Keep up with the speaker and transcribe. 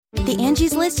The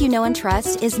Angie's List you know and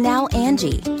trust is now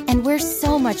Angie, and we're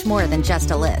so much more than just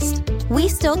a list. We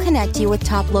still connect you with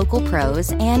top local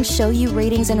pros and show you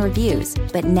ratings and reviews,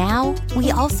 but now we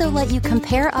also let you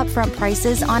compare upfront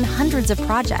prices on hundreds of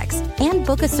projects and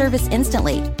book a service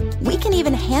instantly. We can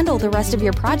even handle the rest of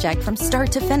your project from start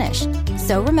to finish.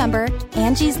 So remember,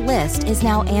 Angie's List is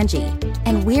now Angie,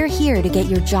 and we're here to get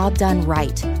your job done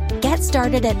right. Get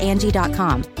started at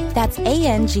Angie.com. That's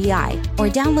ANGI, or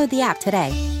download the app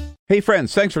today. Hey,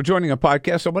 friends, thanks for joining our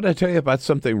podcast. I want to tell you about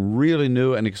something really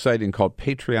new and exciting called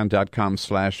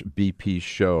patreon.com/BP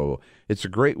Show. It's a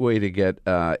great way to get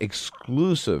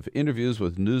exclusive interviews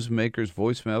with newsmakers,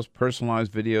 voicemails,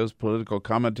 personalized videos, political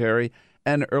commentary,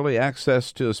 and early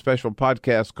access to a special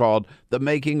podcast called The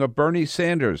Making of Bernie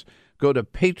Sanders. Go to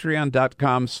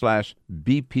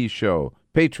patreon.com/BP Show.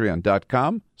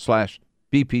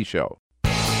 Patreon.com/BP Show.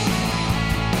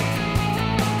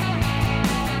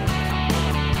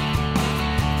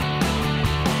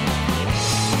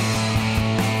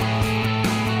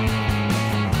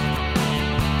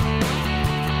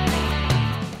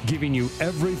 Giving you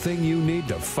everything you need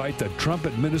to fight the Trump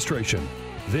administration.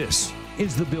 This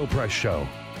is The Bill Press Show,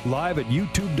 live at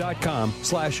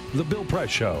youtube.com/The Bill Press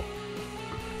Show.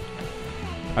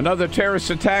 Another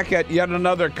terrorist attack at yet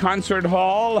another concert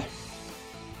hall.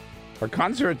 Are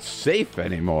concerts safe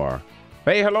anymore?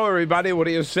 Hey, hello, everybody. What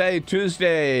do you say?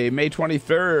 Tuesday, May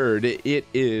 23rd. It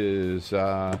is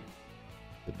The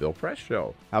Bill Press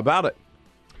Show. How about it?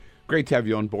 Great to have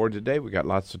you on board today. We got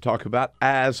lots to talk about.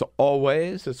 As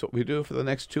always, that's what we do for the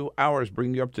next 2 hours,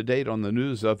 bring you up to date on the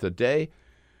news of the day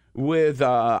with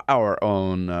our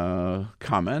own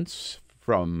comments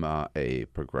from a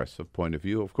progressive point of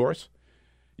view, of course.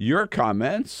 Your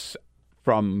comments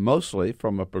mostly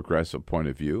from a progressive point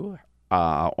of view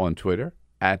on Twitter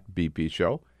at BP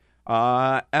Show.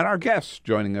 And our guests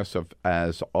joining us,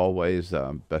 as always,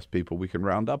 best people we can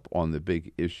round up on the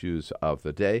big issues of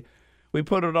the day. We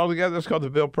put it all together. It's called The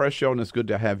Bill Press Show, and it's good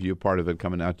to have you part of it,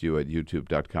 coming out to you at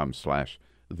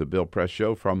youtube.com/The Bill Press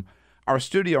Show from our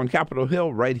studio on Capitol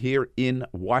Hill right here in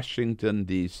Washington,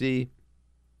 D.C.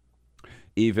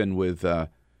 Even with the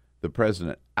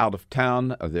president out of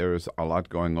town, there's a lot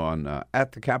going on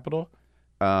at the Capitol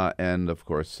and, of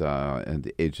course, and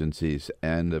the agencies.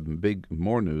 And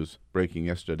more news breaking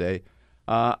yesterday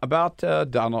about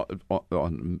Donald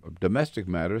on domestic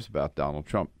matters, about Donald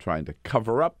Trump trying to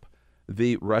cover up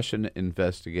the Russian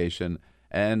investigation,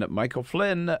 and Michael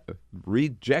Flynn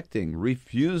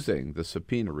refusing the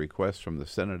subpoena request from the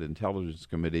Senate Intelligence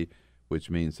Committee, which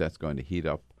means that's going to heat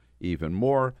up even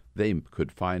more. They could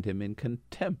find him in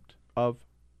contempt of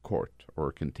court,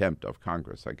 or contempt of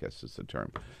Congress, I guess is the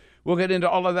term. We'll get into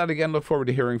all of that again. Look forward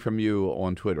to hearing from you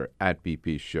on Twitter at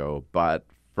BP Show. But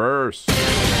first,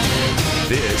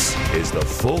 this is the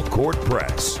Full Court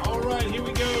Press. All right, here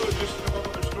we go. Just a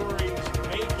couple other stories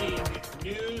making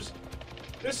news.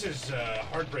 This is a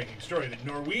heartbreaking story. The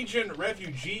Norwegian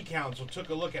Refugee Council took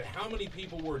a look at how many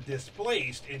people were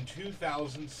displaced in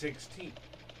 2016.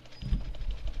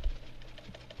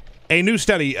 A new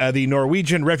study, the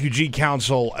Norwegian Refugee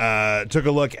Council took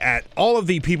a look at all of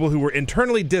the people who were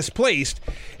internally displaced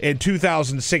in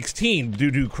 2016 due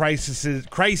to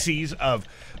crises of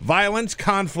violence,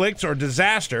 conflicts, or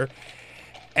disaster.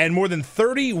 And more than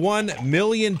 31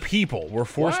 million people were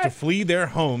forced to flee their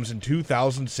homes in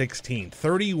 2016.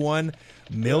 31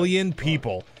 million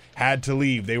people had to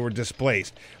leave. They were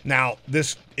displaced. Now,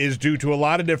 this is due to a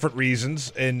lot of different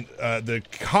reasons. In the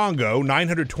Congo,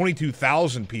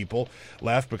 922,000 people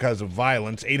left because of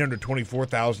violence,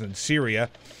 824,000 in Syria.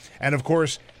 And, of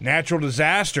course, natural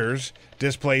disasters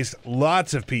displaced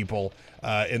lots of people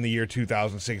in the year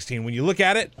 2016. When you look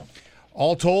at it,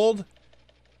 all told,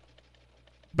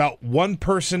 about one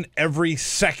person every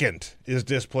second is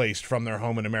displaced from their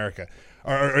home in America,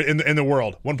 or in the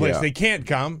world. One place they can't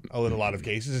come, in a lot of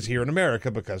cases, is here in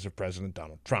America because of President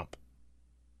Donald Trump.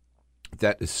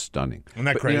 That is stunning. Isn't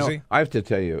that crazy? You know, I have to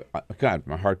tell you, God,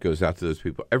 my heart goes out to those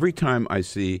people. Every time I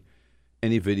see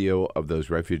any video of those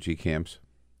refugee camps,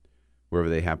 wherever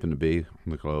they happen to be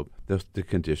on the globe, the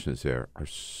conditions there are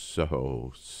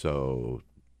so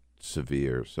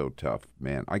severe, so tough.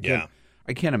 Man, I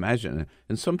can't imagine.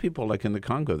 And some people, like in the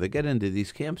Congo, they get into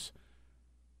these camps,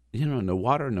 no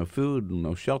water, no food,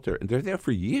 no shelter, and they're there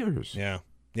for years. Yeah,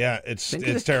 it's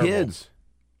Terrible. terrible. Kids,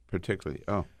 particularly.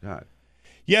 Oh, God.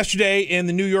 Yesterday in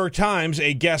the New York Times,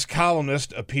 a guest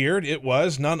columnist appeared. It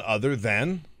was none other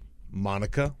than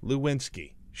Monica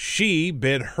Lewinsky. She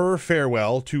bid her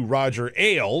farewell to Roger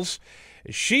Ailes,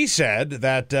 She said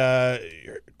that,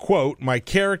 quote, "My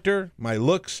character, my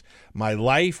looks, my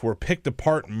life were picked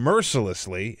apart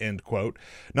mercilessly," end quote,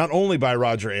 not only by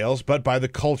Roger Ailes, but by the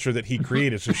culture that he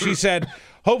created. So she said,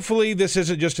 hopefully this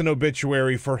isn't just an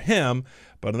obituary for him,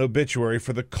 but an obituary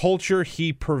for the culture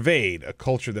he purveyed, a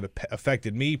culture that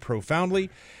affected me profoundly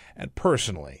and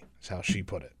personally, is how she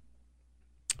put it.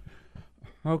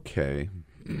 Okay.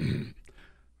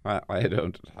 I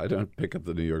don't pick up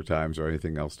the New York Times or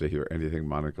anything else to hear anything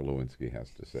Monica Lewinsky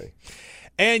has to say.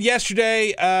 And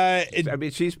yesterday,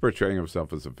 she's portraying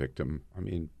herself as a victim. I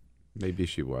mean, maybe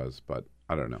she was, but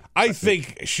I don't know. I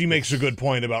think she makes a good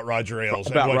point about Roger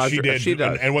Ailes and what she did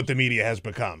and what the media has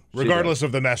become. Regardless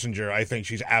of the messenger, I think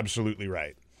she's absolutely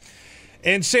right.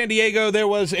 In San Diego, there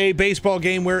was a baseball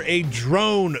game where a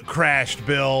drone crashed,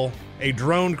 Bill. A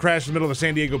drone crashed in the middle of the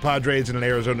San Diego Padres and an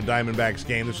Arizona Diamondbacks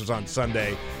game. This was on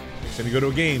Sunday. Next time you go to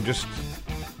a game, just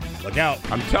look out.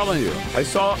 I'm telling you, I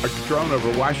saw a drone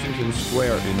over Washington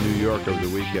Square in New York over the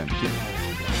weekend.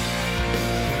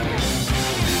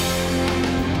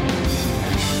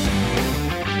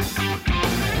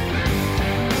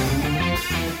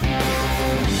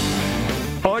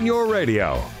 On your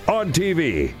radio, on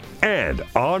TV, and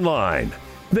online.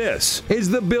 This is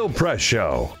The Bill Press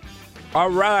Show. All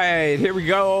right, here we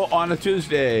go on a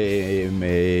Tuesday,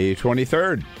 May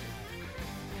 23rd.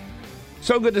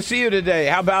 So good to see you today.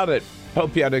 How about it?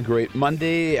 Hope you had a great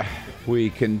Monday. We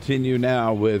continue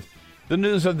now with the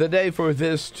news of the day for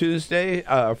this Tuesday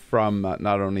from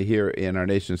not only here in our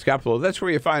nation's capital. That's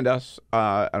where you find us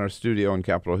at our studio on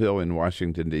Capitol Hill in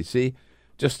Washington, D.C.,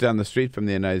 just down the street from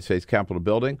the United States Capitol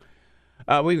building.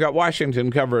 We've got Washington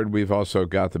covered. We've also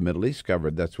got the Middle East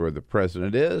covered. That's where the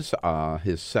president is,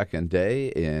 his second day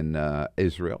in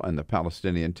Israel and the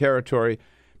Palestinian territory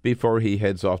before he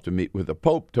heads off to meet with the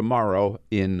Pope tomorrow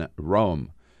in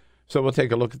Rome. So we'll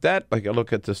take a look at that, like a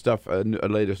look at the stuff,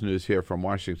 latest news here from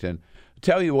Washington,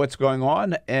 tell you what's going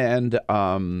on, and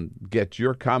get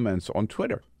your comments on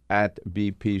Twitter at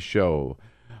BP Show.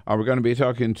 We're going to be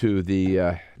talking to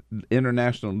the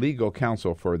International Legal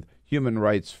Council for Human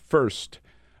Rights First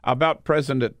about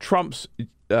President Trump's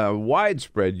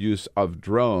widespread use of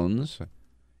drones,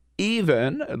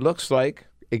 even, it looks like,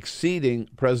 exceeding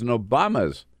President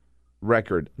Obama's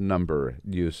record number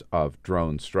use of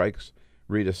drone strikes.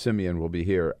 Rita Siemion will be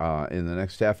here in the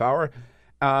next half hour.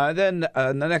 Then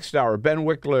in the next hour, Ben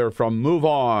Wikler from Move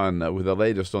On with the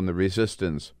latest on the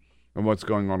resistance and what's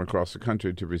going on across the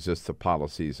country to resist the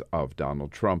policies of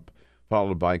Donald Trump,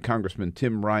 followed by Congressman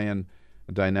Tim Ryan,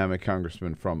 a dynamic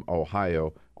congressman from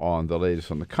Ohio, on the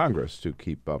latest on the Congress to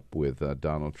keep up with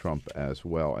Donald Trump as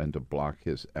well and to block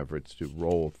his efforts to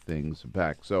roll things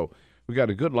back. So we got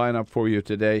a good lineup for you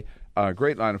today,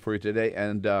 great lineup for you today,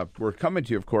 and we're coming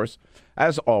to you, of course,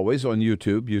 as always, on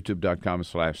YouTube,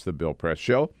 youtube.com/The Bill Press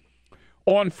Show,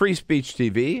 on Free Speech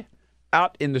TV,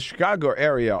 out in the Chicago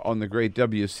area on the great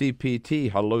WCPT,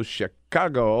 Hello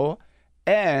Chicago,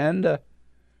 and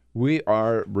we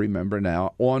are, remember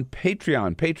now, on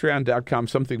Patreon, patreon.com,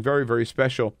 something very, very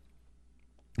special,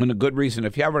 and a good reason,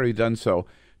 if you haven't already done so,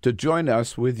 to join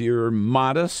us with your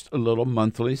modest little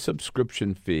monthly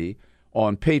subscription fee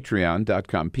on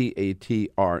patreon.com, Patreon.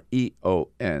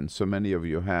 So many of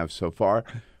you have so far,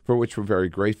 for which we're very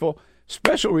grateful.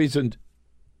 Special reason,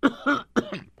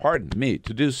 pardon me,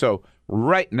 to do so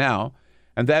right now,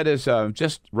 and that is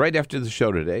just right after the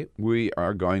show today, we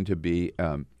are going to be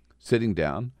sitting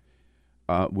down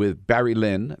with Barry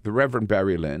Lynn, the Reverend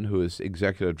Barry Lynn, who is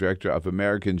Executive Director of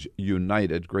Americans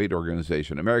United, great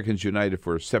organization, Americans United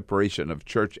for Separation of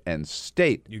Church and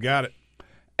State. You got it.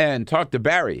 And talk to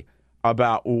Barry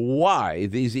about why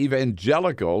these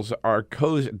evangelicals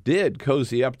did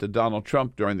cozy up to Donald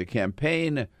Trump during the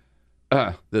campaign,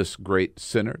 this great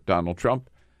sinner, Donald Trump,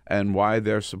 and why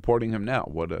they're supporting him now.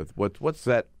 What's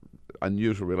that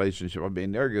unusual relationship? I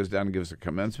mean, there he goes down and gives a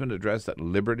commencement address at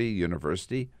Liberty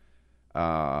University,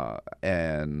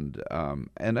 and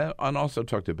also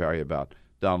talk to Barry about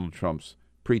Donald Trump's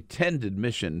pretended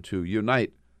mission to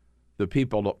unite the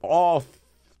people of all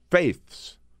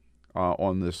faiths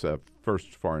on this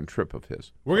first foreign trip of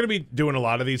his. We're going to be doing a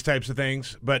lot of these types of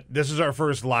things, but this is our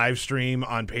first live stream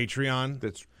on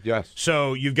Patreon. Yes.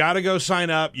 So you've got to go sign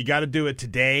up. You got to do it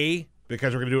today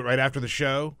because we're going to do it right after the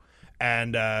show,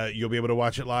 and you'll be able to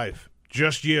watch it live.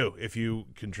 Just you, if you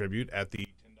contribute at the $10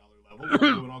 level.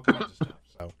 We're doing all kinds of stuff.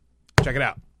 So check it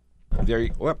out. There you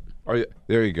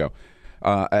go.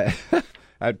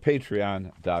 At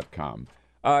patreon.com.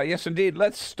 Yes, indeed.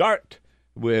 Let's start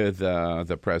with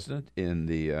the president in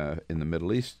the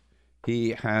Middle East. He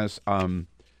has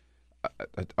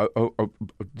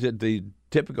did the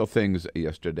typical things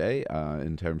yesterday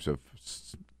in terms of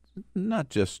not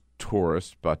just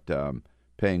tourists, but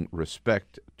paying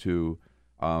respect to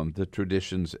the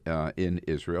traditions in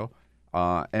Israel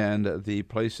and the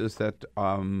places that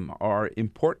are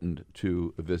important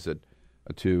to visit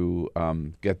to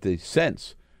get the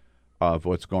sense of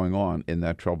what's going on in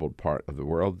that troubled part of the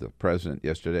world. The president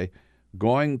yesterday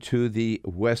going to the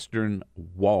Western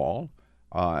Wall,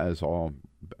 as all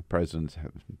presidents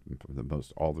have,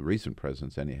 all the recent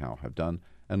presidents anyhow, have done,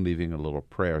 and leaving a little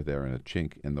prayer there in a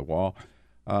chink in the wall.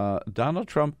 Donald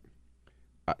Trump,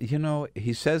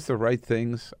 he says the right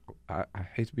things. I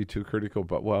hate to be too critical,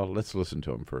 but, let's listen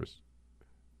to him first.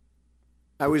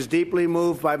 I was deeply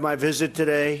moved by my visit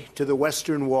today to the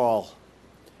Western Wall.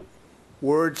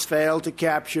 Words fail to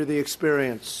capture the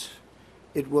experience.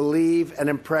 It will leave an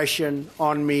impression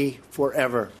on me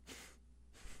forever.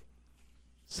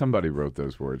 Somebody wrote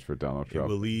those words for Donald Trump.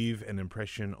 It will leave an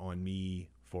impression on me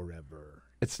forever.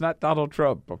 It's not Donald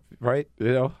Trump, right?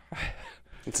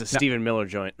 It's a Stephen Miller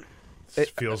joint.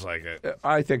 It feels like it.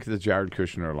 I think the Jared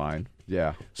Kushner line.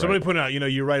 Yeah. Somebody right. put out,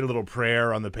 you write a little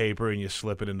prayer on the paper and you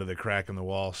slip it into the crack in the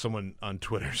wall. Someone on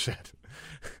Twitter said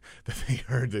that they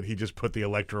heard that he just put the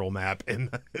electoral map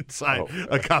inside,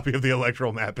 a copy of the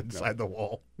electoral map inside the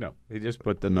wall. No, he just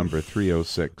put the number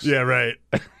 306. Yeah, right.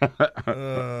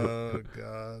 Oh,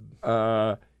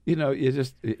 God. You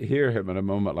just hear him in a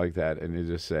moment like that and you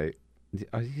just say,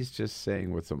 he's just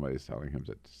saying what somebody's telling him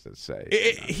to say.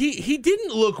 He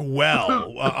didn't look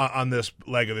well on this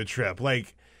leg of the trip.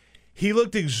 Like, he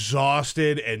looked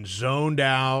exhausted and zoned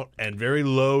out and very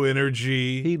low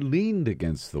energy. He leaned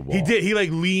against the wall. He did. He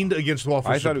leaned against the wall for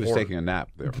I support. thought he was taking a nap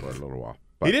there for a little while.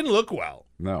 But he didn't look well.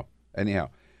 No. Anyhow,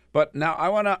 but now I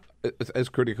want to, as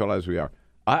critical as we are,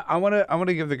 I want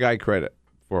to give the guy credit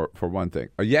for one thing.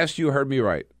 Yes, you heard me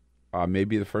right.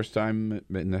 Maybe the first time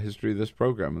in the history of this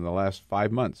program in the last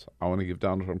 5 months, I want to give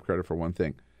Donald Trump credit for one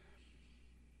thing.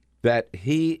 That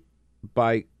he,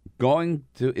 by going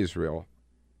to Israel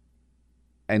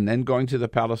and then going to the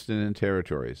Palestinian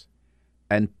territories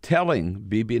and telling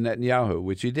Bibi Netanyahu,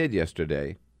 which he did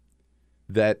yesterday,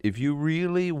 that if you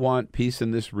really want peace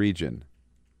in this region,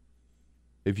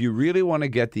 if you really want to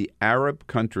get the Arab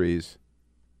countries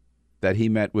that he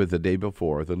met with the day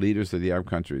before, the leaders of the Arab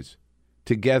countries,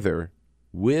 together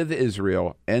with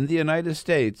Israel and the United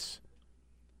States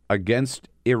against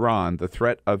Iran, the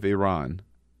threat of Iran,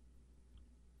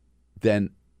 then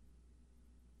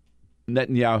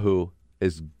Netanyahu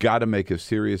has got to make a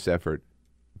serious effort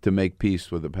to make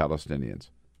peace with the Palestinians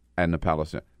and the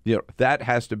Palestinians. That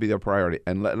has to be their priority.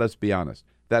 And let's be honest,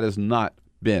 that has not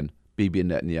been Bibi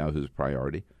Netanyahu's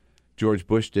priority. George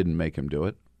Bush didn't make him do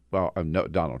it. Well, no,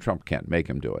 Donald Trump can't make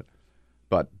him do it.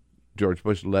 But George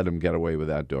Bush let him get away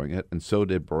without doing it, and so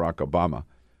did Barack Obama.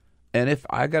 And if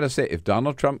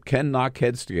Donald Trump can knock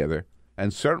heads together,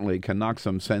 and certainly can knock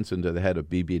some sense into the head of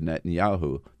Bibi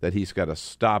Netanyahu, that he's got to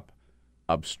stop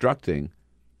obstructing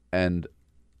and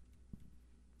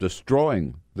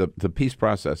destroying the peace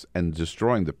process and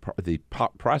destroying the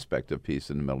prospect of peace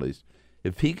in the Middle East,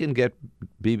 if he can get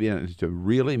Bibi to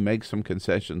really make some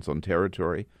concessions on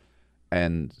territory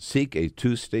and seek a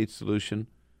two-state solution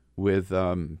with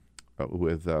the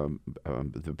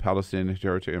Palestinian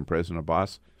territory and President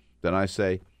Abbas, then I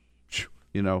say,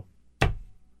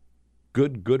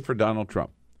 good for Donald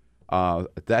Trump.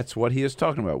 That's what he is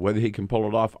talking about. Whether he can pull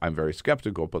it off, I'm very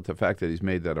skeptical, but the fact that he's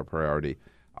made that a priority,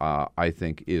 I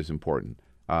think, is important.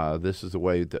 This is the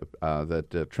way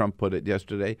that Trump put it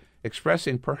yesterday,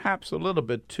 expressing perhaps a little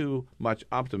bit too much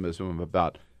optimism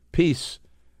about peace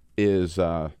is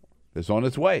on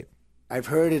its way. I've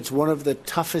heard it's one of the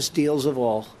toughest deals of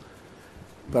all,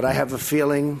 but I have a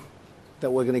feeling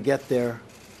that we're going to get there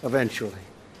eventually.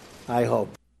 I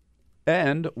hope.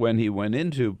 And when he went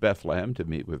into Bethlehem to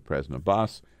meet with President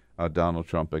Abbas, Donald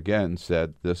Trump again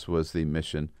said this was the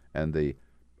mission and the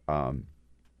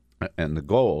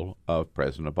goal of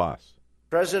President Abbas.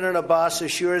 President Abbas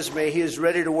assures me he is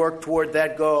ready to work toward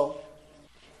that goal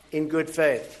in good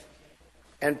faith.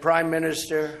 And Prime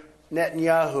Minister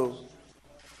Netanyahu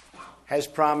has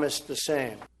promised the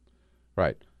same.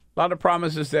 Right. A lot of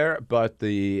promises there, but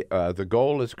the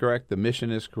goal is correct. The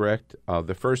mission is correct.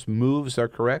 The first moves are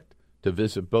correct, to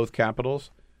visit both capitals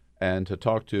and to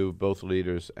talk to both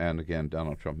leaders. And again,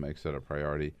 Donald Trump makes that a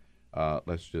priority.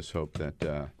 Let's just hope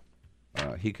that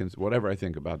he can, whatever I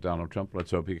think about Donald Trump,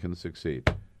 let's hope he can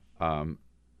succeed.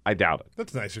 I doubt it.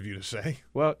 That's nice of you to say.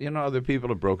 Well, other people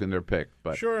have broken their pick.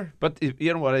 But, sure. But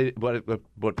you know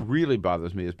what really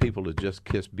bothers me is people who just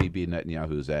kiss Bibi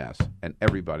Netanyahu's ass, and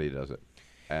everybody does it.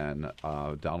 and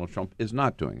Donald Trump is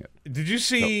not doing it. Did you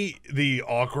see the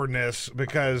awkwardness?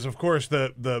 Because, of course,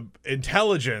 the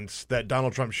intelligence that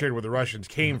Donald Trump shared with the Russians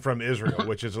came from Israel,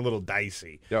 which is a little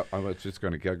dicey. Yeah, I was just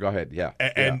going to go ahead. Yeah.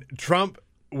 And Trump,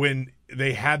 when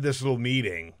they had this little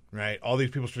meeting, right, all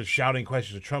these people started shouting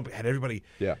questions to Trump, had everybody,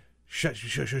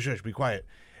 shush, be quiet.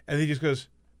 And he just goes,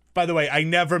 by the way, I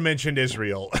never mentioned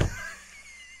Israel.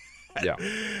 Yeah,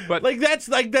 but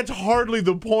that's hardly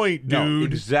the point, dude. No,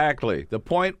 exactly. The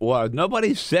point was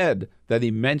nobody said that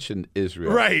he mentioned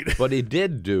Israel. Right. What he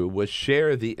did do was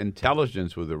share the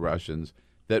intelligence with the Russians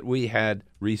that we had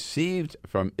received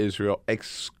from Israel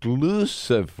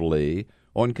exclusively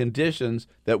on conditions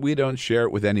that we don't share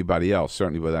it with anybody else,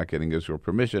 certainly without getting Israel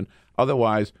permission.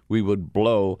 Otherwise, we would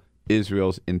blow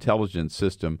Israel's intelligence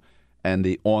system and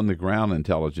the on-the-ground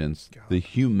intelligence, the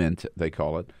human, they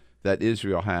call it, that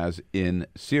Israel has in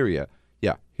Syria.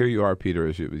 Yeah, here you are, Peter,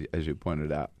 as you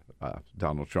pointed out,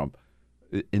 Donald Trump,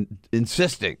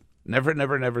 insisting,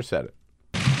 never said it.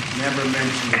 Never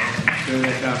mentioned it during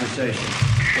that conversation.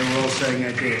 They were all saying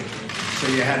I did. So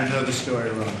you had another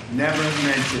story wrong. Never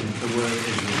mentioned the word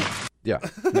Israel. Yeah,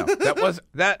 no,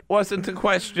 that wasn't the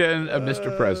question,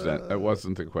 Mr. President. That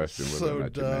wasn't the question whether or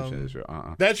not you mentioned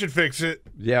Israel. That should fix it.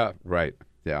 Yeah, right.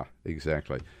 Yeah,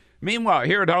 exactly. Meanwhile,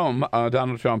 here at home,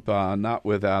 Donald Trump, not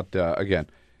without, again,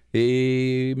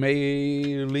 he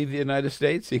may leave the United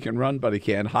States. He can run, but he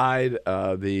can't hide.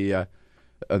 The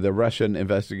Russian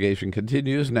investigation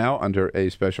continues now under a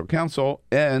special counsel,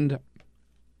 and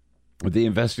the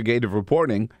investigative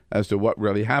reporting as to what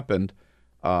really happened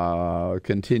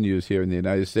continues here in the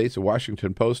United States. The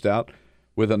Washington Post out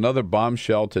with another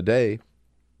bombshell today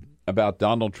about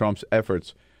Donald Trump's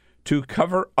efforts to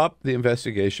cover up the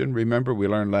investigation. Remember, we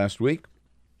learned last week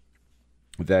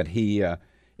that he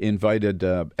invited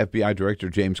FBI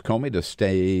Director James Comey to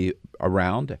stay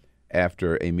around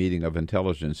after a meeting of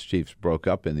intelligence chiefs broke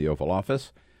up in the Oval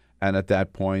Office. And at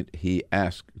that point, he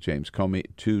asked James Comey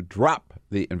to drop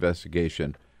the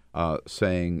investigation,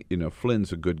 saying,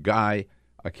 Flynn's a good guy.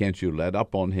 Can't you let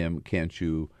up on him? Can't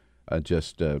you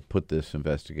just put this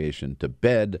investigation to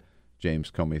bed?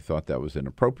 James Comey thought that was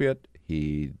inappropriate.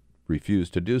 He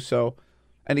refused to do so,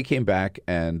 and he came back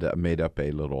and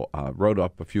wrote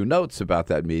up a few notes about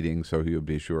that meeting, so he would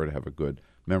be sure to have a good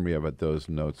memory of it. Those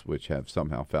notes, which have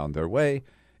somehow found their way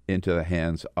into the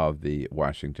hands of the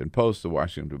Washington Post. The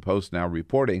Washington Post now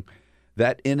reporting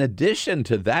that in addition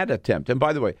to that attempt, and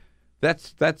by the way,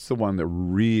 that's the one that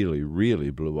really, really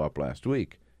blew up last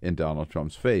week in Donald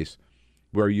Trump's face,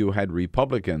 where you had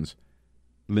Republicans,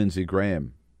 Lindsey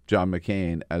Graham, John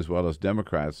McCain, as well as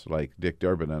Democrats like Dick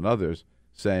Durbin and others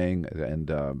saying, and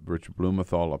Richard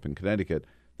Blumenthal up in Connecticut,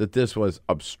 that this was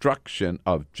obstruction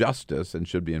of justice and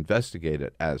should be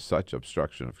investigated as such,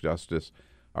 obstruction of justice.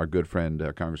 Our good friend,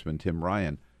 Congressman Tim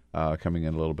Ryan, coming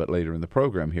in a little bit later in the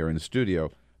program here in the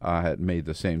studio, had made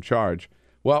the same charge.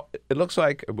 Well, it looks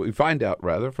like, we find out,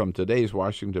 rather, from today's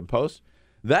Washington Post,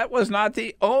 that was not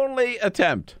the only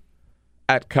attempt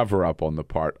at cover-up on the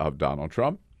part of Donald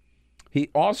Trump. He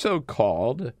also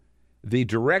called the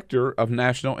Director of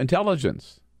National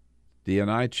Intelligence,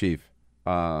 DNI Chief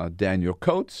Daniel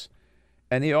Coates,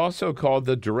 and he also called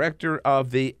the Director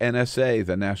of the NSA,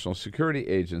 the National Security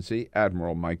Agency,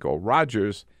 Admiral Michael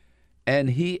Rogers, and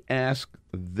he asked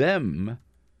them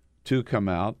to come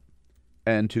out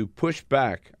and to push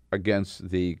back against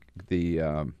the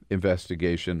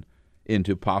investigation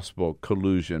into possible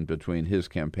collusion between his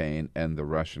campaign and the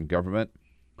Russian government.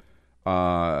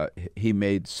 He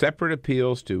made separate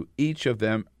appeals to each of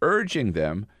them, urging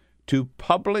them to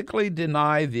publicly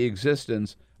deny the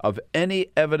existence of any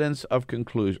evidence of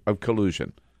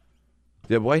collusion.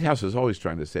 The White House is always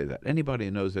trying to say that. Anybody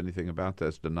who knows anything about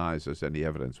this denies there's any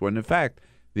evidence, when in fact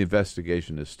the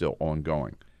investigation is still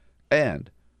ongoing. And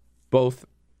both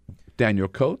Daniel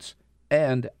Coates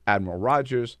and Admiral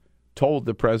Rogers told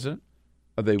the president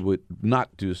they would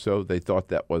not do so. They thought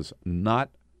that was not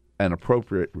an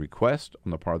appropriate request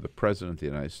on the part of the President of the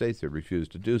United States. They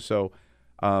refused to do so.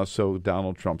 So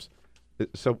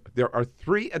there are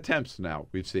 3 attempts now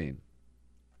we've seen,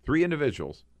 3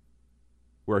 individuals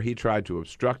where he tried to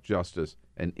obstruct justice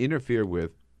and interfere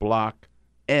with, block,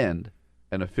 end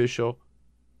an official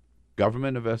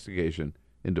government investigation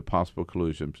into possible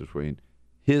collusion between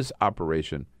his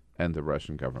operation and the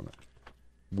Russian government.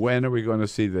 When are we going to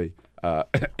see the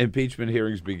impeachment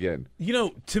hearings begin?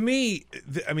 To me,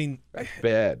 that's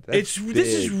bad. This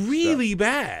is really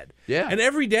bad. Yeah. And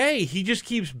every day he just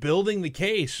keeps building the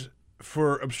case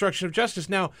for obstruction of justice.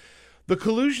 Now, The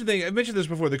collusion thing, I mentioned this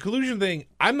before, the collusion thing,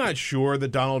 I'm not sure that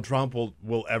Donald Trump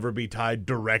will ever be tied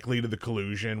directly to the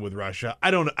collusion with Russia.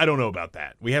 I don't know about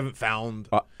that. We haven't found.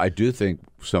 I do think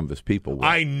some of his people were.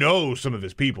 I know some of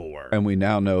his people were. And we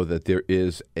now know that there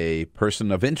is a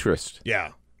person of interest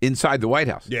inside the White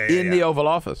House, in the Oval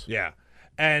Office. Yeah.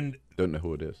 And don't know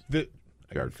who it is.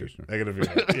 Jared Kushner. I got a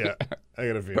feeling. Yeah, I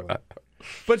got a feeling.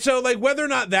 But so, like, whether or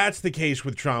not that's the case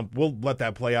with Trump, we'll let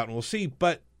that play out and we'll see.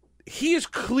 But he is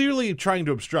clearly trying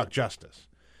to obstruct justice.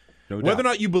 No doubt. Whether or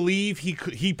not you believe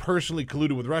he personally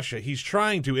colluded with Russia, he's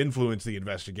trying to influence the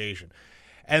investigation.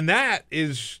 And that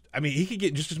is, I mean, he could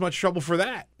get just as much trouble for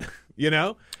that,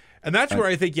 And that's where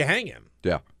I think you hang him.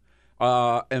 Yeah.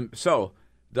 And so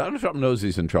Donald Trump knows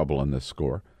he's in trouble on this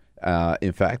score.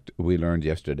 In fact, we learned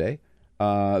yesterday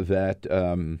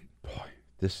that,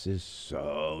 this is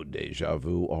so deja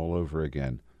vu all over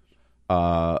again.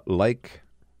 Like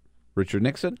Richard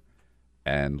Nixon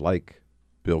and like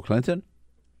Bill Clinton,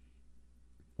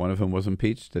 one of them was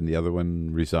impeached and the other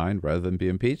one resigned rather than be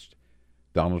impeached.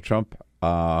 Donald Trump,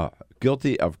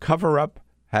 guilty of cover-up,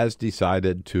 has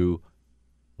decided to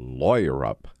lawyer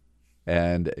up.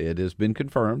 And it has been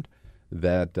confirmed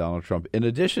that Donald Trump, in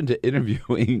addition to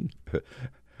interviewing,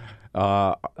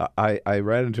 I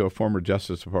ran into a former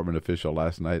Justice Department official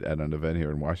last night at an event here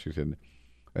in Washington,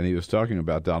 and he was talking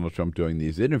about Donald Trump doing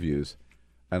these interviews,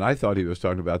 and I thought he was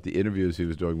talking about the interviews he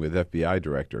was doing with FBI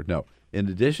director. No, in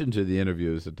addition to the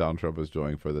interviews that Donald Trump was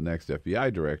doing for the next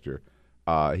FBI director,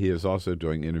 he is also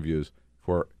doing interviews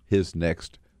for his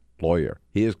next lawyer.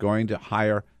 He is going to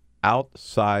hire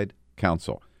outside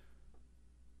counsel.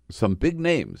 Some big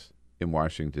names in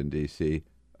Washington, D.C.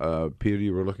 Peter,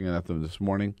 you were looking at them this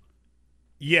morning.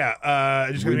 Yeah.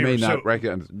 We may not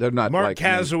recognize. They're not Mark like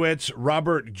Kasowitz,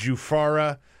 Robert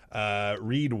Jufara,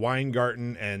 Reed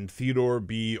Weingarten, and Theodore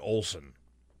B. Olson.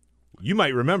 You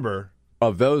might remember.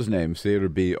 Of those names, Theodore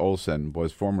B. Olson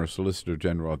was former Solicitor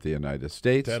General of the United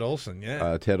States. Ted Olson,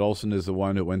 yeah. Ted Olson is the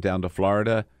one who went down to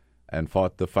Florida and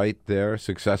fought the fight there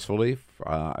successfully,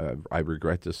 I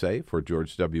regret to say, for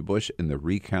George W. Bush in the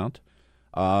recount.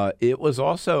 It was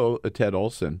also Ted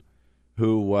Olson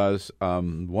who was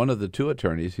one of the two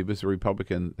attorneys. He was a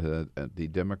Republican, the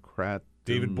Democrat.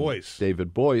 David Boyce.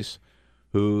 David Boyce,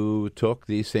 who took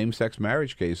the same-sex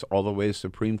marriage case all the way to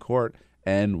Supreme Court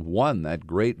and won that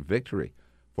great victory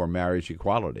for marriage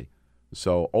equality.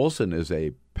 So Olson is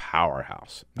a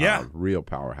powerhouse. Yeah. Real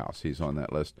powerhouse. He's on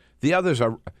that list. The others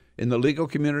are in the legal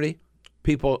community.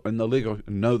 People in the legal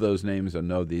know those names and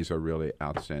know these are really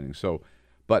outstanding. So,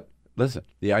 but listen,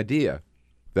 the idea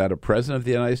that a president of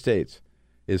the United States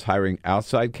is hiring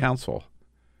outside counsel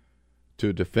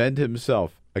to defend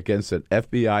himself against an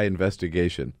FBI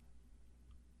investigation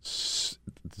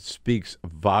speaks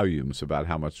volumes about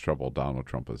how much trouble Donald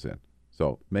Trump is in.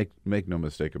 So make no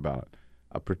mistake about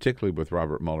it, particularly with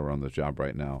Robert Mueller on the job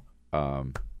right now.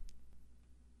 The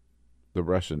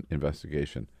Russian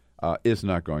investigation is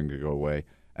not going to go away.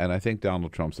 And I think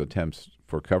Donald Trump's attempts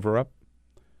for cover-up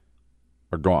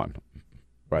are gone.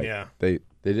 Right. Yeah. They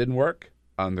didn't work,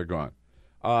 and they're gone.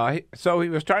 So he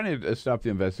was trying to stop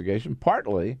the investigation,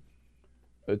 partly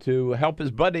to help his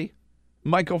buddy,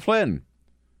 Michael Flynn.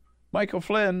 Michael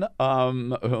Flynn,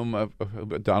 whom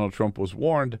Donald Trump was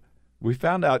warned, we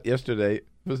found out yesterday it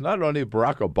was not only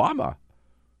Barack Obama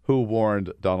who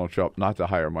warned Donald Trump not to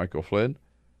hire Michael Flynn,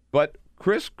 but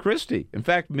Chris Christie. In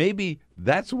fact, maybe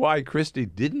that's why Christie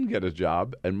didn't get a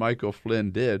job and Michael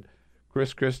Flynn did.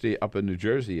 Chris Christie up in New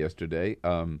Jersey yesterday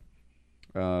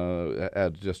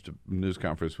at just a news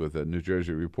conference with New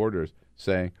Jersey reporters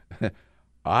saying,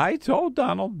 I told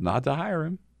Donald not to hire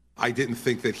him. I didn't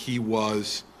think that he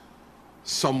was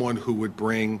someone who would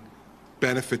bring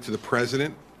benefit to the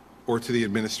president or to the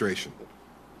administration.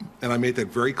 And I made that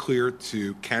very clear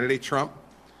to candidate Trump,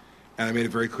 and I made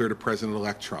it very clear to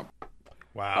President-elect Trump.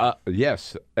 Wow.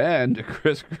 Yes. And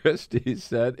Chris Christie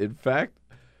said, in fact,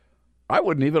 I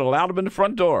wouldn't even allow him in the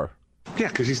front door. Yeah,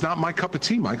 because he's not my cup of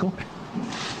tea, Michael.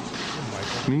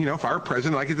 I mean, if I were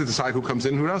president, I get to decide who comes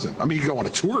in and who doesn't. I mean, you could go on a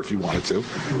tour if you wanted to.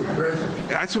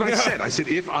 That's what I said. I said,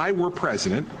 if I were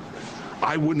president,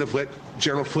 I wouldn't have let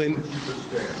General Flynn.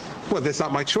 Well, that's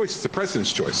not my choice. It's the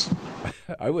president's choice.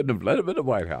 I wouldn't have let him in the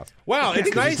White House. Wow,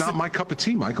 it's nice. He's not my cup of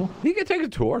tea, Michael. He can take a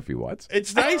tour if he wants.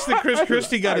 It's nice that Chris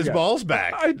Christie got his balls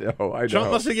back. I know.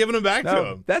 Trump must have given them back to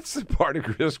him. That's the part of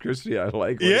Chris Christie I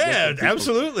like. Yeah,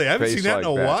 absolutely. I haven't seen that in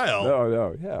a while.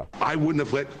 No, yeah. I wouldn't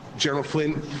have let General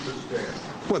Flynn.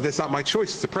 Well, that's not my choice.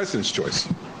 It's the president's choice.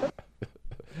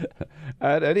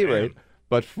 At any rate,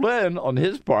 but Flynn, on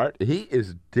his part, he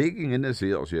is digging in his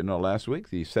heels. Last week,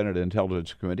 the Senate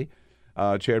Intelligence Committee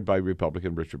chaired by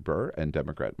Republican Richard Burr and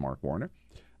Democrat Mark Warner.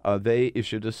 They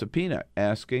issued a subpoena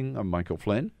asking Michael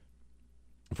Flynn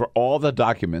for all the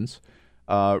documents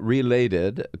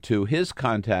related to his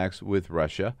contacts with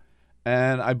Russia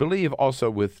and I believe also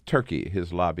with Turkey,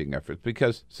 his lobbying efforts,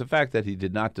 because it's the fact that he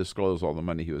did not disclose all the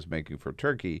money he was making for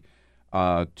Turkey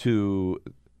to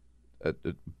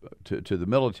the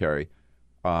military.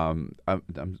 I'm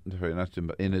sorry,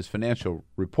 in his financial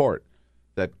report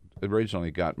that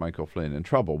originally got Michael Flynn in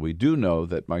trouble. We do know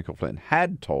that Michael Flynn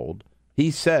had told,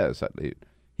 he says at least,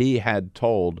 he had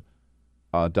told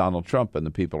Donald Trump and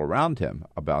the people around him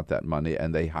about that money,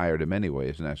 and they hired him anyway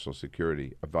as national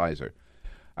security advisor.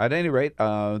 At any rate,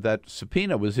 that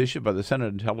subpoena was issued by the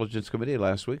Senate Intelligence Committee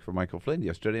last week for Michael Flynn.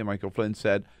 Yesterday, Michael Flynn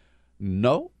said,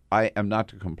 no, I am not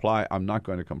to comply. I'm not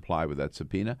going to comply with that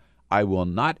subpoena. I will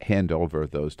not hand over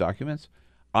those documents.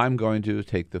 I'm going to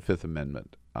take the Fifth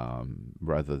Amendment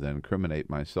rather than incriminate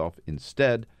myself.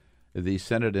 Instead, the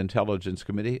Senate Intelligence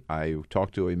Committee, I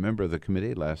talked to a member of the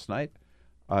committee last night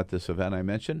at this event I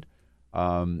mentioned.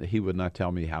 He would not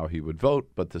tell me how he would vote,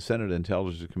 but the Senate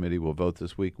Intelligence Committee will vote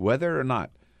this week whether or not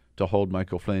to hold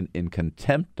Michael Flynn in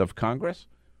contempt of Congress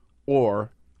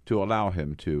or to allow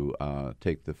him to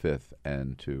take the Fifth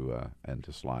and to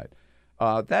slide.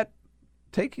 That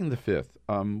taking the Fifth,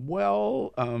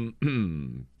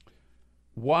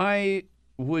 why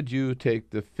would you take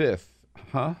the Fifth?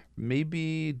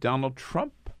 Maybe Donald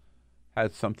Trump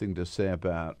had something to say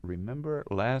about, remember,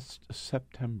 last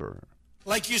September.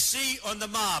 Like you see on the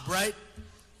mob, right?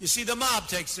 You see the mob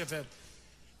takes the Fifth.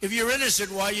 If you're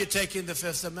innocent, why are you taking the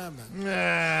Fifth Amendment?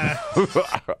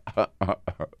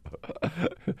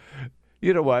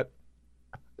 You know what?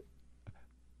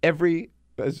 I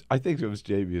think it was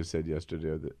Jamie who said yesterday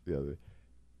or the other.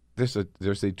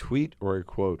 There's a tweet or a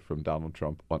quote from Donald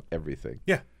Trump on everything.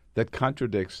 Yeah. That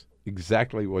contradicts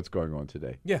exactly what's going on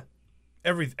today. Yeah.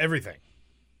 Everything.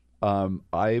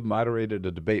 I moderated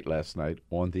a debate last night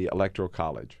on the Electoral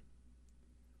College,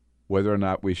 whether or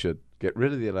not we should get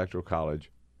rid of the Electoral College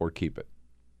or keep it.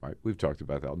 Right? We've talked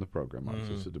about that on the program. I was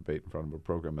just a debate in front of a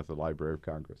program at the Library of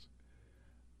Congress.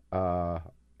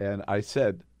 And I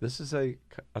said, this is a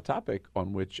topic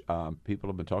on which people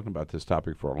have been talking about this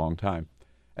topic for a long time.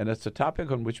 And it's a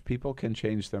topic on which people can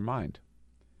change their mind.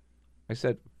 I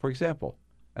said, for example,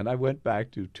 and I went back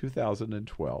to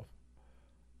 2012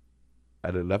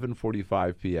 at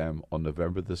 11:45 p.m. on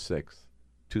November the 6th,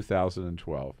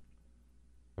 2012.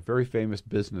 A very famous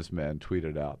businessman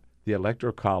tweeted out, the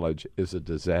Electoral College is a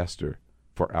disaster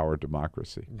for our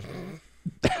democracy.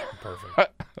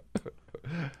 Perfect.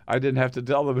 I didn't have to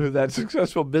tell them who that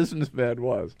successful businessman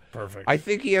was. Perfect. I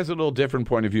think he has a little different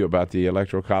point of view about the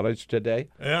Electoral College today.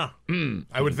 Yeah,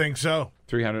 I would think so.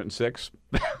 306.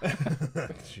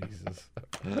 Jesus.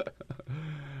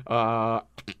 Pardon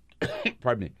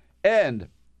me. And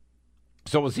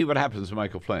so we'll see what happens to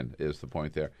Michael Flynn is the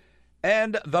point there.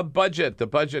 And the budget. The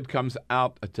budget comes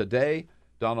out today.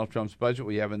 Donald Trump's budget.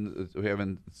 We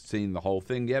haven't seen the whole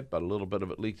thing yet, but a little bit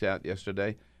of it leaked out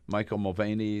yesterday. Michael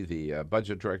Mulvaney, the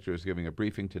budget director, is giving a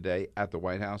briefing today at the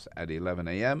White House at 11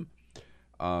 a.m.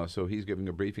 So he's giving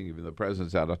a briefing even though the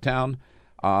president's out of town.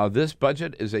 This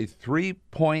budget is a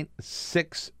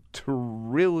 $3.6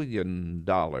 trillion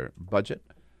budget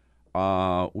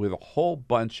with a whole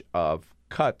bunch of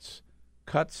cuts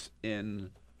in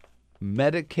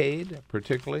Medicaid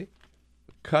particularly,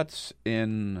 cuts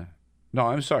in... No,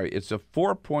 I'm sorry. It's a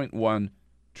 $4.1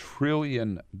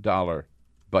 trillion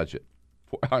budget.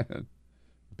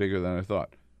 Bigger than I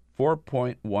thought.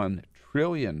 $4.1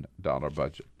 trillion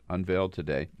budget unveiled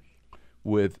today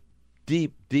with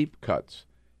deep, deep cuts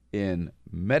in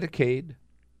Medicaid,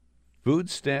 food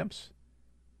stamps,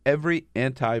 every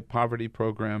anti-poverty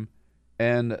program,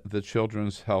 and the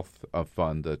Children's Health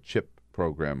Fund, the CHIP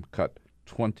program, cut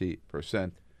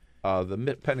 20%.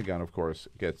 The Pentagon, of course,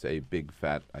 gets a big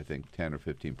fat, I think, 10 or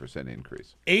 15%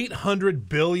 increase. $800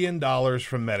 billion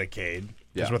from Medicaid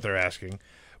is what they're asking.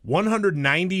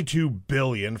 $192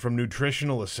 billion from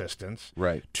nutritional assistance.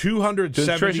 Right.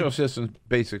 Nutritional assistance,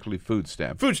 basically food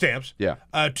stamps. Food stamps. Yeah.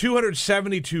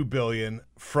 $272 billion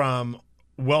from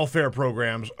welfare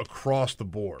programs across the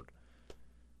board.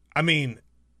 I mean,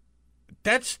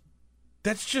 that's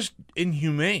just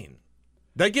inhumane.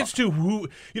 That gets to who,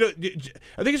 I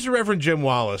think it's the Reverend Jim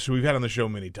Wallace, who we've had on the show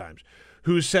many times,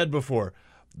 who said before,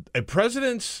 a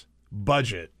president's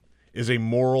budget is a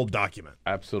moral document.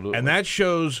 Absolutely. And that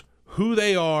shows who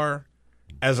they are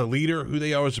as a leader, who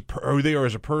they are as a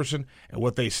person, and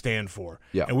what they stand for.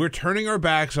 Yeah. And we're turning our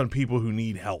backs on people who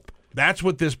need help. That's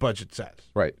what this budget says.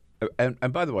 Right. And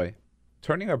by the way,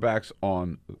 turning our backs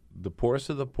on the poorest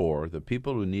of the poor, the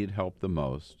people who need help the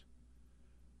most,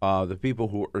 the people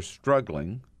who are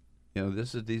struggling. You know,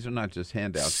 these are not just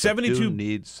handouts. 72 do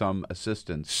need some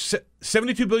assistance.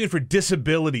 $72 billion for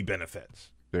disability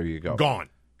benefits. There you go. Gone.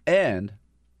 And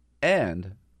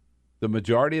the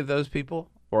majority of those people,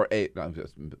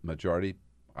 majority,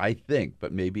 I think,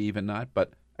 but maybe even not,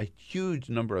 but a huge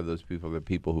number of those people are the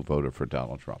people who voted for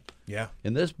Donald Trump. Yeah.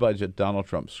 In this budget, Donald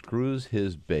Trump screws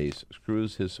his base,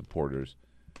 screws his supporters,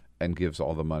 and gives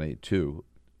all the money to,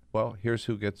 well, here's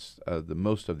who gets the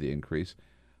most of the increase,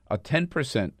 a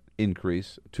 10%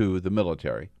 increase to the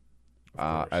military,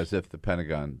 as if the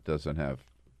Pentagon doesn't have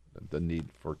the need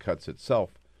for cuts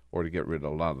itself or to get rid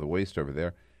of a lot of the waste over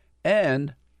there,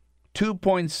 and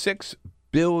 $2.6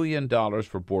 billion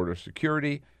for border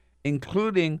security,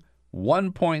 including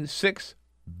 $1.6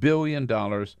 billion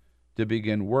to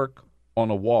begin work on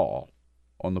a wall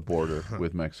on the border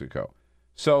with Mexico.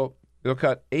 So they'll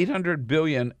cut $800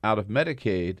 billion out of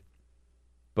Medicaid,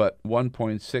 but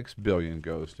 $1.6 billion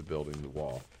goes to building the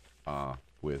wall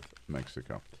with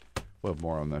Mexico. We'll have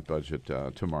more on that budget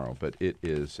tomorrow, but it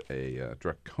is a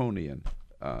draconian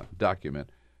document.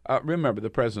 Remember, the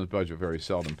president's budget very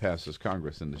seldom passes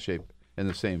Congress in the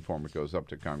same form it goes up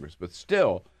to Congress, but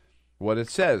still. What it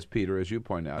says, Peter, as you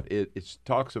point out, it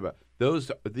talks about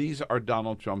these are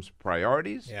Donald Trump's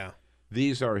priorities. Yeah.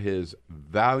 These are his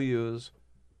values,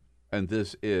 and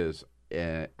this is,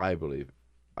 I believe,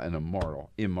 an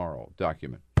immoral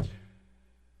document.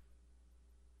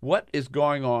 What is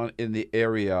going on in the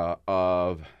area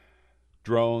of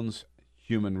drones,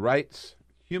 human rights?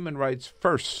 Human Rights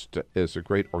First is a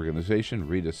great organization.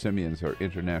 Rita Siemion is our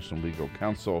international legal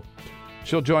counsel.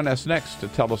 She'll join us next to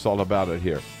tell us all about it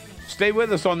here. Stay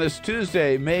with us on this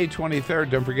Tuesday, May 23rd.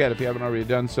 Don't forget, if you haven't already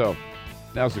done so,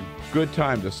 now's a good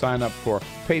time to sign up for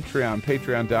Patreon,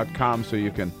 patreon.com, so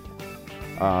you can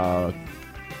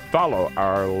follow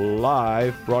our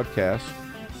live broadcast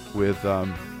with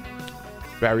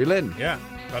Barry Lynn. Yeah,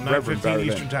 about Reverend 9:15 Barry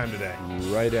Eastern Lynn, time today.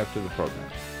 right after the program.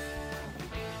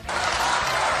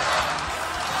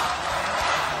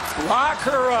 Lock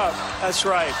her up. That's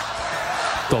right.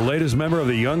 The latest member of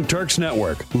the Young Turks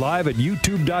Network, live at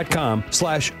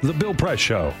youtube.com/The Bill Press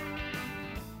Show.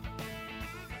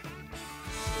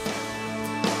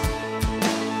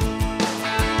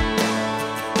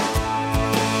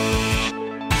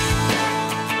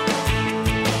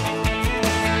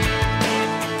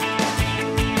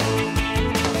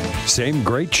 Same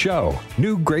great show,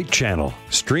 new great channel.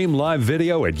 Stream live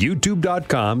video at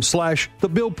youtube.com/The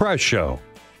Bill Press Show.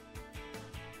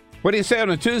 What do you say on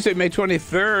a Tuesday, May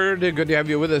 23rd? Good to have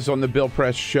you with us on the Bill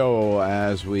Press Show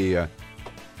as we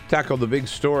tackle the big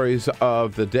stories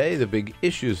of the day, the big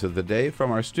issues of the day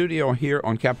from our studio here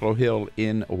on Capitol Hill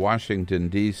in Washington,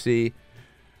 D.C.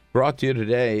 Brought to you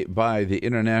today by the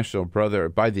International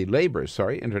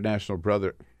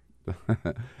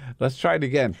Let's try it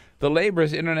again. The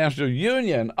Labor's International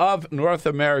Union of North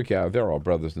America. They're all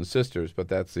brothers and sisters, but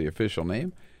that's the official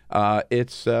name.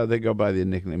 They go by the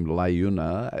nickname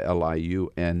LIUNA,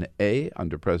 L-I-U-N-A,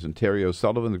 under President Terry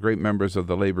O'Sullivan, the great members of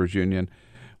the Labor's Union.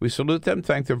 We salute them,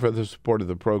 thank them for the support of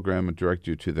the program, and direct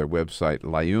you to their website,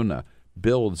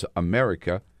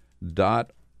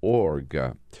 liunabuildsamerica.org.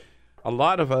 A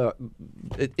lot of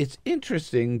it's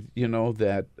interesting,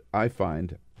 that I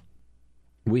find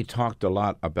we talked a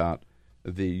lot about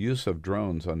the use of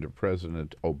drones under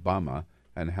President Obama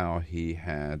and how he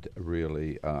had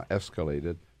really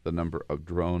escalated the number of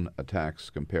drone attacks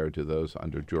compared to those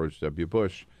under George W.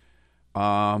 Bush.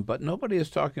 But nobody is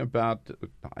talking about,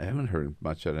 I haven't heard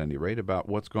much at any rate, about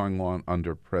what's going on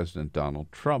under President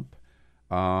Donald Trump.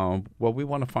 Well, we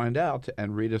want to find out,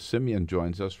 and Rita Siemion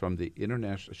joins us from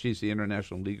she's the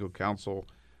International Legal Counsel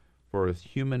for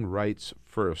Human Rights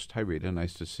First. Hi, Rita,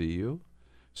 nice to see you.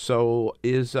 So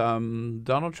is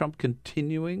Donald Trump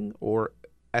continuing or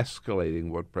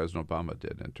escalating what President Obama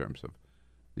did in terms of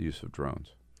the use of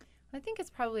drones? I think it's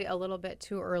probably a little bit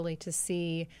too early to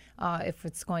see if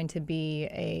it's going to be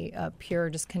a pure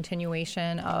just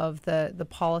continuation of the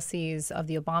policies of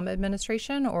the Obama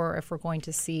administration or if we're going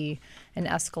to see an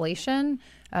escalation.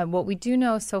 What we do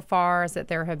know so far is that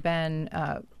there have been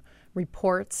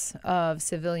reports of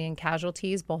civilian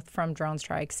casualties, both from drone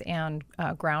strikes and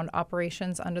ground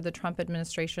operations under the Trump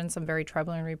administration, some very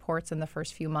troubling reports in the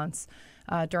first few months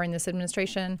during this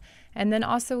administration. And then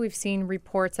also we've seen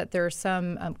reports that there's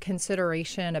some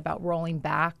consideration about rolling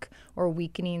back or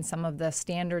weakening some of the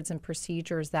standards and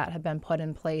procedures that have been put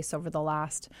in place over the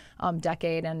last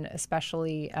decade, and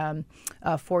especially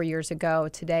 4 years ago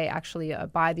today, actually,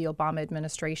 by the Obama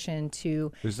administration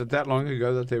to... Is it that long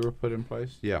ago that they were put in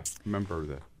place? Yeah, remember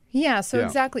that. Yeah, so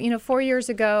exactly. 4 years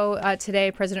ago today,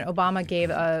 President Obama gave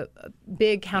a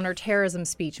big counterterrorism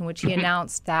speech in which he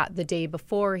announced that the day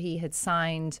before he had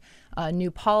signed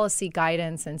new policy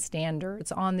guidance and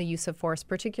standards on the use of force,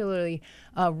 particularly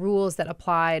rules that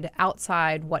applied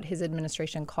outside what his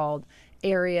administration called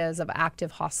areas of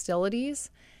active hostilities.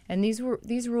 And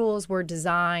these rules were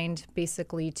designed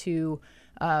basically to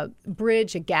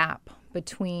bridge a gap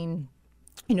between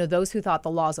those who thought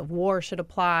the laws of war should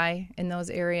apply in those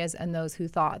areas and those who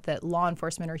thought that law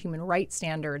enforcement or human rights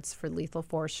standards for lethal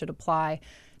force should apply,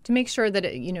 to make sure that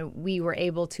we were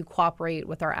able to cooperate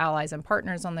with our allies and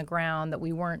partners on the ground, that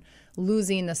we weren't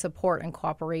losing the support and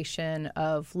cooperation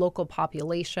of local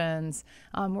populations,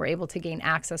 we're able to gain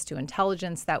access to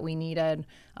intelligence that we needed,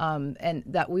 and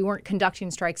that we weren't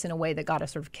conducting strikes in a way that got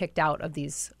us sort of kicked out of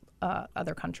these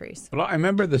other countries. Well, I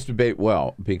remember this debate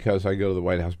well because I go to the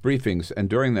White House briefings, and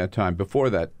during that time,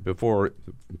 before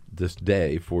this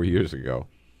day 4 years ago,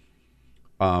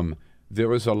 there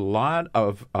was a lot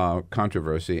of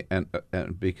controversy, and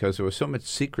because there was so much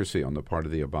secrecy on the part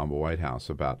of the Obama White House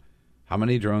about how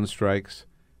many drone strikes,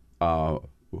 who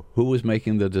was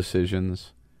making the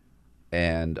decisions,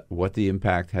 and what the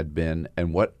impact had been,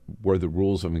 and what were the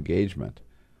rules of engagement.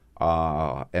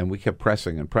 And we kept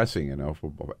pressing, and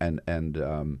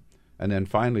then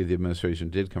finally the administration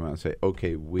did come out and say,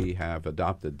 okay, we have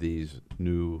adopted these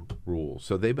new rules.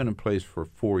 So they've been in place for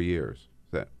 4 years.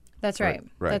 That's right.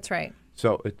 That's right.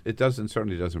 So it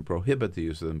certainly doesn't prohibit the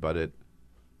use of them, but it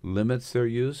limits their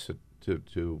use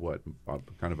to what,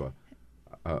 kind of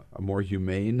a more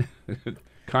humane,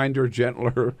 kinder,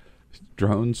 gentler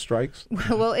drone strikes?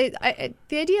 Well,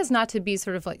 the idea is not to be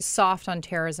sort of like soft on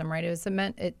terrorism, right?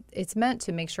 It's meant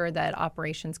to make sure that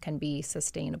operations can be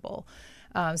sustainable.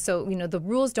 So the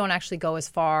rules don't actually go as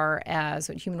far as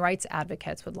what human rights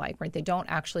advocates would like, right? They don't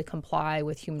actually comply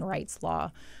with human rights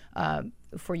law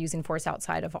for using force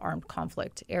outside of armed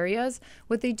conflict areas.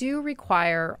 What they do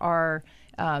require are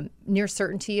near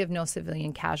certainty of no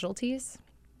civilian casualties.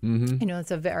 Mm-hmm.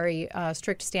 It's a very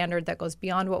strict standard that goes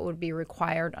beyond what would be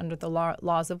required under the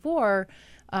laws of war,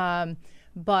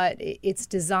 but it's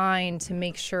designed to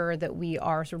make sure that we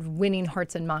are sort of winning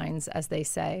hearts and minds, as they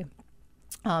say,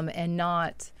 and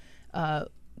not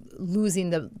losing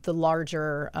the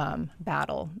larger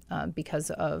battle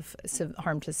because of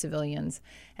harm to civilians.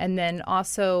 And then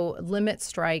also limit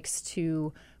strikes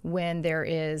to when there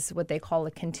is what they call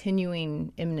a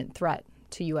continuing imminent threat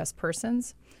to U.S.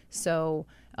 persons. So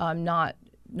not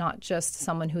just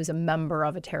someone who's a member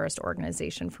of a terrorist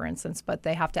organization, for instance, but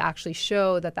they have to actually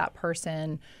show that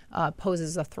person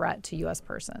poses a threat to U.S.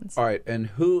 persons. All right, and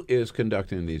who is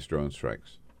conducting these drone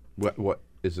strikes? What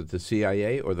is it, the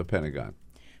CIA or the Pentagon?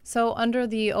 So under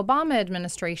the Obama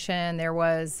administration, there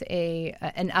was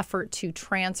an effort to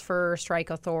transfer strike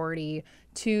authority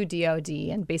to DOD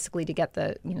and basically to get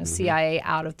the CIA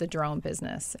out of the drone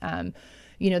business.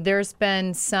 There's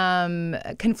been some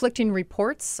conflicting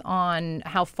reports on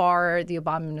how far the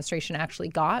Obama administration actually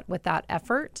got with that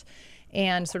effort.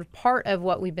 And sort of part of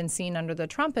what we've been seeing under the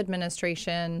Trump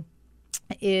administration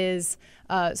is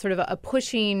sort of a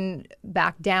pushing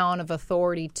back down of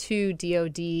authority to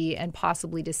DOD and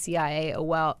possibly to CIA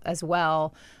as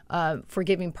well for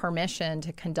giving permission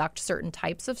to conduct certain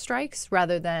types of strikes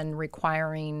rather than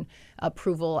requiring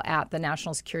approval at the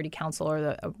National Security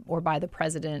Council or by the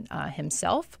president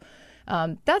himself.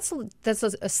 That's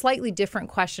a slightly different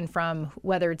question from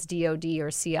whether it's DOD or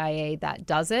CIA that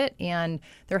does it. And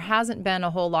there hasn't been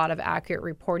a whole lot of accurate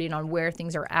reporting on where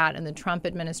things are at in the Trump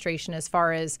administration as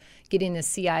far as getting the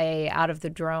CIA out of the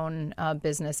drone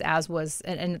business, as was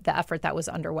and the effort that was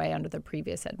underway under the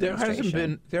previous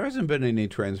administration. There hasn't been any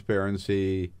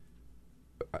transparency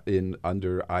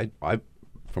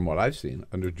from what I've seen,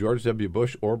 under George W.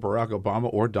 Bush or Barack Obama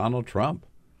or Donald Trump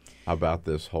about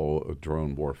this whole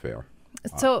drone warfare.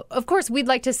 So, of course, we'd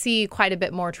like to see quite a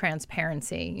bit more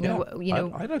transparency.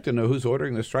 I'd like to know who's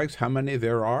ordering the strikes, how many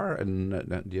there are, and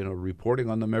reporting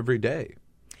on them every day.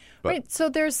 But right. So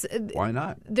why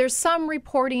not? There's some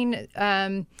reporting.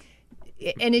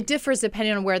 and it differs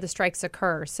depending on where the strikes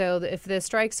occur. So if the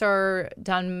strikes are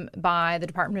done by the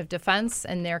Department of Defense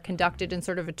and they're conducted in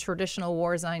sort of a traditional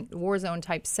war zone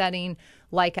type setting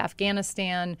like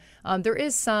Afghanistan, there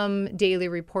is some daily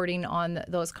reporting on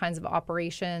those kinds of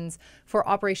operations. For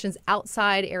operations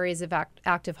outside areas of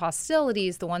active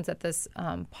hostilities, the ones that this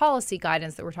policy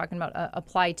guidance that we're talking about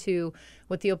apply to,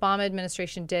 what the Obama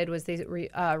administration did was they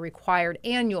required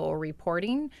annual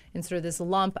reporting in sort of this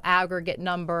lump aggregate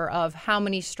number of how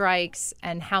many strikes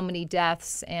and how many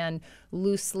deaths, and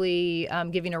loosely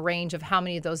giving a range of how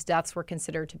many of those deaths were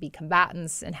considered to be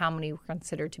combatants and how many were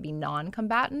considered to be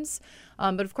non-combatants.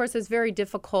 But of course, it's very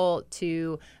difficult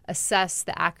to assess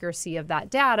the accuracy of that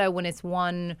data when it's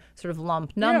one sort of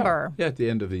lump number. Yeah, at the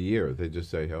end of the year, they just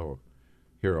say, oh,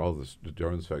 here are all the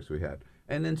drone strikes we had.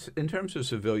 And in terms of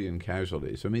civilian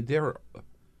casualties, I mean,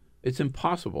 it's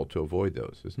impossible to avoid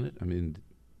those, isn't it? I mean,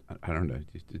 I don't know.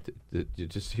 You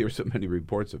just hear so many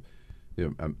reports of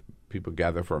people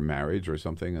gather for a marriage or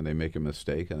something, and they make a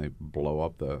mistake and they blow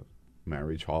up the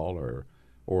marriage hall,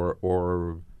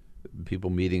 or people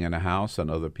meeting in a house and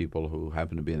other people who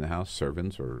happen to be in the house,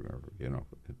 servants or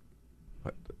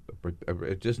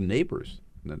just neighbors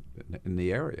in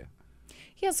the area.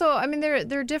 Yeah, so I mean,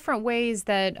 there are different ways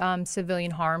that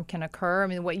civilian harm can occur. I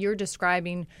mean, what you're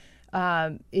describing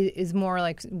is more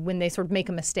like when they sort of make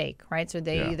a mistake, right? So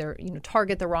they either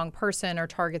target the wrong person or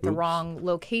target the wrong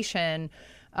location,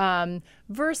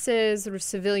 versus sort of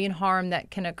civilian harm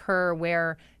that can occur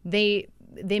where they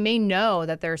may know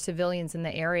that there are civilians in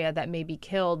the area that may be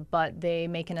killed, but they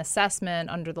make an assessment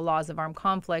under the laws of armed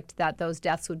conflict that those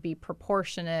deaths would be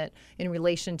proportionate in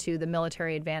relation to the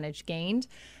military advantage gained.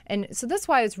 And so that's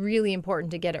why it's really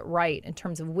important to get it right in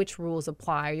terms of which rules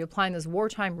apply. Are you applying those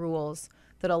wartime rules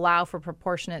that allow for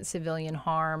proportionate civilian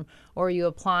harm, or are you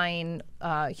applying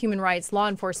human rights law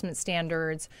enforcement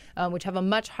standards, which have a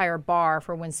much higher bar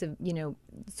for when, sort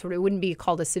of, it wouldn't be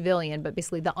called a civilian, but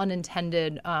basically the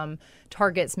unintended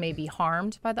targets may be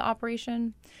harmed by the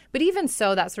operation. But even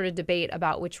so, that sort of debate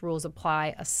about which rules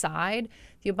apply aside,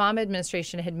 the Obama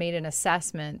administration had made an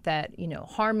assessment that,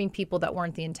 harming people that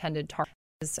weren't the intended targets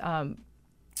is,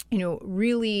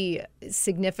 really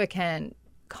significant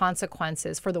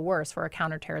consequences for the worse for our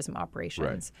counterterrorism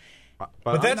operations. Right.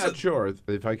 But I'm not sure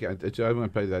if I can. I'm going to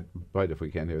play that bite if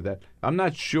we can't hear that. I'm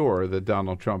not sure that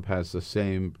Donald Trump has the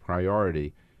same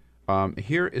priority.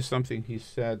 Here is something he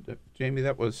said, Jamie.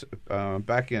 That was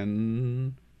back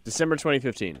in December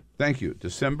 2015. Thank you,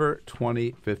 December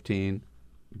 2015.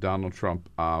 Donald Trump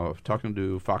talking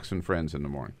to Fox and Friends in the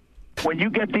morning. When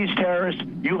you get these terrorists,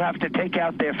 you have to take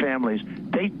out their families.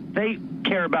 They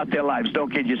care about their lives.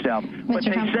 Don't kid yourself. But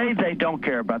they say they don't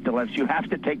care about their lives. You have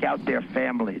to take out their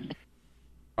families.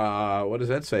 What does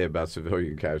that say about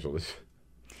civilian casualties?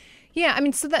 Yeah, I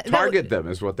mean, so target them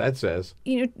is what that says.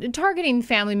 Targeting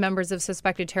family members of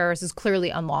suspected terrorists is clearly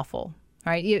unlawful,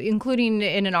 right? Including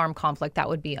in an armed conflict, that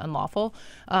would be unlawful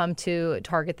to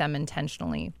target them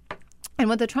intentionally. And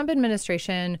what the Trump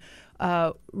administration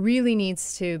really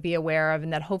needs to be aware of,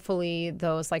 and that hopefully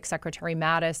those like Secretary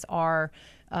Mattis are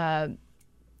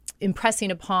impressing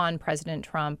upon President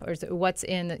Trump, or what's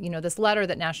in this letter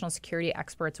that national security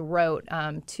experts wrote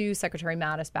to Secretary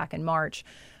Mattis back in March,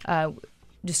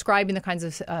 describing the kinds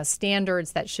of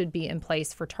standards that should be in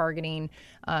place for targeting.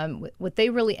 What they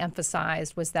really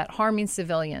emphasized was that harming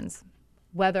civilians,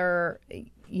 whether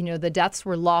the deaths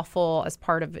were lawful as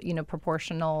part of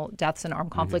proportional deaths in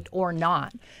armed conflict or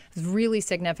not, has really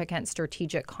significant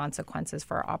strategic consequences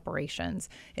for our operations.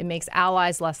 It makes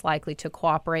allies less likely to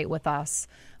cooperate with us,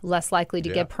 less likely to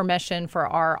get permission for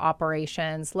our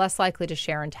operations, less likely to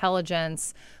share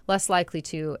intelligence, less likely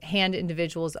to hand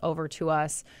individuals over to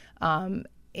us, and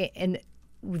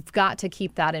we've got to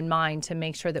keep that in mind to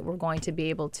make sure that we're going to be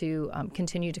able to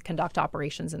continue to conduct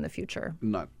operations in the future.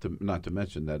 Not to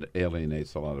mention that it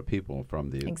alienates a lot of people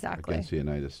from against the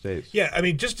United States. Yeah, I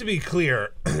mean, just to be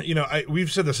clear,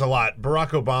 we've said this a lot. Barack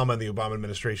Obama and the Obama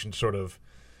administration sort of,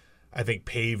 I think,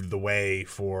 paved the way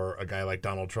for a guy like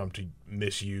Donald Trump to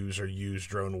misuse or use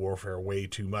drone warfare way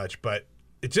too much. But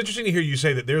it's interesting to hear you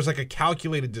say that there's like a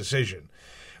calculated decision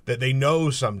that they know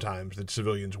sometimes that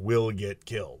civilians will get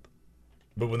killed.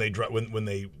 But when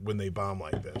they bomb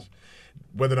like this,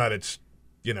 whether or not it's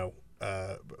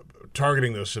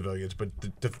targeting those civilians, but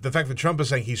the fact that Trump is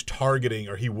saying he's targeting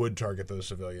or he would target those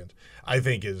civilians, I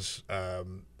think is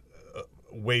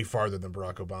way farther than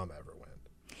Barack Obama ever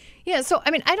went. Yeah, so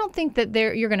I mean, I don't think that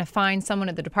you're going to find someone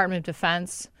at the Department of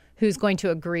Defense who's going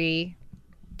to agree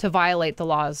to violate the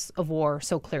laws of war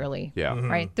so clearly. Yeah.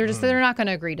 Right? They're not going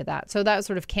to agree to that. So that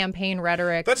sort of campaign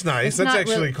rhetoric. That's nice. That's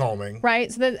actually calming.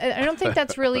 Right? So I don't think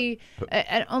that's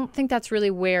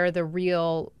really where the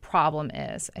real problem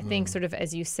is. I think sort of,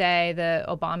 as you say, the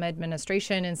Obama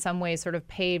administration in some ways sort of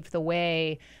paved the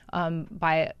way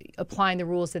by applying the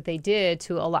rules that they did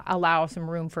to allow some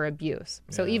room for abuse.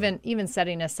 So even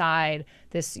setting aside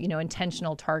this,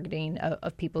 intentional targeting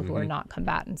of people who are not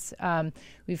combatants,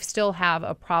 we still have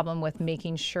a problem with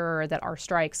making sure that our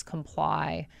strikes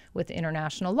comply with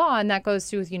international law, and that goes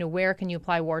to where can you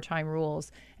apply wartime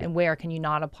rules and where can you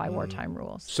not apply wartime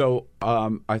rules. So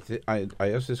I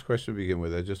asked this question to begin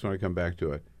with. I just want to come back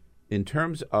to it. In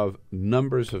terms of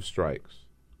numbers of strikes,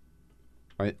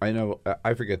 I know,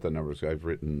 I forget the numbers. I've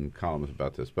written columns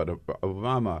about this, but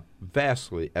Obama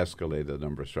vastly escalated the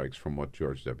number of strikes from what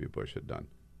George W. Bush had done.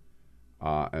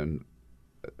 And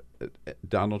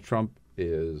Donald Trump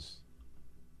is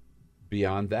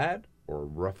beyond that, or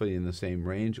roughly in the same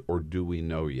range, or do we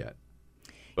know yet?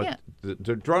 But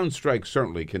the drone strikes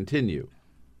certainly continue.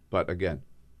 But again,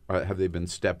 have they been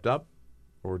stepped up,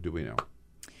 or do we know?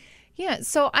 Yeah,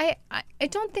 so I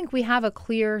don't think we have a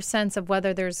clear sense of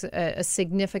whether there's a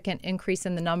significant increase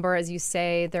in the number. As you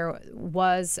say, there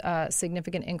was a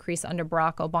significant increase under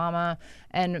Barack Obama,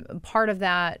 and part of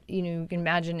that, you can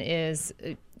imagine,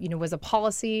 was a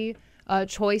policy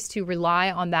choice to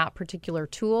rely on that particular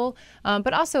tool,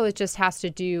 but also it just has to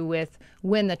do with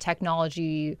when the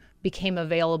technology became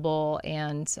available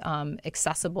and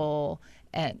accessible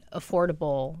and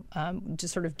affordable,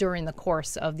 just sort of during the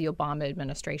course of the Obama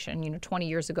administration. 20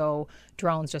 years ago,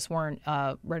 drones just weren't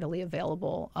a readily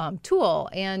available tool.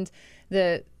 And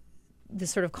the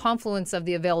sort of confluence of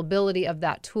the availability of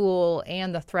that tool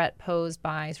and the threat posed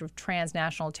by sort of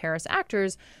transnational terrorist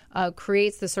actors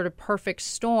creates this sort of perfect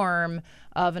storm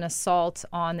of an assault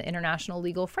on the international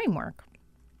legal framework.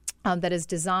 That is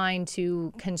designed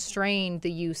to constrain the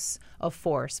use of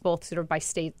force, both sort of by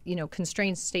state,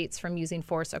 constrain states from using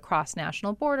force across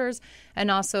national borders, and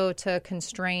also to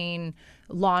constrain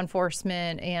law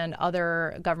enforcement and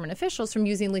other government officials from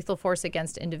using lethal force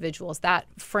against individuals. That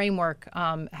framework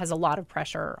has a lot of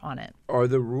pressure on it. Are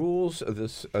the rules of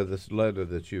this letter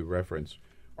that you referenced,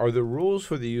 are the rules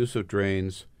for the use of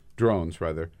drones,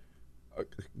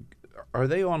 are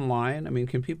they online? I mean,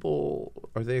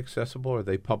 are they accessible? Are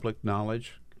they public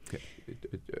knowledge?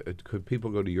 Could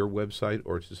people go to your website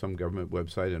or to some government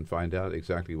website and find out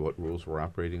exactly what rules we're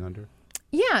operating under?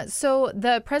 Yeah, so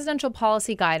the presidential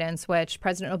policy guidance, which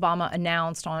President Obama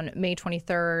announced on May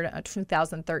 23rd,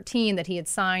 2013, that he had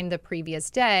signed the previous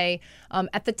day,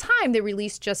 at the time they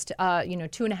released just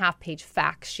 2.5-page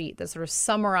fact sheet that sort of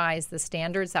summarized the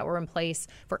standards that were in place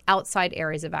for outside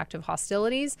areas of active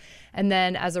hostilities. And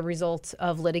then as a result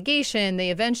of litigation,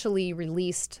 they eventually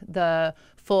released the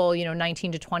full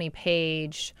 19 to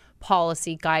 20-page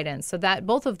policy guidance. So that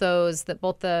both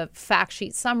the fact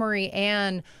sheet summary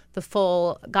and the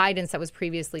full guidance that was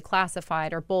previously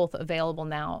classified are both available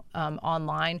now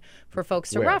online for folks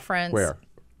to reference. Where?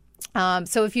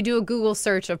 So if you do a Google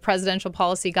search of presidential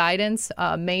policy guidance,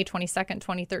 May 22nd,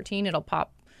 2013, it'll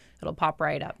pop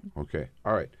right up. Okay.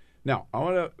 All right. Now, I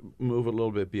want to move a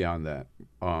little bit beyond that.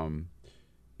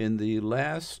 In the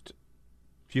last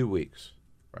few weeks,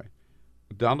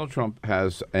 Donald Trump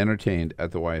has entertained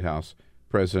at the White House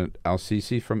President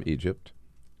al-Sisi from Egypt,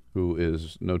 who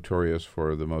is notorious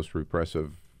for the most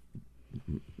repressive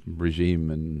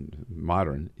regime in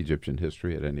modern Egyptian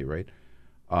history, at any rate.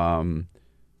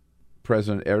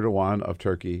 President Erdogan of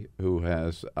Turkey, who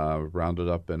has rounded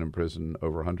up and imprisoned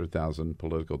over 100,000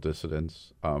 political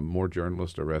dissidents, more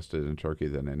journalists arrested in Turkey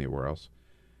than anywhere else.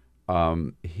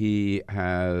 He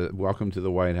has welcomed to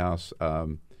the White House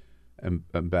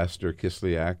Ambassador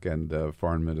Kislyak and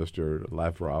Foreign Minister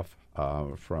Lavrov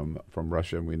from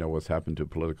Russia, and we know what's happened to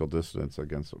political dissidents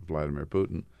against Vladimir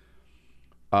Putin.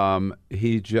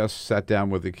 He just sat down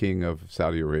with the King of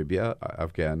Saudi Arabia,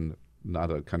 again,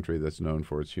 not a country that's known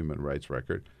for its human rights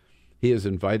record. He has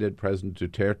invited President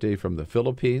Duterte from the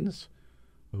Philippines,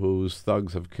 whose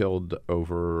thugs have killed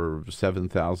over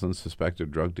 7,000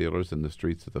 suspected drug dealers in the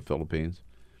streets of the Philippines.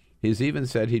 He's even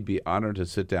said he'd be honored to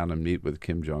sit down and meet with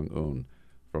Kim Jong-un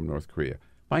from North Korea.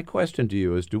 My question to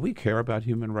you is, do we care about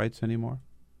human rights anymore?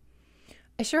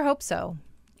 I sure hope so.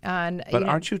 But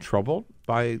aren't you troubled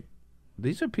by,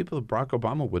 these are people that Barack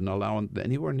Obama wouldn't allow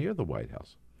anywhere near the White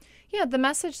House? Yeah, the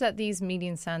message that these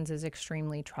meetings sends is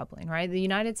extremely troubling, right? The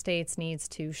United States needs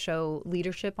to show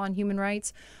leadership on human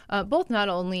rights, both not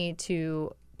only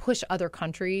to push other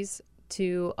countries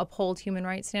to uphold human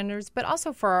rights standards, but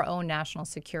also for our own national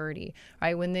security,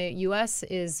 right? When the U.S.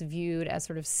 is viewed as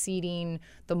sort of ceding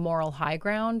the moral high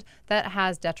ground, that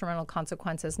has detrimental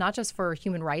consequences, not just for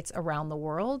human rights around the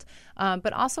world,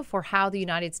 but also for how the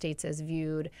United States is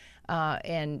viewed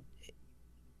and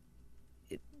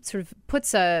sort of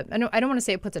puts I don't want to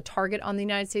say it puts a target on the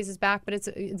United States' back, but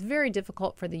it's very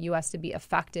difficult for the U.S. to be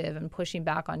effective in pushing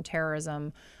back on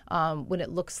terrorism when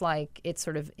it looks like it's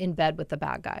sort of in bed with the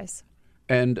bad guys.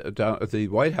 And the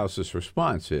White House's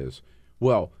response is,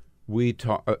 well, we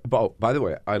talk. By the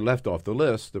way, I left off the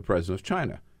list the president of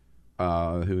China,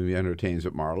 who he entertains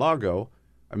at Mar-a-Lago.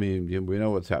 I mean, we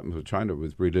know what's happened with China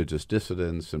with religious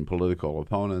dissidents and political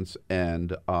opponents.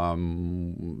 And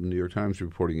New York Times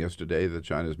reporting yesterday that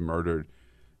China's murdered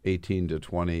 18 to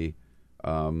 20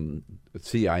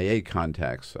 CIA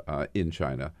contacts in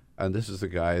China. And this is the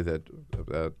guy that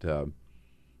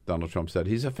Donald Trump said,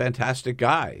 he's a fantastic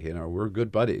guy. You know, we're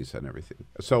good buddies and everything.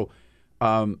 So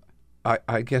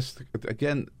I guess,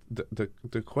 again,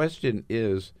 the question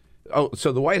is,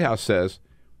 so the White House says,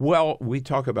 well, we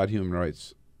talk about human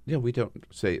rights. Yeah, we don't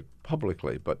say it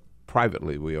publicly, but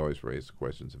privately we always raise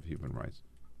questions of human rights.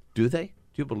 Do they?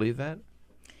 Do you believe that?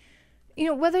 You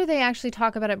know, whether they actually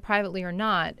talk about it privately or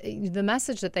not, the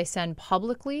message that they send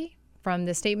publicly from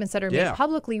the statements that are made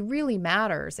publicly really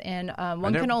matters. And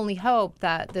one can only hope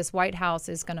that this White House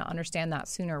is going to understand that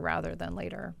sooner rather than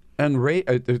later. And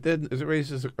it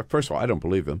raises, first of all, I don't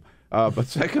believe them. But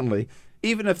secondly,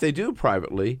 even if they do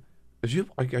privately,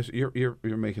 I guess you're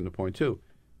making the point too,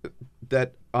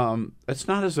 that it's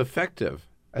not as effective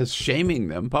as shaming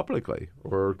them publicly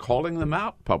or calling them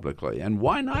out publicly. And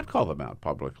why not call them out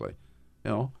publicly?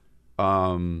 You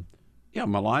know,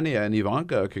 Melania and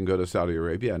Ivanka can go to Saudi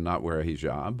Arabia and not wear a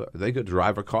hijab. They could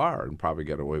drive a car and probably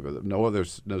get away with it.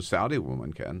 No Saudi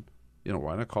woman can. You know,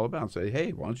 why not call them out and say,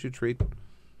 hey, why don't you treat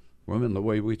women the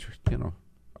way we,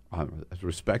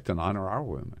 respect and honor our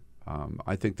women?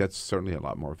 I think that's certainly a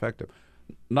lot more effective.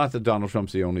 Not that Donald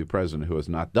Trump's the only president who has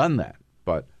not done that,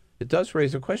 but it does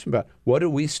raise a question about what do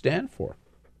we stand for,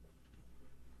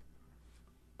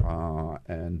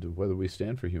 and whether we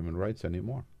stand for human rights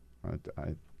anymore.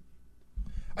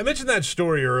 I mentioned that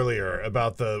story earlier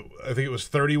about I think it was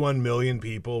 31 million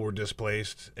people were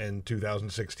displaced in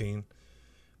 2016.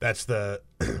 That's the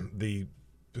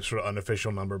sort of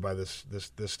unofficial number by this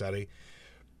study,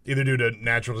 either due to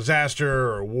natural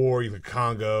disaster or war, either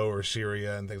Congo or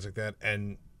Syria and things like that.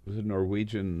 And was it a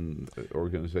Norwegian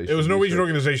organization? It was a Norwegian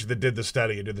organization that did the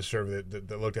study and did the survey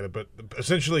that looked at it. But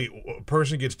essentially, a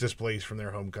person gets displaced from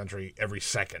their home country every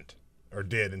second, or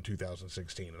did in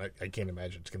 2016. And I can't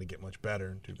imagine it's going to get much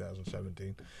better in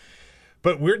 2017.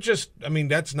 But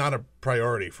that's not a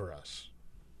priority for us,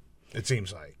 it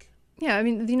seems like. Yeah, I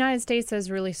mean, the United States is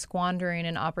really squandering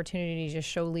an opportunity to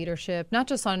show leadership, not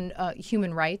just on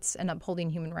human rights and upholding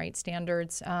human rights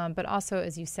standards, but also,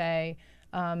 as you say,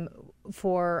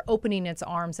 for opening its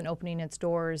arms and opening its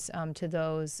doors to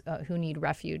those who need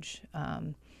refuge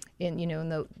in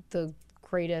the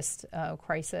greatest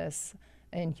crisis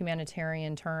in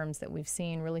humanitarian terms that we've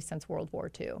seen really since World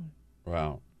War II.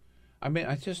 Wow. I mean,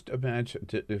 I just imagine,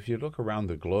 if you look around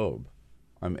the globe,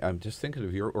 I'm just thinking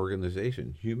of your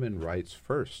organization, Human Rights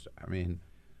First. I mean,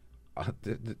 I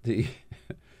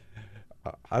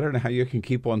don't know how you can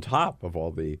keep on top of all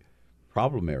the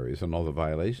problem areas and all the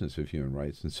violations of human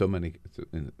rights in so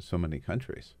many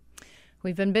countries.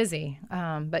 We've been busy,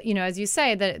 but as you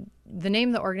say, the name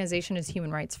of the organization is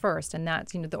Human Rights First, and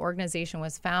that's the organization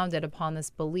was founded upon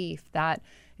this belief that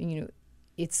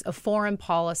it's a foreign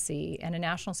policy and a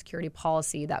national security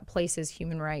policy that places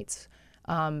human rights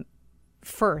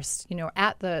first,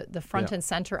 at the front and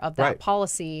center of that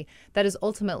policy that is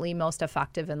ultimately most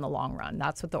effective in the long run.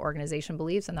 That's what the organization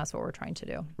believes, and that's what we're trying to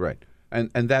do. Right.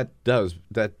 And that does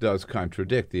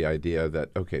contradict the idea that,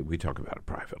 okay, we talk about it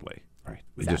privately, right?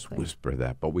 We just whisper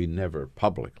that, but we never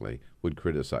publicly would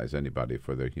criticize anybody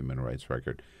for their human rights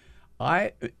record.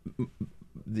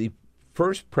 The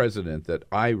first president that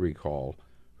I recall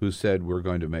who said we're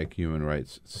going to make human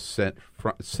rights a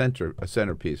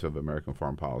centerpiece of American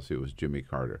foreign policy was Jimmy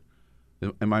Carter.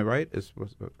 Am I right?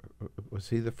 Was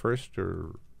he the first,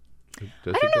 or? I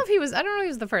don't know if he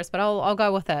was the first, but I'll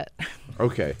go with it.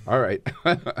 Okay, all right.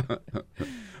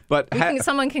 But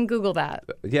someone can Google that.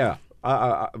 Yeah.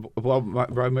 Well,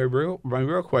 my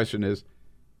real question is,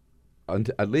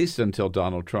 at least until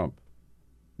Donald Trump,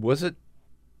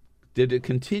 did it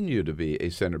continue to be a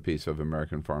centerpiece of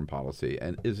American foreign policy,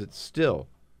 and is it still?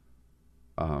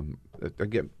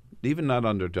 Again, even not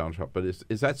under Donald Trump, but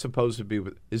is that supposed to be?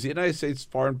 Is the United States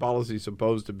foreign policy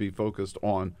supposed to be focused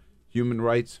on human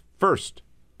rights first?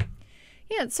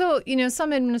 Yeah, so,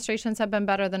 some administrations have been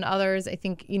better than others. I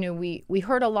think, we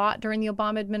heard a lot during the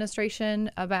Obama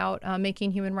administration about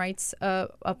making human rights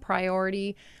a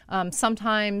priority.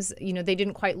 Sometimes, they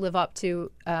didn't quite live up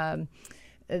to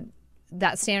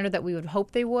that standard that we would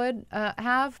hope they would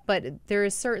have. But there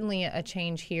is certainly a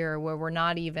change here where we're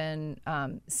not even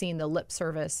seeing the lip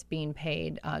service being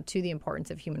paid to the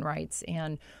importance of human rights.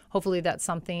 And hopefully that's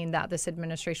something that this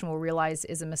administration will realize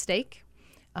is a mistake.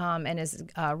 And is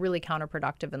really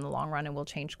counterproductive in the long run and will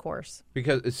change course.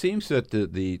 Because it seems that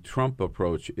the Trump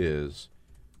approach is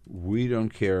we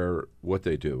don't care what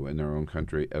they do in their own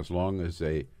country as long as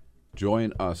they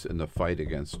join us in the fight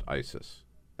against ISIS.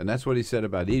 And that's what he said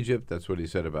about Egypt. That's what he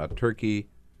said about Turkey,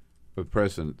 the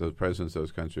presidents of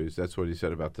those countries. That's what he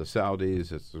said about the Saudis.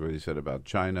 That's what he said about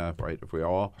China, right? If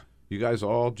you guys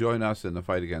all join us in the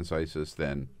fight against ISIS,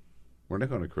 then we're not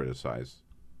going to criticize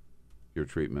your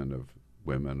treatment of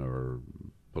women or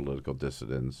political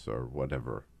dissidents or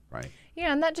whatever, right?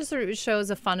 Yeah, and that just sort of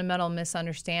shows a fundamental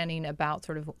misunderstanding about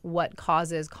sort of what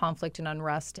causes conflict and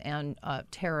unrest and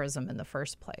terrorism in the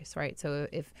first place, right? So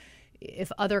if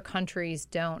other countries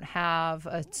don't have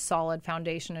a solid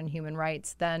foundation in human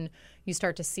rights, then you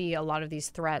start to see a lot of these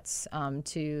threats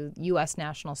to U.S.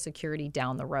 national security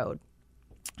down the road.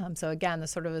 So again,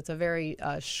 it's a very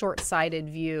short-sighted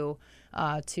view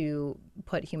to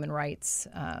put human rights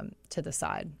to the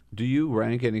side. Do you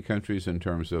rank any countries in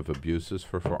terms of abuses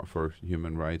for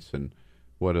human rights, and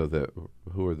who are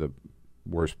the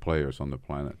worst players on the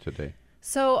planet today?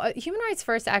 So Human Rights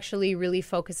First actually really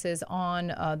focuses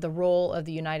on the role of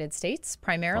the United States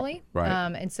primarily. Oh,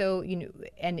 right. And so,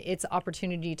 and its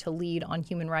opportunity to lead on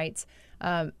human rights.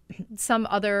 Some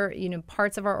other,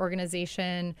 parts of our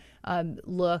organization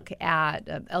look at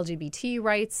LGBT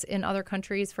rights in other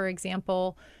countries, for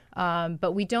example.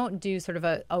 But we don't do sort of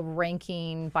a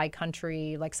ranking by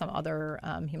country like some other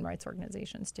human rights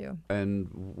organizations do. And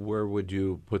where would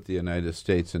you put the United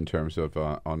States in terms of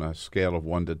on a scale of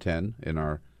 1 to 10 in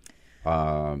our,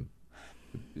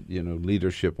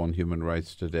 leadership on human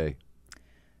rights today?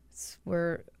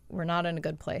 We're not in a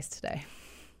good place today.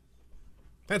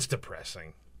 That's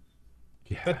depressing.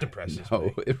 Yeah, that depresses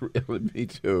me. Me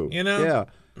too. Yeah.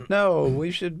 No,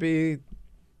 we should be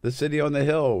the city on the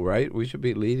hill, right? We should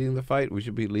be leading the fight. We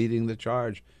should be leading the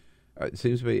charge. It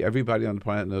seems to be everybody on the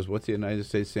planet knows what the United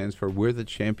States stands for. We're the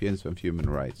champions of human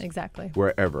rights. Exactly.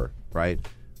 Wherever, right?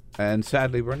 And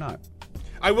sadly, we're not.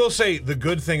 I will say the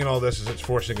good thing in all this is it's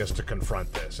forcing us to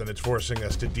confront this, and it's forcing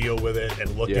us to deal with it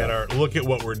and look at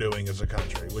what we're doing as a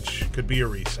country, which could be a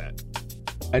reset.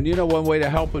 And one way to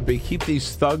help would be keep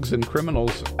these thugs and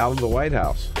criminals out of the White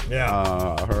House. Yeah.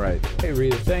 All right. Hey,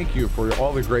 Rita, thank you for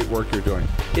all the great work you're doing.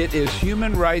 It is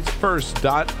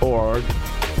humanrightsfirst.org.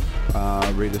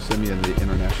 Rita Siemion, the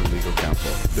International Legal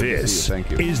Counsel. This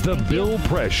Thank you. Is the Bill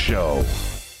Press Show.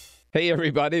 Hey,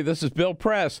 everybody, this is Bill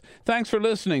Press. Thanks for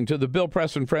listening to the Bill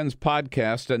Press and Friends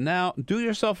podcast. And now, do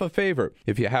yourself a favor.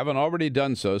 If you haven't already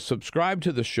done so, subscribe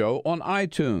to the show on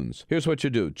iTunes. Here's what you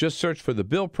do. Just search for the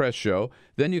Bill Press Show.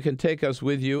 Then you can take us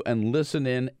with you and listen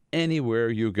in anywhere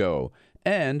you go.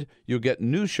 And you'll get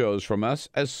new shows from us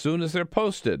as soon as they're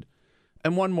posted.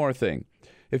 And one more thing.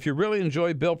 If you really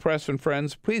enjoy Bill Press and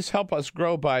Friends, please help us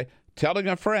grow by telling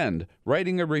a friend,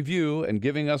 writing a review, and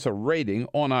giving us a rating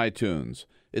on iTunes.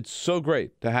 It's so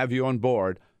great to have you on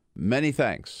board. Many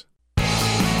thanks.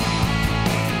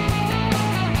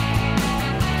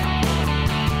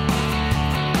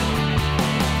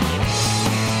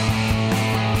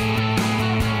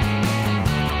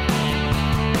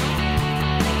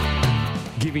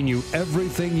 Giving you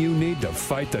everything you need to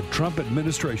fight the Trump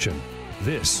administration.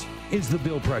 This is The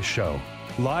Bill Press Show.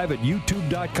 Live at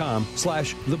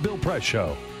youtube.com/The Bill Press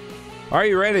Show. Are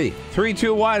you ready? 3,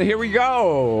 2, 1, here we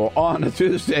go. On a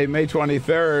Tuesday, May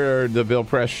 23rd, The Bill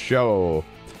Press Show.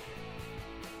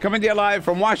 Coming to you live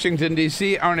from Washington,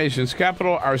 D.C., our nation's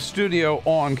capital, our studio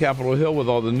on Capitol Hill with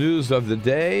all the news of the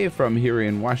day from here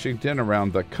in Washington,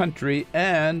 around the country,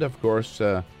 and, of course,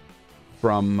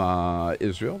 from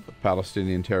Israel, the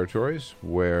Palestinian territories,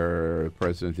 where the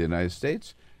President of the United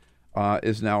States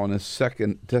is now on his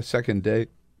second day,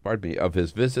 of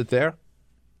his visit there.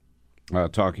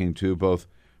 Talking to both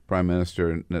Prime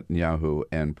Minister Netanyahu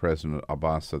and President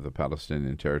Abbas of the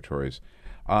Palestinian territories,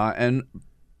 and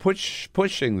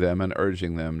pushing them and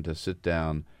urging them to sit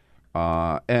down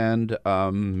and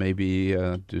maybe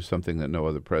do something that no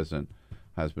other president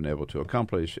has been able to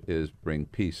accomplish, is bring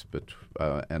peace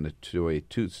and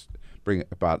bring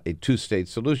about a two-state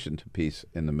solution to peace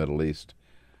in the Middle East.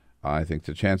 I think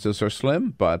the chances are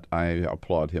slim, but I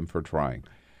applaud him for trying.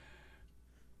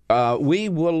 We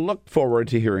will look forward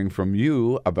to hearing from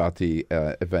you about the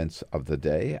events of the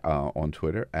day on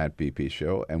Twitter at BP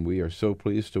Show. And we are so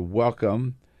pleased to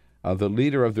welcome the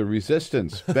leader of the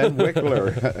resistance, Ben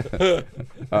Wikler.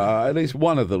 At least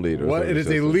one of the leaders. It is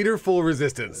a leaderful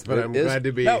resistance, but I'm glad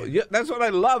to be. No, that's what I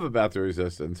love about the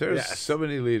resistance. There's so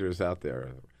many leaders out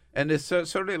there. And it's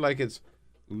certainly like it's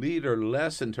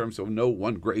leaderless in terms of no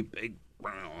one great big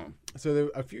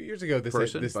So a few years ago,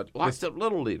 but lots of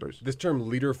little leaders. This term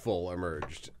 "leaderful"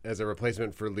 emerged as a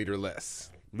replacement for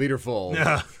 "leaderless." Leaderful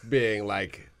being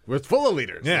like we're full of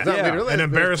leaders. Yeah, it's not leaderless. An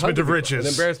embarrassment of riches.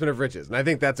 An embarrassment of riches, and I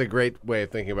think that's a great way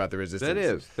of thinking about the resistance. That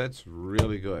is. That's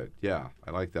really good. Yeah,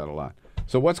 I like that a lot.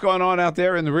 So what's going on out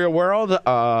there in the real world?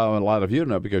 A lot of you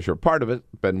know because you're part of it.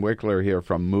 Ben Wikler here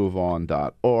from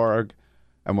MoveOn.org,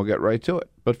 and we'll get right to it.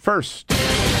 But first.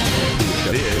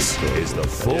 This is the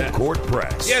Full Court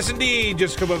Press. Yes, indeed.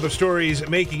 Just a couple other stories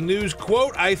making news.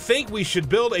 Quote, I think we should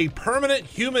build a permanent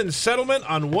human settlement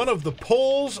on one of the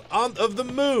poles of the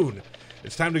moon.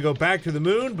 It's time to go back to the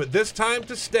moon, but this time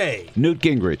to stay. Newt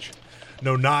Gingrich.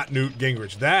 No, not Newt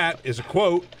Gingrich. That is a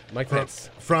quote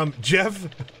from Jeff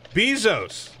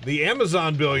Bezos, the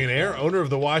Amazon billionaire, owner of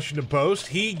the Washington Post.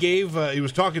 He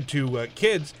was talking to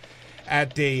kids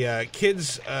at a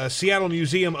kids' Seattle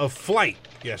Museum of Flight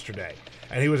yesterday.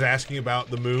 And he was asking about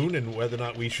the moon and whether or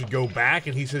not we should go back.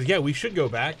 And he says, yeah, we should go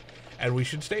back and we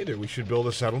should stay there. We should build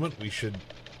a settlement. We should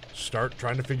start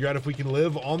trying to figure out if we can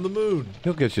live on the moon.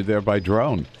 He'll get you there by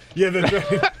drone. Yeah, that's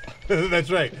right. That's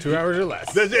right. 2 hours or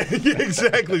less.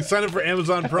 Exactly. Sign up for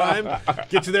Amazon Prime.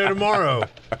 Get you there tomorrow.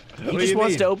 He just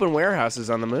wants to open warehouses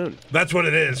on the moon. That's what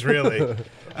it is, really.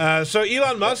 So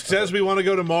Elon Musk says we want to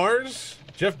go to Mars.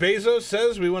 Jeff Bezos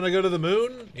says we want to go to the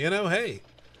moon. You know, hey.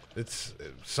 It's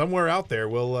somewhere out there.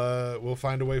 We'll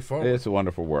find a way forward. It's a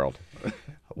wonderful world.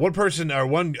 One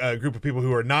group of people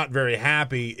who are not very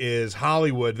happy is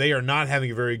Hollywood. They are not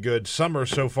having a very good summer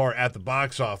so far at the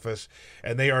box office,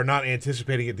 and they are not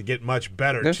anticipating it to get much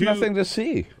better. There's nothing to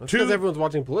see. Because everyone's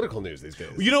watching political news these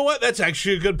days. You know what? That's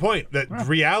actually a good point. That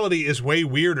reality is way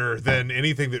weirder than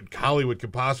anything that Hollywood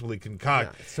could possibly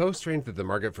concoct. Yeah, it's so strange that the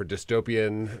market for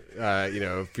dystopian,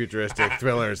 futuristic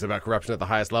thrillers about corruption at the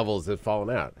highest levels has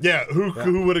fallen out. Yeah,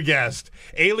 who would have guessed?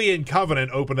 Alien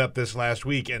Covenant opened up this last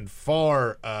week and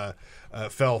far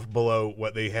fell below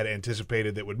what they had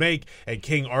anticipated it would make, and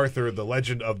King Arthur, the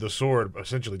Legend of the Sword,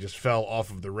 essentially just fell off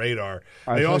of the radar.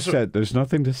 As I said, there's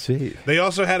nothing to see. They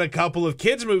also had a couple of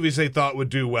kids' movies they thought would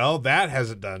do well. That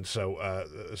hasn't done so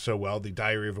well. The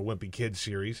Diary of a Wimpy Kid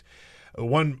series.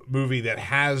 One movie that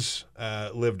has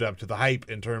lived up to the hype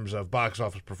in terms of box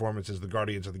office performance is the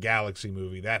Guardians of the Galaxy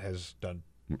movie. That has done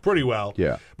pretty well.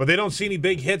 Yeah. But they don't see any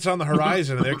big hits on the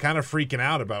horizon, and they're kind of freaking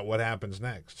out about what happens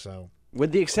next. So,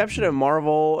 with the exception of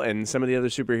Marvel and some of the other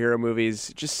superhero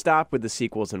movies, just stop with the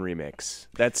sequels and remakes.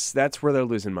 That's where they're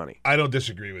losing money. I don't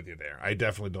disagree with you there. I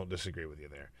definitely don't disagree with you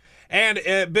there.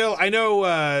 And, Bill, I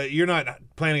know you're not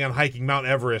planning on hiking Mount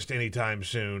Everest anytime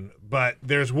soon, but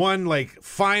there's one,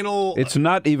 final... It's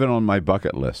not even on my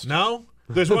bucket list. No?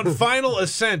 There's one final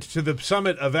ascent to the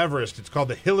summit of Everest. It's called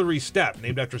the Hillary Step,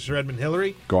 named after Sir Edmund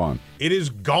Hillary. Gone. It is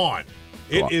gone.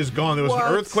 It is gone. There was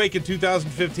an earthquake in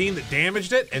 2015 that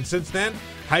damaged it, and since then,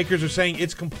 hikers are saying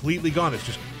it's completely gone. It's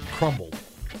just crumbled.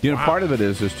 You know, part of it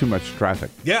is there's too much traffic.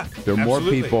 Yeah, there are more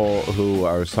people who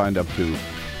are signed up to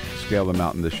scale the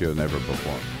mountain this year than ever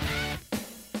before.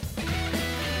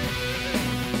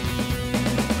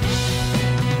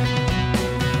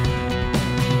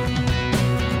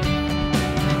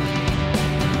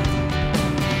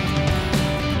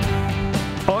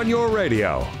 On your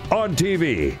radio, on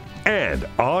TV, and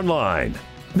online.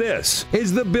 This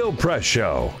is the Bill Press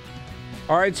Show.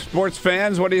 All right, sports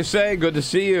fans, what do you say? Good to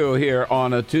see you here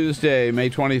on a Tuesday, May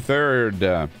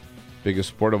 23rd. Biggest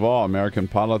sport of all, American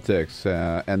politics,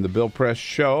 and the Bill Press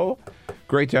Show.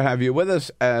 Great to have you with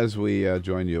us as we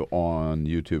join you on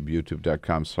YouTube,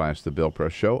 youtube.com/The Bill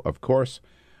Press Show, of course.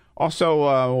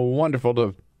 Also, wonderful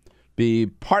to be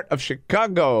part of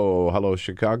Chicago. Hello,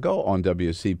 Chicago, on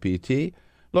WCPT.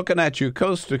 Looking at you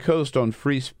coast to coast on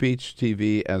Free Speech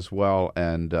TV as well,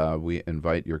 and we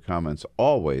invite your comments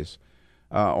always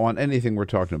on anything we're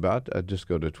talking about. Just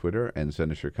go to Twitter and send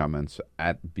us your comments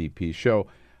at BP Show.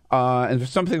 And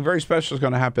something very special is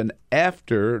going to happen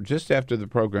just after the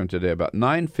program today, about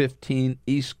 9:15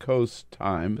 East Coast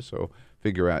time. So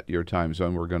figure out your time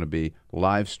zone. We're going to be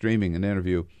live streaming an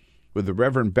interview with the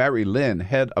Reverend Barry Lynn,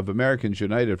 head of Americans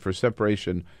United for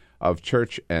Separation of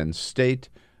Church and State.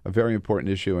 A very important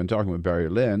issue, and talking with Barry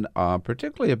Lynn,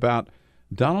 particularly about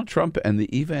Donald Trump and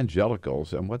the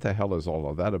evangelicals and what the hell is all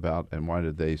of that about, and why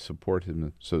did they support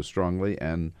him so strongly,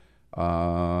 and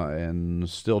and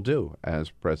still do as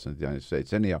President of the United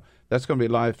States. Anyhow, that's going to be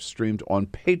live streamed on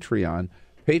Patreon,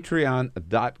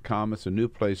 patreon.com. It's a new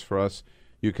place for us.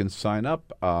 You can sign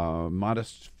up,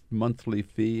 modest monthly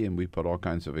fee, and we put all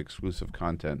kinds of exclusive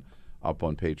content up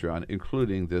on Patreon,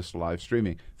 including this live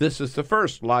streaming. This is the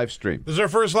first live stream. This is our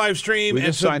first live stream. We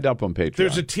just signed up on Patreon.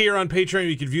 There's a tier on Patreon.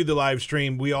 You can view the live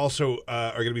stream. We also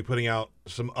are going to be putting out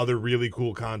some other really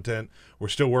cool content. We're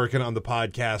still working on the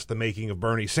podcast, The Making of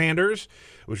Bernie Sanders,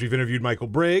 which we've interviewed Michael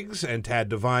Briggs and Tad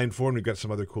Devine for, and we've got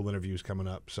some other cool interviews coming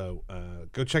up. So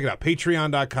go check it out,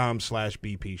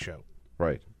 patreon.com/BP show.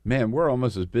 Right. Man, we're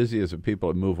almost as busy as the people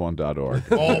at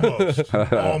MoveOn.org.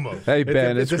 Almost. Hey,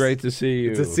 Ben, it's great to see you.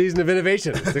 It's a season of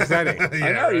innovation. It's exciting.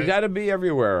 I know, you got to be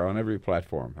everywhere on every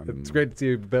platform. It's great to see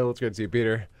you, Bill. It's great to see you,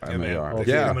 Peter. Thanks for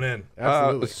coming in.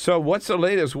 Absolutely. So what's the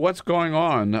latest? What's going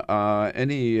on?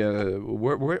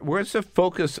 Where's the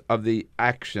focus of the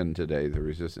action today, the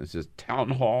resistance? Is it town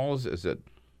halls? Is it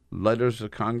letters to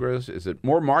Congress? Is it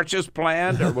more marches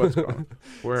planned? Or what's going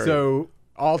on? So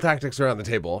all tactics are on the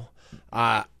table.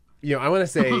 I want to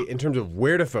say in terms of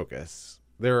where to focus,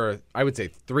 there are, I would say,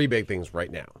 three big things right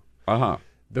now.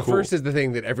 The first is the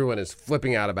thing that everyone is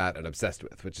flipping out about and obsessed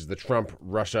with, which is the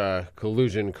Trump-Russia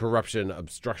collusion, corruption,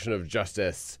 obstruction of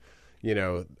justice,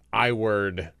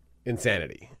 I-word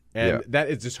insanity. And that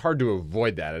is just hard to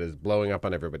avoid that. It is blowing up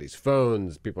on everybody's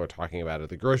phones. People are talking about it at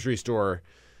the grocery store.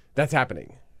 That's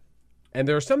happening. And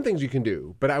there are some things you can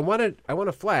do, but I want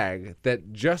to flag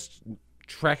that just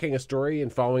tracking a story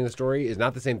and following the story is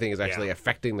not the same thing as actually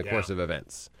affecting the course of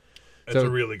events. That's a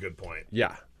really good point.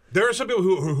 Yeah. There are some people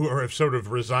who have sort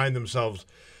of resigned themselves.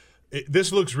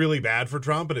 This looks really bad for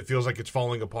Trump, and it feels like it's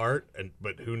falling apart.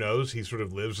 But who knows? He sort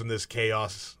of lives in this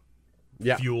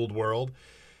chaos-fueled world.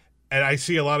 And I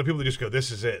see a lot of people that just go,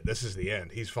 this is it. This is the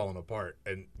end. He's falling apart.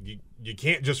 And you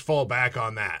can't just fall back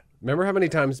on that. Remember how many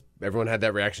times everyone had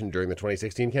that reaction during the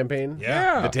 2016 campaign?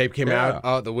 Yeah. The tape came out.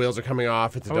 Oh, the wheels are coming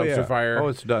off. It's a dumpster fire. Oh,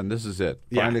 it's done. This is it.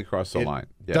 Finally crossed the line.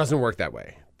 It doesn't work that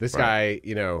way. This guy,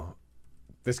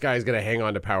 this guy is going to hang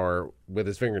on to power with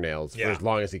his fingernails for as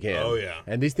long as he can. Oh, yeah.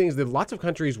 And these things, there are lots of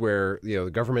countries where, the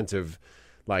governments have,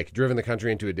 driven the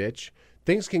country into a ditch.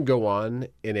 Things can go on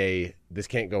in a this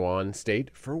can't go on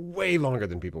state for way longer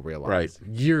than people realize. Right.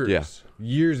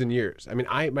 Years and years. I mean,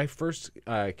 my first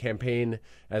campaign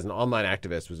as an online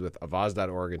activist was with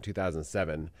Avaz.org in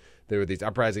 2007. There were these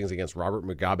uprisings against Robert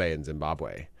Mugabe in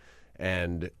Zimbabwe.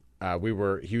 And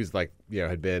he was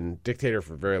had been dictator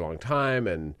for a very long time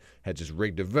and had just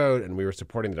rigged a vote, and we were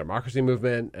supporting the democracy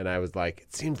movement. And I was like,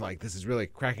 it seems like this is really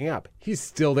cracking up. He's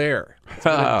still there. It's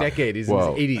been a decade. He's in his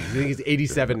 80s. I think he's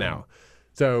 87 now.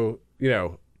 So,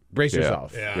 brace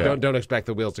yourself. Yeah. Don't expect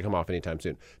the wheels to come off anytime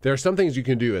soon. There are some things you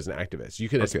can do as an activist. You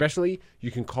can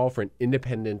you can call for an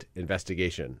independent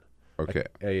investigation. Okay.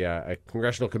 A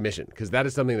congressional commission, because that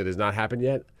is something that has not happened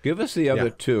yet. Give us the other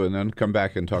two, and then come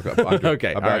back and talk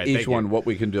about each one, what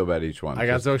we can do about each one. I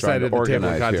got so excited at the table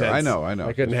of contents. I know.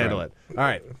 I couldn't handle it. All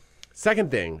right.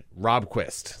 Second thing, Rob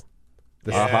Quist.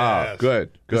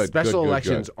 Good. The special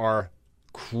elections are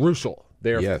crucial.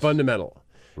 They are fundamental.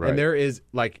 Right. And there is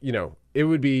it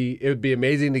would be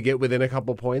amazing to get within a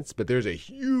couple points, but there's a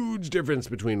huge difference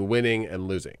between winning and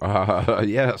losing.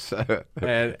 Yes.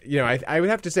 And I would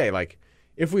have to say,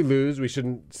 if we lose, we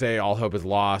shouldn't say all hope is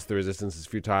lost, the resistance is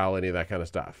futile, any of that kind of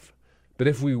stuff. But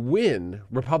if we win,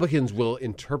 Republicans will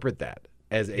interpret that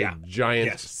as a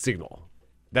giant signal.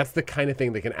 That's the kind of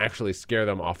thing that can actually scare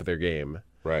them off of their game,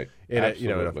 right? In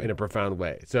a profound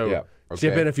way. So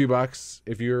chip in a few bucks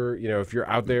if you're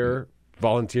out there.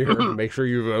 Volunteer, make sure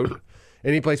you vote.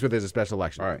 Any place where there's a special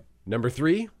election. All right. Number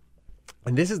 3,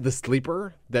 and this is the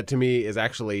sleeper that to me is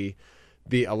actually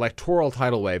the electoral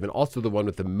tidal wave and also the one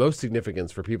with the most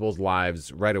significance for people's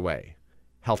lives right away.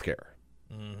 Healthcare.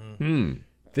 Mm-hmm.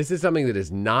 This is something that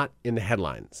is not in the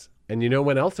headlines. And you know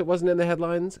when else it wasn't in the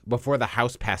headlines? Before the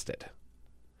House passed it.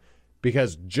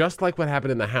 Because just like what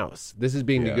happened in the House, this is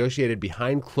being negotiated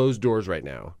behind closed doors right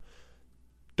now.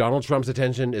 Donald Trump's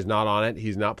attention is not on it.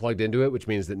 He's not plugged into it, which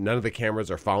means that none of the cameras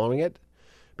are following it.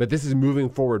 But this is moving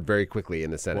forward very quickly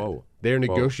in the Senate. They're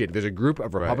negotiating. There's a group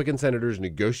of Republican senators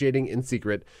negotiating in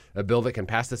secret a bill that can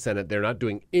pass the Senate. They're not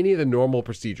doing any of the normal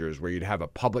procedures where you'd have a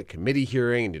public committee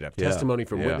hearing and you'd have testimony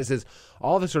from witnesses.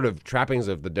 All the sort of trappings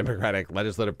of the democratic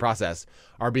legislative process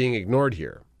are being ignored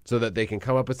here so that they can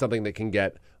come up with something that can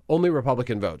get only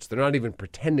Republican votes. They're not even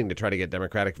pretending to try to get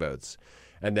Democratic votes.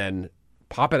 And then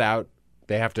pop it out.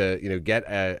 They have to, get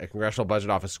a Congressional Budget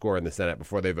Office score in the Senate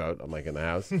before they vote, unlike in the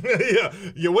House.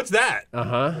 Yeah, what's that?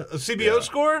 Uh-huh. A CBO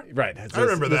score? Right. I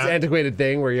remember that. This antiquated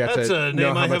thing where you have That's to a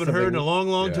name I haven't heard in a long,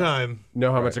 long time.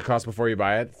 Know how much it costs before you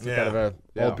buy it. It's kind of a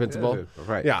old principle.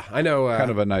 Right. Yeah, I know.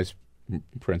 Kind of a nice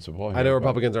principle. I know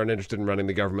Republicans aren't interested in running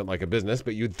the government like a business,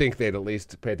 but you'd think they'd at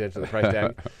least pay attention to the price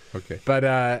tag. Okay.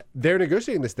 But they're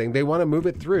negotiating this thing. They want to move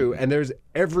it through, and there's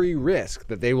every risk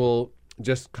that they will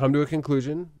just come to a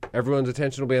conclusion. Everyone's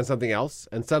attention will be on something else,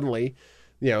 and suddenly,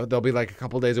 they'll be like a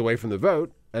couple days away from the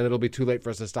vote, and it'll be too late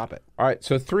for us to stop it. All right,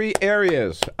 so 3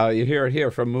 areas. You hear it here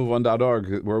from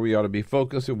MoveOn.org where we ought to be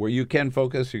focused, where you can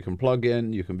focus, you can plug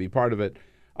in, you can be part of it,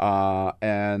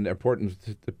 and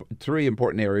 3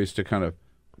 important areas to kind of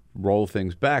roll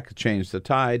things back, change the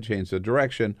tide, change the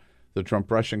direction, the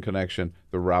Trump-Russian connection,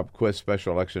 the Rob Quist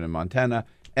special election in Montana,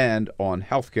 and on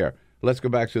health care. Let's go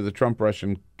back to the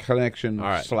Trump-Russian connection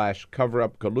 /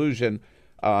 cover-up collusion.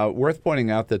 Worth pointing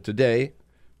out that today,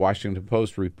 Washington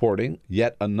Post reporting,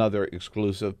 yet another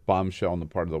exclusive bombshell on the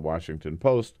part of the Washington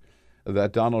Post,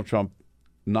 that Donald Trump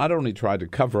not only tried to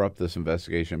cover up this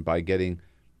investigation by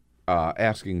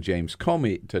asking James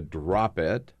Comey to drop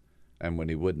it, and when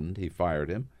he wouldn't, he fired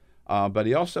him, but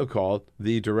he also called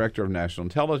the Director of National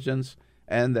Intelligence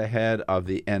and the head of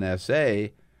the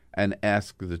NSA and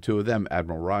asked the two of them,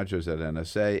 Admiral Rogers at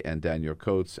NSA and Daniel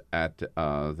Coates at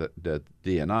the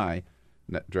DNI,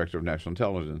 Director of National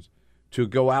Intelligence, to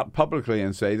go out publicly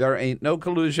and say there ain't no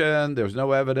collusion, there's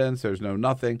no evidence, there's no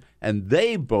nothing, and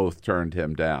they both turned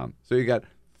him down. So you got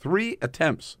 3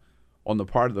 attempts on the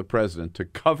part of the president to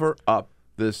cover up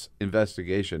this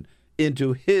investigation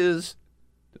into his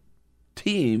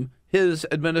team, his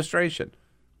administration.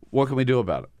 What can we do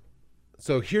about it?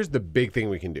 So here's the big thing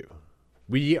we can do.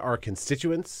 We are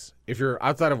constituents. If you're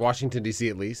outside of Washington, D.C.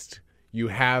 at least, you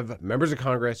have members of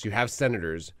Congress, you have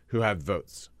senators who have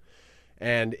votes.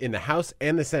 And in the House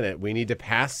and the Senate, we need to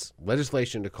pass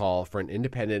legislation to call for an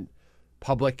independent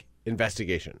public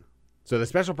investigation. So the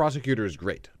special prosecutor is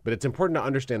great, but it's important to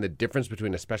understand the difference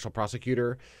between a special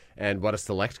prosecutor and what a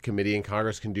select committee in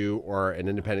Congress can do or an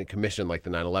independent commission like the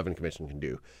 9/11 Commission can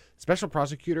do. Special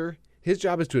prosecutor, his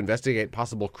job is to investigate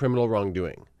possible criminal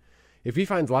wrongdoing. If he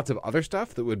finds lots of other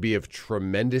stuff that would be of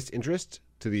tremendous interest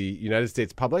to the United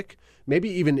States public, maybe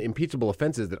even impeachable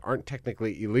offenses that aren't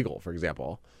technically illegal, for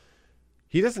example,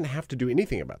 he doesn't have to do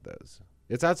anything about those.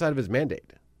 It's outside of his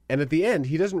mandate. And at the end,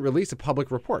 he doesn't release a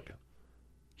public report.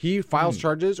 He files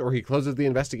charges or he closes the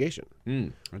investigation.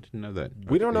 I didn't know that.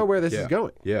 We don't know where this is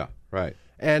going. Yeah, right.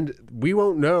 And we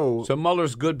won't know. So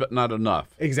Mueller's good, but not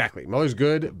enough. Exactly. Mueller's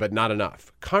good, but not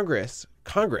enough. Congress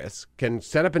can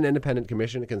set up an independent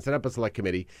commission, it can set up a select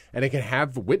committee, and it can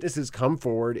have witnesses come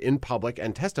forward in public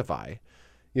and testify.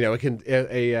 It can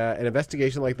an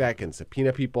investigation like that can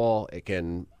subpoena people, it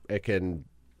can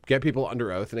get people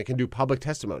under oath, and it can do public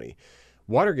testimony.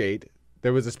 Watergate,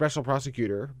 there was a special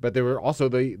prosecutor, but there were also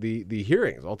the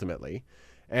hearings ultimately,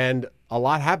 and a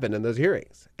lot happened in those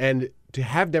hearings. And to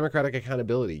have democratic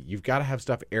accountability, you've got to have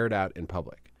stuff aired out in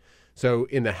public. So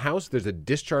in the House, there's a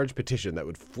discharge petition that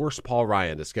would force Paul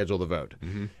Ryan to schedule the vote,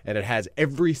 and it has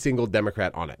every single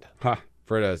Democrat on it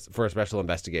for a special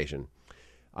investigation.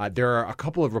 There are a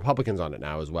couple of Republicans on it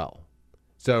now as well.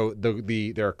 So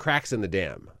there are cracks in the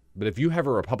dam. But if you have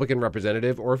a Republican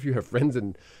representative, or if you have friends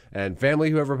and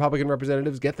family who have Republican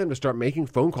representatives, get them to start making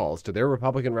phone calls to their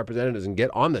Republican representatives and get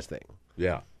on this thing.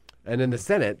 Yeah. And in the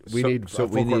Senate, we need a full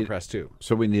court press too.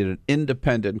 So we need an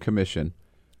independent commission.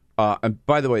 And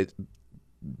by the way,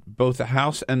 both the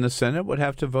House and the Senate would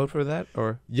have to vote for that,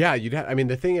 or yeah, you'd have. I mean,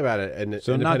 the thing about it,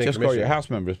 so not just call your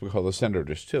House members, but call the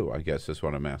senators too. I guess is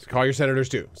what I'm asking. Call your senators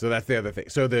too. So that's the other thing.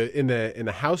 So in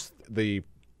the House, the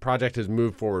project has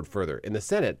moved forward further. In the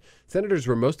Senate, senators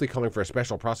were mostly calling for a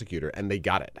special prosecutor, and they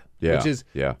got it, which is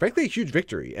frankly a huge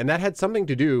victory. And that had something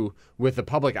to do with the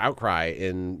public outcry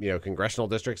in congressional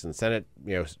districts and Senate,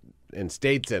 in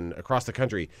states and across the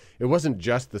country. It wasn't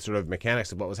just the sort of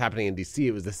mechanics of what was happening in D.C.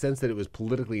 It was the sense that it was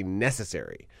politically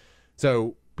necessary.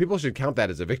 So people should count that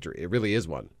as a victory. It really is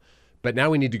one. But now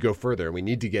we need to go further, and we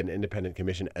need to get an independent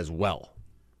commission as well.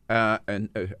 And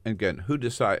again, who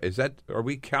decides? Are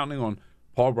we counting on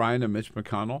Paul Ryan and Mitch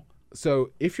McConnell?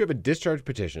 So if you have a discharge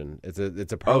petition, it's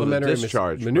a parliamentary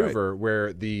maneuver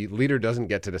where the leader doesn't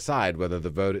get to decide whether the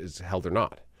vote is held or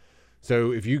not.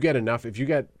 So if you get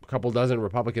a couple dozen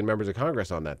Republican members of Congress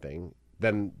on that thing,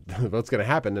 then the vote's going to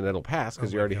happen and it'll pass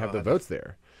because you already have the votes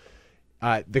there.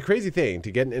 The crazy thing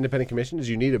to get an independent commission is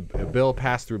you need a bill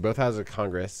passed through both houses of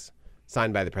Congress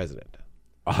signed by the president.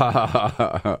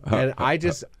 And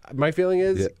my feeling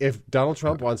is, if Donald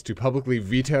Trump wants to publicly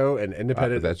veto an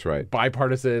independent, that's right,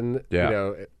 bipartisan,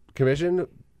 commission,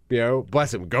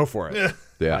 bless him, go for it.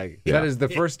 That is the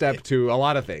first step to a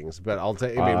lot of things. But I'll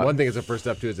tell you, one thing is the first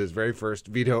step to is his very first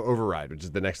veto override, which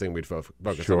is the next thing we'd focus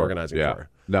on organizing for.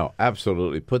 No,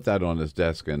 absolutely. Put that on his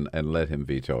desk and let him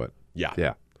veto it.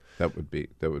 Yeah. That would be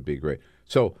great.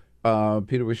 So,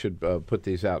 Peter, we should put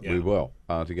these out. Yeah. We will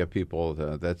to get people.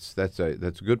 That's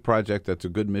a good project. That's a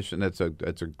good mission. That's a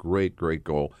great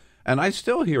goal. And I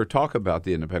still hear talk about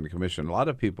the Independent Commission. A lot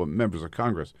of people, members of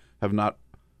Congress, have not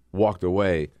walked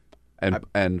away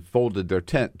and folded their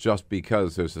tent just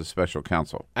because there's a special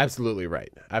counsel. Absolutely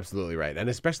right. And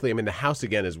especially, the House,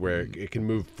 again, is where it can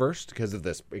move first because of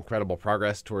this incredible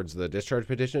progress towards the discharge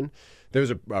petition. There was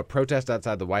a protest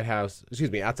outside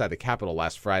the outside the Capitol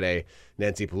last Friday.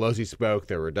 Nancy Pelosi spoke.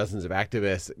 There were dozens of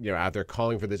activists, out there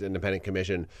calling for this independent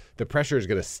commission. The pressure is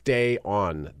going to stay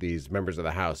on these members of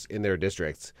the House in their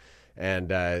districts. And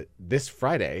this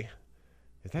Friday,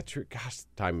 is that true? Gosh,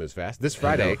 time moves fast. This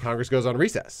Friday, Congress goes on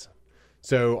recess.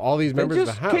 So all these members of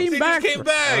the House came back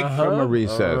from a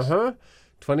recess. May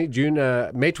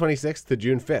 26th to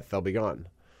June 5th, they'll be gone.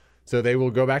 So they will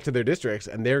go back to their districts,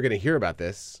 and they're going to hear about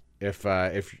this if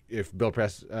Bill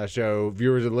Press Show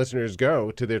viewers and listeners go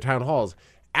to their town halls.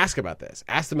 Ask about this.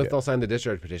 Ask them if they'll sign the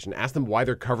discharge petition. Ask them why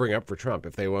they're covering up for Trump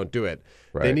if they won't do it.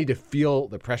 Right. They need to feel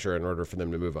the pressure in order for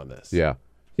them to move on this. Yeah.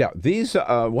 These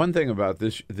one thing about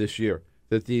this year,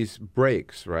 that these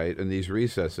breaks, right, and these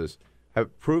recesses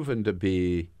have proven to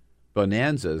be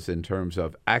bonanzas in terms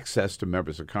of access to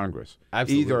members of Congress,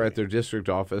 either at their district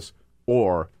office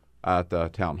or at the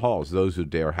town halls, those who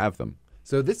dare have them.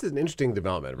 So this is an interesting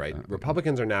development, right?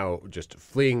 Republicans are now just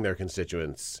fleeing their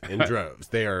constituents in droves.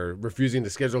 They are refusing to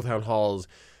schedule town halls.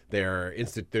 They're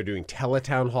doing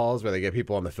teletown halls where they get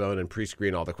people on the phone and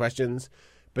pre-screen all the questions.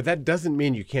 But that doesn't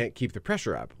mean you can't keep the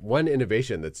pressure up. One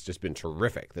innovation that's just been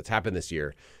terrific that's happened this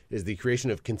year is the creation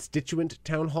of constituent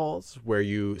town halls, where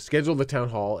you schedule the town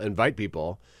hall, invite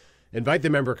the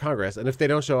member of Congress, and if they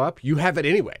don't show up, you have it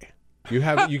anyway. You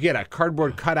get a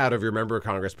cardboard cutout of your member of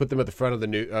Congress, put them at the front of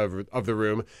the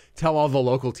room, tell all the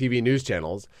local TV news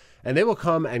channels, and they will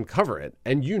come and cover it.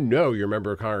 And your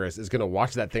member of Congress is going to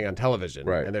watch that thing on television,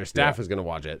 right? And their staff is going to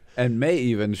watch it, and may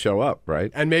even show up,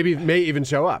 right? And may even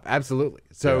show up, absolutely.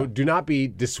 So do not be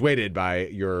dissuaded by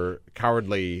your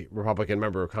cowardly Republican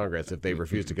member of Congress if they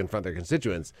refuse to confront their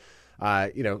constituents.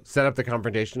 Set up the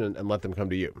confrontation and let them come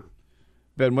to you.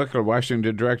 Ben Wikler,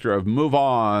 Washington Director of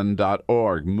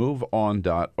MoveOn.org.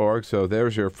 MoveOn.org. So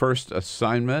there's your first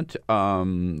assignment.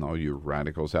 All you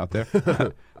radicals out there.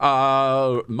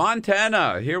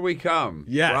 Montana, here we come.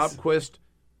 Yes. Rob Quist,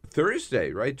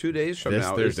 Thursday, right? 2 days from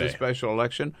now Thursday is the special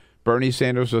election. Bernie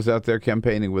Sanders was out there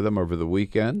campaigning with him over the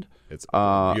weekend. It's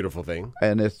a beautiful thing.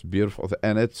 And it's beautiful.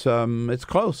 And it's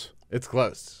close. It's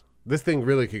close. This thing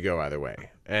really could go either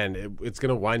way. And it's going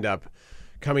to wind up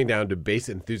coming down to base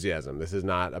enthusiasm. This is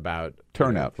not about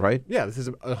turnout, right? Yeah, this is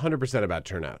 100% about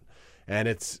turnout. And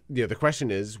it's the question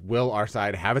is, will our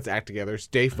side have its act together,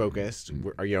 stay focused?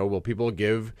 Will people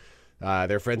give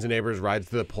their friends and neighbors rides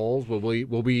to the polls? Will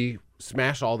we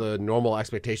smash all the normal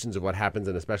expectations of what happens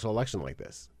in a special election like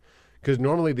this? Because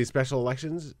normally these special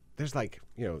elections, there's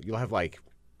you'll have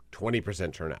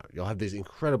 20% turnout. You'll have these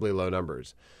incredibly low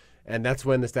numbers. And that's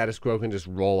when the status quo can just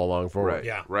roll along forward. Right.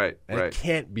 Yeah. Right. And it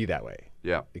can't be that way.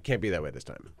 Yeah. It can't be that way this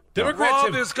time.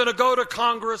 Rob is going to go to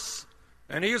Congress,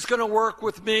 and he's going to work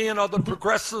with me and other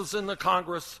progressives in the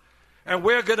Congress, and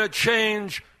we're going to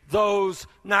change those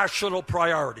national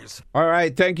priorities. All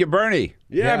right. Thank you, Bernie.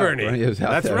 Yeah, Bernie.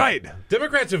 That's there. right.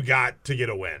 Democrats have got to get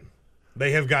a win.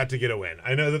 They have got to get a win.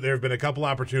 I know that there have been a couple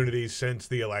opportunities since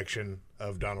the election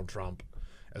of Donald Trump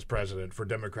as president for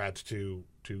Democrats to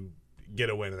get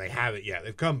a win, and they haven't yet.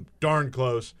 They've come darn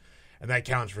close, and that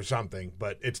counts for something,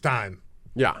 but it's time.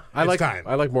 Yeah, I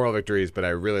like moral victories, but I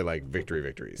really like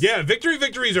victories. Yeah,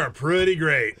 victories are pretty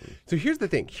great. So here's the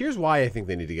thing. Here's why I think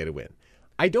they need to get a win.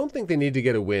 I don't think they need to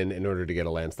get a win in order to get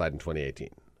a landslide in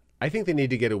 2018. I think they need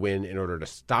to get a win in order to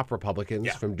stop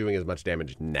Republicans from doing as much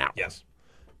damage now. Yes.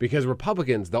 Because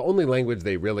Republicans, the only language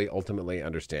they really ultimately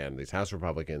understand, these House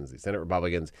Republicans, these Senate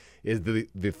Republicans, is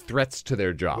the threats to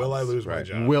their jobs. Will I lose my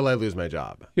job? Will I lose my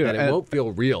job? And it won't feel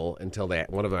real until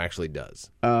one of them actually does.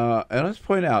 And let's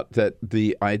point out that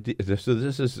the idea. So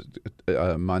this is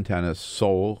Montana's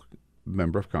sole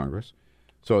member of Congress,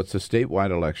 so it's a statewide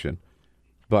election,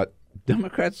 but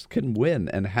Democrats can win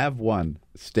and have won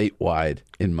statewide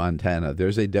in Montana.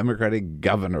 There's a Democratic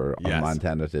governor of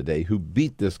Montana today who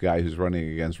beat this guy who's running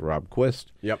against Rob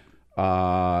Quist. Yep.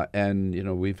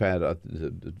 And, we've had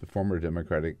the former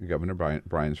Democratic Governor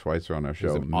Brian Schweitzer on our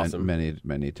show awesome.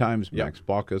 many times. Yep. Max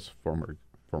Baucus, former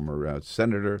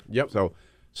senator. Yep.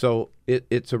 So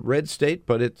it's a red state,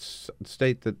 but it's a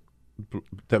state that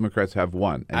Democrats have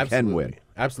won and can win.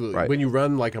 Absolutely. Right. When you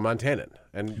run like a Montanan.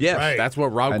 And Yes. that's what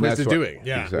Rob Quist is doing.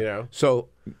 Yeah. Exactly. So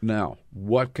now,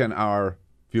 what can our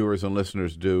viewers and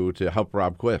listeners do to help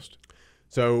Rob Quist?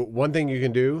 So one thing you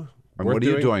can do. And what are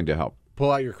you doing to help? Pull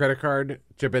out your credit card,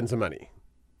 chip in some money.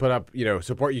 Put up,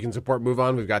 support. You can support Move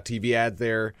On. We've got TV ads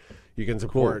there. You can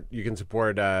support. Cool. You can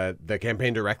support the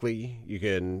campaign directly. You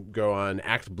can go on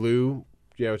Act Blue.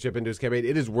 Chip into his campaign.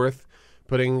 It is worth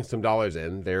putting some dollars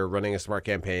in. They're running a smart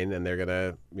campaign, and they're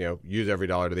gonna use every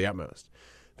dollar to the utmost.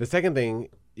 The second thing,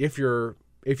 if you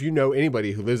know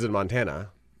anybody who lives in Montana,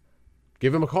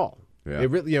 give them a call. Yeah. It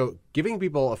really, giving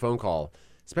people a phone call,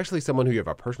 especially someone who you have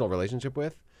a personal relationship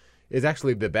with, is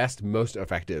actually the best, most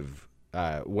effective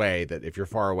way that if you're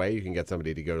far away, you can get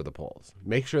somebody to go to the polls.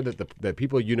 Make sure that the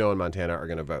people you know in Montana are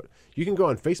going to vote. You can go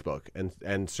on Facebook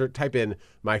and type in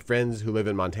 "my friends who live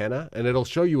in Montana," and it'll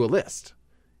show you a list.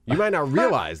 You might not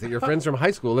realize that your friends from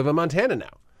high school live in Montana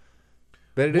now.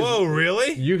 But it is, Whoa,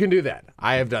 really? You can do that.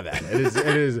 I have done that. It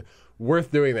is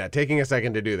worth doing that. Taking a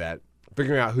second to do that.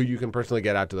 Figuring out who you can personally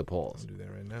get out to the polls. I'll do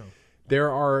that right now. There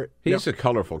are. He's a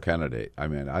colorful candidate. I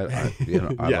mean, I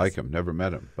Yes. like him. Never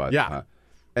met him, but Yeah.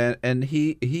 and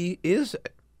he's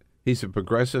a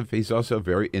progressive. He's also a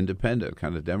very independent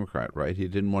kind of Democrat, right? He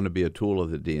didn't want to be a tool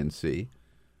of the DNC.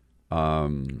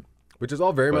 Which is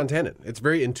all very Montanan. It's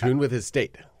very in tune with his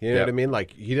state. You know Yeah. what I mean?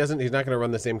 Like he's not going to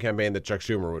run the same campaign that Chuck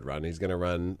Schumer would run. He's going to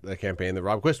run the campaign that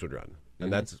Rob Quist would run,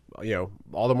 and that's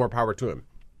all the more power to him.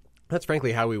 That's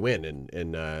frankly how we win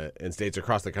in states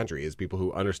across the country is people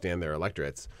who understand their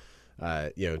electorates,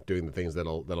 doing the things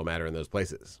that'll matter in those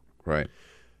places. Right.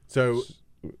 So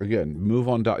again, move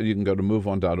on. You can go to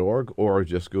moveon.org or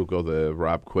just Google the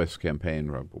Rob Quist campaign,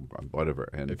 whatever.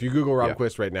 And if you Google Rob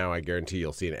Quist right now, I guarantee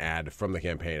you'll see an ad from the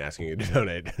campaign asking you to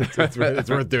donate. It's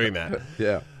worth doing that.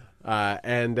 Yeah.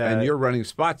 And you're running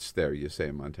spots there, you say,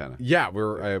 in Montana. Yeah,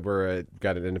 we're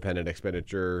got an independent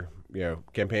expenditure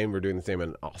campaign. We're doing the same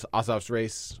in Ossoff's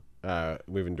race.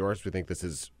 We've endorsed. We think this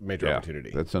is a major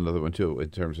opportunity. That's another one too. In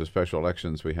terms of special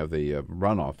elections, we have the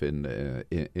runoff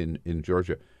in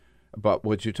Georgia. But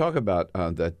what you talk about,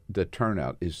 the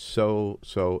turnout is so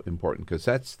important because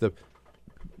that's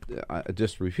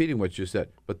just repeating what you said.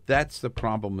 But that's the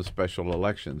problem with special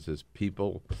elections: is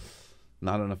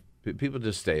not enough. People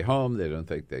just stay home. They don't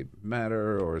think they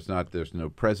matter, or there's no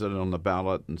president on the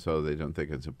ballot, and so they don't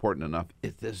think it's important enough.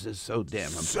 This is so damn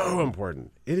important. So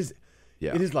important. It is.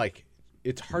 Yeah. It is like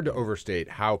it's hard to overstate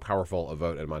how powerful a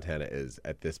vote in Montana is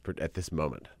at this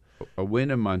moment. A win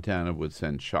in Montana would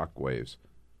send shockwaves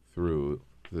through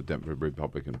the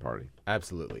Republican Party.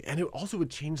 Absolutely, and it also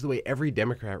would change the way every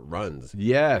Democrat runs.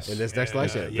 Yes, in this next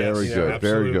election. Very good. Absolutely.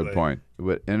 Very good point. It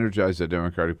would energize the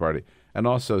Democratic Party. And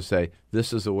also say,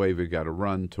 this is the way we've got to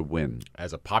run to win.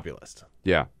 As a populist.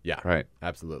 Yeah. Yeah. Right.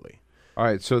 Absolutely. All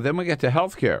right. So then we get to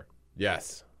health care.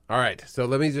 Yes. All right. So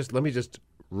let me just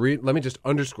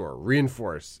underscore,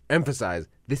 reinforce, emphasize.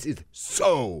 This is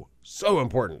so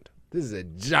important. This is a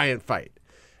giant fight.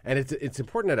 And it's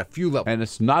important at a few levels. And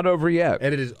it's not over yet.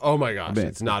 And it is, oh my gosh,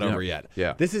 it's not over yet.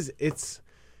 Yeah. It's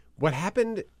what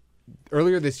happened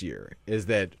earlier this year is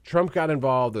that Trump got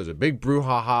involved. There was a big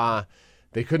brouhaha.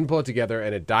 They couldn't pull it together,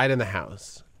 and it died in the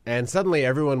House. And suddenly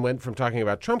everyone went from talking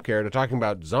about Trump care to talking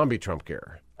about zombie Trump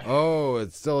care. Oh,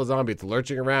 it's still a zombie. It's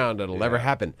lurching around. It'll never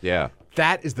happen. Yeah.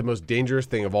 That is the most dangerous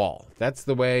thing of all. That's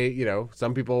the way,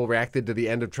 some people reacted to the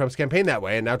end of Trump's campaign that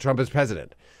way, and now Trump is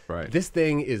president. Right. This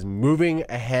thing is moving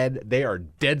ahead. They are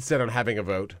dead set on having a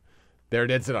vote. They're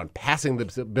dead set on passing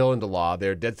the bill into law.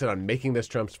 They're dead set on making this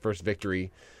Trump's first victory.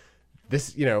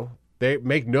 This, they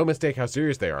make no mistake how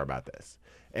serious they are about this.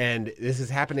 And this is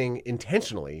happening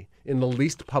intentionally in the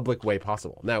least public way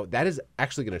possible. Now, that is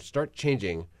actually going to start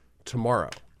changing tomorrow.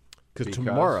 Because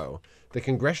tomorrow, the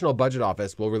Congressional Budget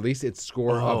Office will release its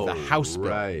score of the House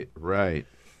bill. Right.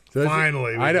 So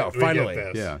Finally. Finally. We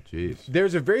get this. Yeah, geez.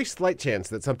 There's a very slight chance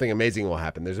that something amazing will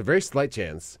happen. There's a very slight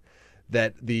chance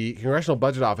that the Congressional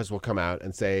Budget Office will come out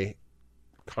and say,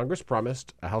 Congress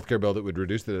promised a health care bill that would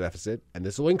reduce the deficit, and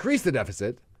this will increase the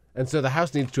deficit, and so the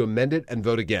House needs to amend it and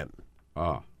vote again.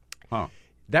 Huh.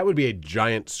 That would be a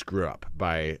giant screw up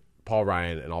by Paul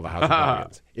Ryan and all the House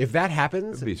Republicans. If that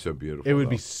happens, it'd be so beautiful. It would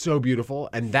be so beautiful.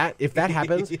 And if that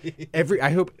happens, I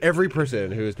hope every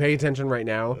person who is paying attention right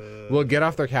now will get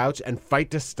off their couch and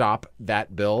fight to stop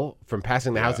that bill from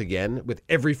passing the House again with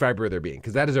every fiber of their being,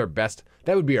 because that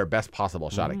would be our best possible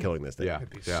shot at killing this thing. It'd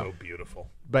be so beautiful.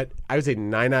 But I would say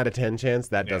 9 out of 10 chance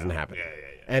that doesn't happen.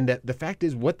 And the fact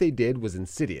is, what they did was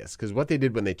insidious, because what they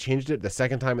did when they changed it the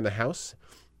second time in the House,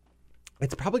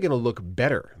 it's probably going to look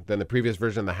better than the previous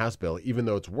version of the House bill, even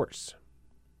though it's worse.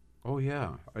 Oh,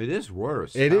 yeah. It is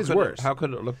worse. It is worse. How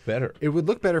could it look better? It would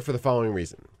look better for the following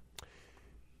reason.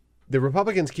 The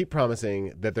Republicans keep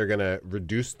promising that they're going to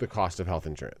reduce the cost of health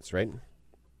insurance, right?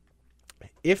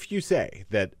 If you say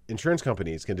that insurance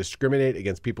companies can discriminate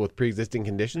against people with pre-existing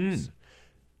conditions,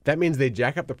 that means they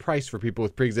jack up the price for people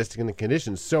with pre-existing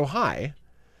conditions so high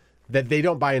that they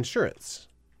don't buy insurance,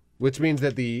 which means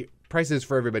that the prices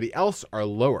for everybody else are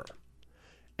lower.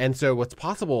 And so what's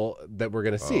possible that we're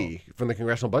going to see from the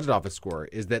Congressional Budget Office score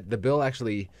is that the bill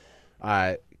actually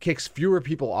kicks fewer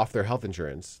people off their health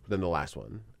insurance than the last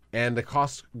one, and the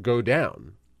costs go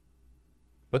down.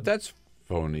 But that's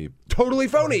phony. Totally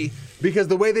phony, because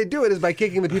the way they do it is by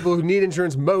kicking the people who need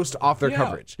insurance most off their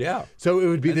coverage. Yeah. So it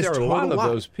would be this there are total a lot of lot.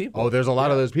 those people. Oh, there's a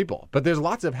lot of those people. But there's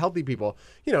lots of healthy people.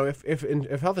 You know,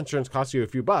 if health insurance costs you a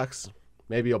few bucks,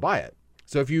 maybe you'll buy it.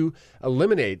 So if you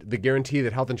eliminate the guarantee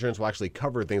that health insurance will actually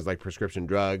cover things like prescription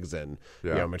drugs and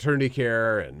maternity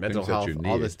care and mental health,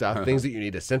 all this stuff, things that you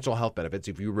need, essential health benefits,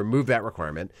 if you remove that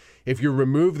requirement, if you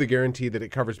remove the guarantee that it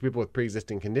covers people with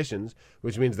pre-existing conditions,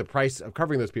 which means the price of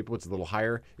covering those people, which is a little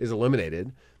higher, is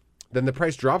eliminated, then the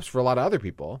price drops for a lot of other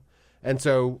people. And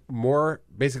so more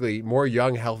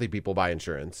young, healthy people buy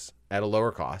insurance at a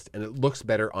lower cost, and it looks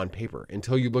better on paper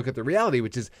until you look at the reality,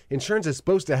 which is insurance is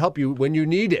supposed to help you when you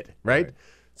need it, right?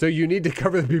 So you need to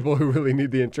cover the people who really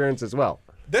need the insurance as well.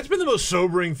 That's been the most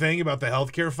sobering thing about the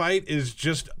healthcare fight, is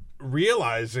just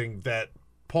realizing that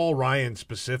Paul Ryan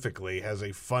specifically has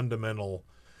a fundamental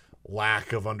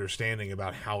lack of understanding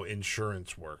about how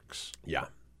insurance works. Yeah.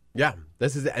 Yeah,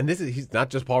 he's not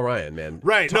just Paul Ryan, man.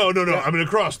 Right? No. I mean,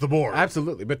 across the board,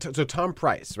 absolutely. But so Tom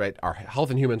Price, right, our Health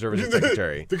and Human Services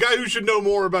Secretary, the guy who should know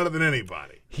more about it than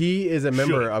anybody. He is a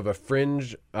member of a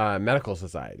fringe medical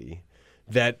society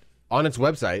that, on its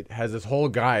website, has this whole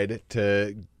guide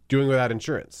to doing without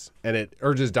insurance, and it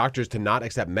urges doctors to not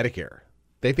accept Medicare.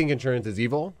 They think insurance is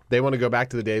evil. They want to go back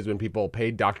to the days when people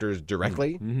paid doctors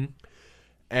directly. Mm-hmm.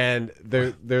 And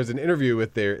there's an interview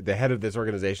with the head of this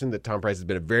organization that Tom Price has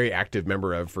been a very active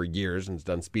member of for years and has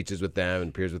done speeches with them and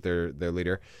appears with their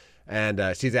leader. And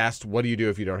she's asked, what do you do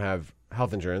if you don't have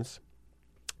health insurance?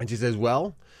 And she says,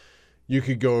 well, you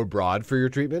could go abroad for your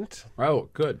treatment. Oh,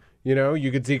 good. You know,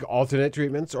 you could seek alternate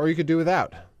treatments, or you could do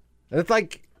without. And it's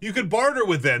like... You could barter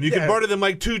with them. You could barter them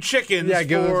like 2 chickens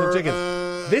give them some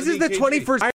chickens. This is the EKG.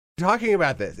 21st... talking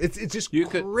about this. It's just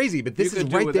crazy, but this is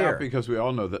right there. Because we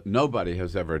all know that nobody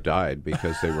has ever died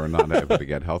because they were not able to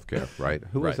get health care, right?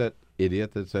 Who was that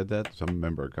idiot that said that? Some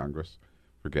member of Congress?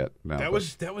 Forget now. That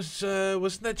was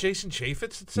wasn't that Jason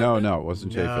Chaffetz that said No, it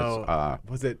wasn't Chaffetz.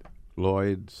 Was it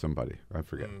Lloyd? Somebody. I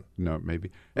forget. No, maybe.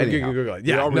 Anyhow, Google it.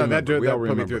 Yeah, that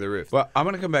put me through the roof. Well, I'm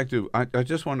going to come back to, I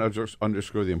just want to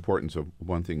underscore the importance of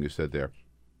one thing you said there,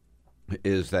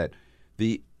 is that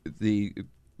the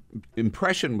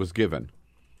impression was given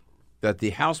that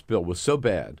the House bill was so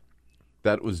bad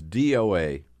that it was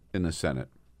DOA in the Senate,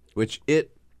 which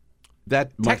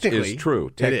that much is true.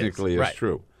 Technically is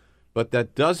true. But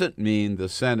that doesn't mean the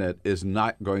Senate is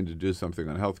not going to do something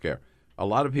on health care. A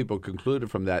lot of people concluded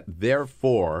from that,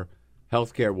 therefore,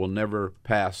 health care will never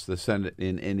pass the Senate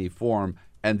in any form,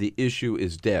 and the issue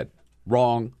is dead.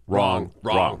 Wrong.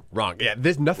 Yeah,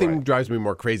 nothing drives me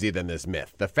more crazy than this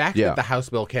myth. The fact that the House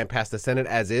bill can't pass the Senate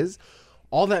as is,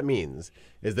 all that means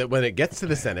is that when it gets to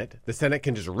the Senate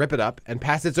can just rip it up and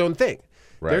pass its own thing.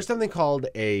 Right. There's something called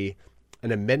an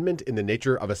amendment in the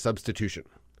nature of a substitution.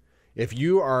 If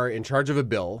you are in charge of a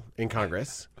bill in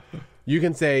Congress, you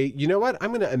can say, you know what, I'm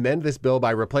going to amend this bill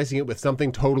by replacing it with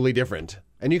something totally different.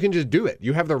 And you can just do it.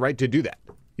 You have the right to do that.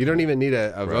 You don't even need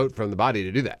a vote from the body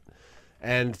to do that.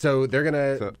 And so they're going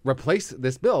to replace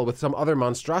this bill with some other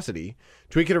monstrosity,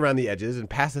 tweak it around the edges, and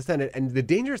pass the Senate. And the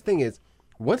dangerous thing is,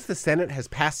 once the Senate has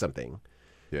passed something,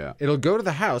 it'll go to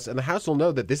the House, and the House will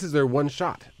know that this is their one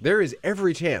shot. There is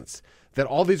every chance that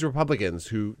all these Republicans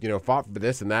who fought for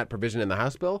this and that provision in the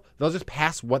House bill, they'll just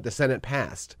pass what the Senate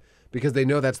passed because they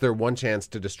know that's their one chance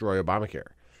to destroy Obamacare.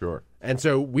 Sure. And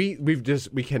so we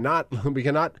cannot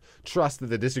trust that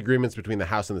the disagreements between the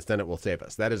House and the Senate will save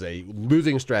us. That is a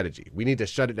losing strategy. We need to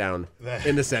shut it down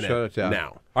in the Senate Shut it down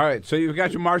now. All right, so you've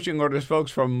got your marching orders, folks,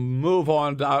 from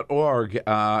MoveOn.org,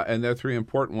 and there are 3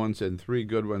 important ones and 3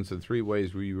 good ones and 3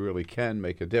 ways where you really can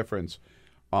make a difference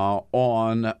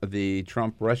on the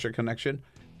Trump-Russia connection,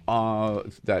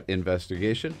 that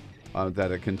investigation,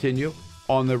 that it continue,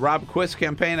 on the Rob Quist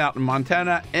campaign out in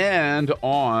Montana, and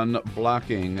on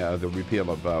blocking the repeal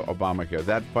of Obamacare.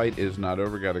 That fight is not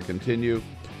over. Got to continue.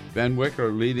 Ben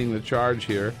Wikler leading the charge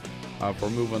here for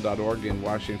MoveOn.org in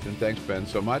Washington. Thanks, Ben,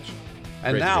 so much.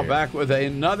 And Great now back with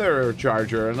another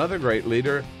charger, another great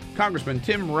leader, Congressman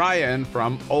Tim Ryan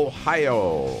from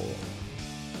Ohio.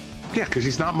 Yeah, because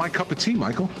he's not my cup of tea,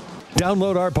 Michael.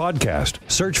 Download our podcast,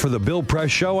 search for The Bill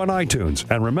Press Show on iTunes,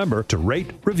 and remember to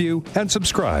rate, review, and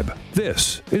subscribe.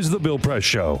 This is The Bill Press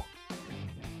Show.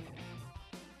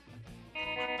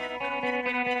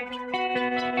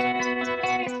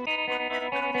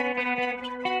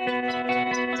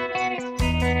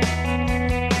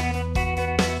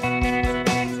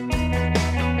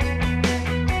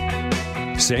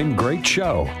 Same great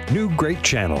show, new great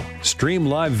channel. Stream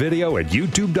live video at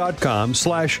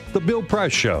youtube.com/The Bill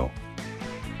Press Show.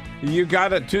 You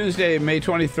got it. Tuesday, May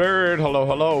 23rd. Hello,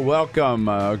 hello. Welcome.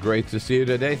 Great to see you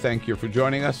today. Thank you for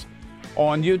joining us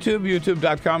on YouTube,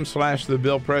 youtube.com/The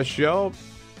Bill Press Show.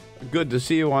 Good to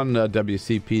see you on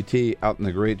WCPT out in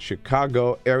the great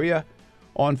Chicago area.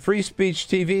 On Free Speech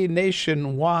TV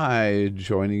nationwide,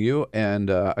 joining you. And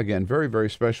again, very,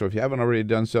 very special. If you haven't already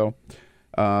done so,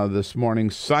 this morning,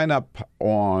 sign up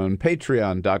on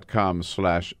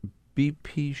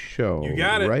patreon.com/BP Show. You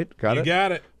got it. Right? Got it? You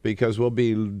got it. Because we'll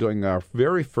be doing our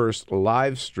very first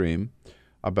live stream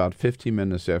about 15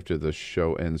 minutes after the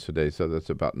show ends today. So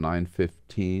that's about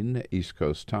 9:15 East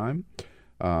Coast time.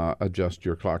 Adjust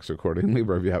your clocks accordingly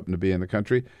wherever you happen to be in the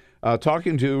country.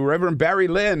 Talking to Reverend Barry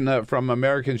Lynn from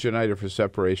Americans United for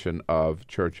Separation of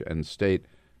Church and State.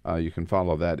 You can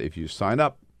follow that if you sign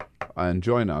up and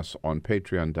join us on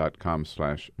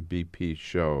patreon.com/BP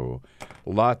Show.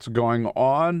 Lots going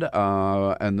on,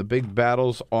 and the big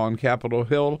battles on Capitol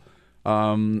Hill.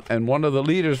 And one of the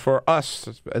leaders for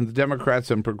us and the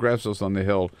Democrats and progressives on the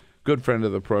Hill, good friend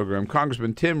of the program,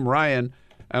 Congressman Tim Ryan,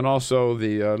 and also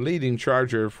the leading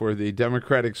charger for the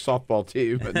Democratic softball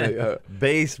team.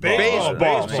 Baseball.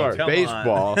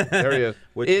 Baseball. There he is.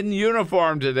 In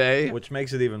uniform today. Which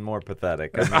makes it even more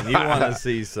pathetic. I mean, you want to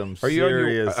see some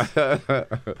serious,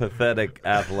 pathetic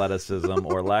athleticism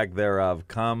or lack thereof.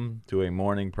 Come to a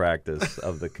morning practice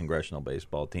of the congressional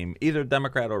baseball team, either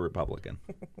Democrat or Republican.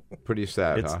 Pretty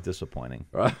sad, It's huh? disappointing.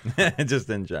 Just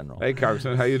in general. Hey,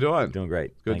 Congressman, how you doing? Doing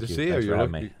great. Good Thank to see you. Thanks for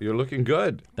having me. You're looking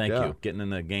good. Thank you. Getting in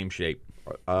the game shape.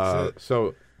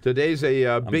 So today's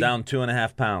a big... I'm down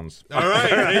 2.5 pounds. All right,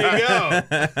 there you go.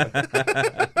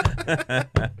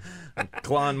 I'm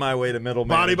clawing my way to middle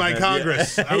Body by management.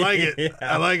 Congress. I like it. Yeah.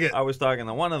 I like it. I was talking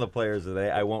to one of the players today.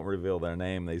 I won't reveal their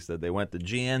name. They said they went to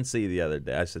GNC the other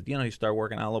day. I said, you start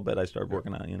working out a little bit. I started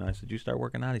working out. I said, you start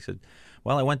working out? He said,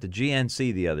 well, I went to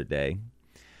GNC the other day.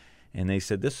 And they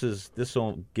said, this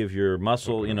will give your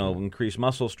muscle, increase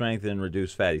muscle strength and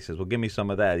reduce fat. He says, well, give me some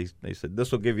of that. They said,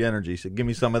 this will give you energy. He said, give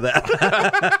me some of that.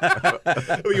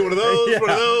 We get one of those, yeah. one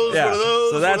of those, Yeah. one of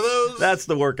those, so one of those. That's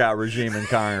the workout regime in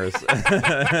Congress.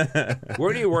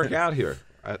 Where do you work out here?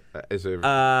 Is it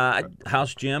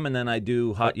house gym, and then I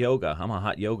do hot yoga. I'm a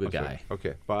hot yoga guy.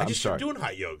 Okay. Well, I I'm just sorry. started doing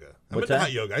hot yoga. What's into that?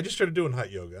 hot yoga. I just started doing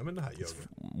hot yoga. I'm into hot yoga.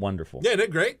 Wonderful. Yeah, isn't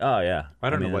it great? Oh, yeah. I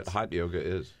don't know mean, what it's- hot yoga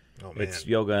is. Oh, man. It's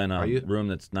yoga in a Are you- room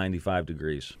that's 95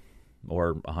 degrees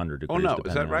or 100 degrees. Oh, no. Is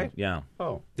depending that on- right? Yeah.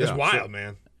 Oh. It's yeah. wild,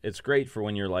 man. It's great for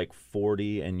when you're like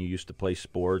 40 and you used to play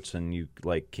sports and you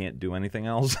can't do anything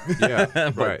else. Yeah,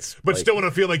 but right. But still want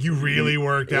to feel like you really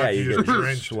worked out. Yeah, you just get good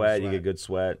drenched in sweat. You get good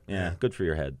sweat. Yeah, Yeah. good for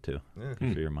your head too.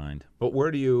 Good for your mind. But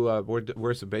where do you?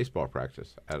 Where's the baseball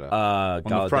practice? At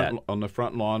on the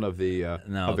front lawn of the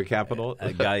of the Capitol.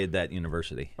 Gallaudet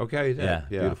University. Okay. Yeah,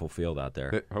 beautiful field out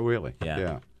there. Oh, really?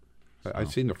 Yeah.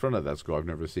 I've seen the front of that school. I've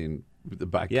never seen the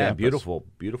back. Yeah, campus.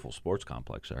 beautiful sports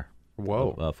complex there.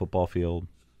 Whoa. Football field,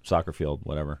 soccer field,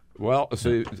 whatever. Well,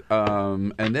 so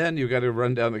and then you got to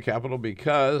run down the Capitol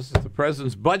because the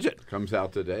president's budget comes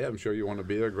out today. I'm sure you want to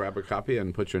be there, grab a copy,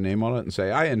 and put your name on it and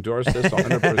say, "I endorse this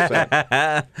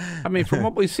 100%." I mean, from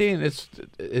what we've seen, it's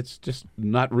just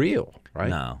not real, right?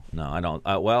 No, I don't.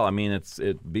 Well, I mean,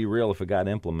 it'd be real if it got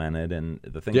implemented, and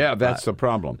the thing. Yeah, that's the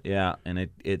problem. Yeah, and it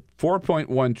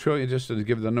 $4.1 trillion. Just to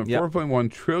give the number,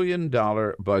 $4.1 trillion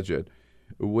budget,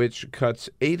 which cuts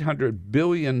 $800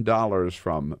 billion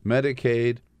from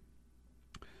Medicaid,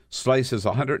 slices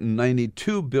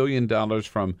 $192 billion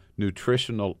from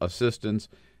nutritional assistance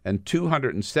and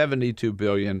 $272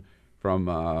 billion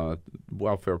from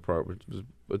welfare programs,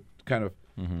 kind of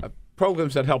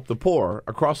programs that help the poor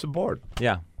across the board.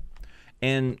 Yeah,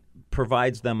 and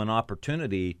provides them an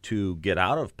opportunity to get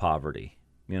out of poverty.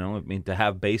 You know, I mean, to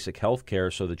have basic health care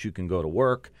so that you can go to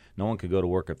work. No one could go to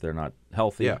work if they're not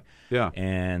healthy. Yeah.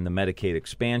 And the Medicaid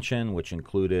expansion, which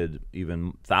included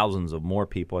even thousands of more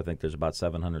people. I think there's about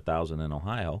 700,000 in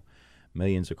Ohio,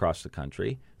 millions across the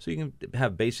country. So you can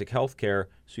have basic health care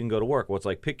so you can go to work. Well, it's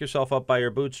like pick yourself up by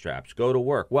your bootstraps, go to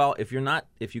work. Well, if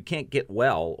you can't get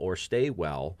well or stay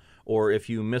well, or if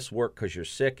you miss work because you're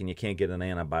sick and you can't get an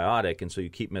antibiotic and so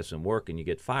you keep missing work and you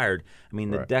get fired, I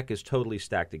mean, the deck is totally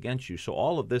stacked against you. So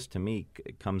all of this, to me,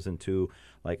 comes into,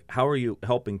 like, how are you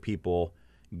helping people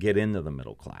get into the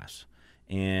middle class?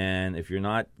 And if you're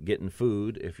not getting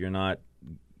food, if you're not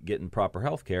getting proper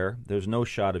health care, there's no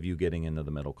shot of you getting into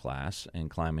the middle class and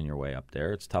climbing your way up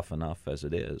there. It's tough enough as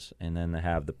it is. And then to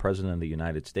have the President of the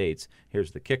United States,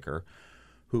 here's the kicker,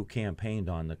 who campaigned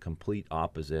on the complete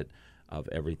opposite of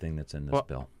everything that's in this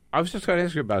bill. I was just going to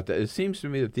ask you about that. It seems to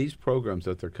me that these programs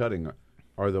that they're cutting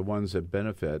are the ones that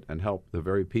benefit and help the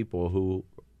very people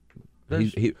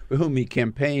whom he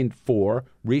campaigned for,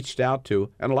 reached out to,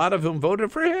 and a lot of whom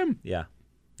voted for him. Yeah.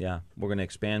 We're going to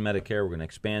expand Medicare. We're going to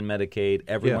expand Medicaid.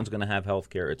 Everyone's going to have health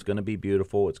care. It's going to be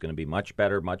beautiful. It's going to be much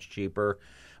better, much cheaper.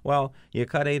 Well, you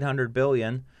cut $800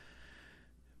 billion.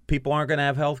 People aren't going to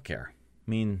have health care. I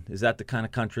mean, is that the kind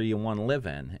of country you want to live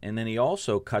in? And then he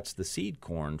also cuts the seed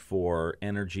corn for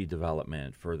energy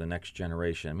development for the next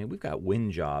generation. I mean, we've got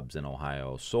wind jobs in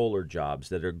Ohio, solar jobs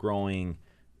that are growing,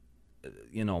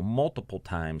 multiple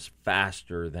times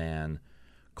faster than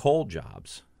coal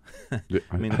jobs.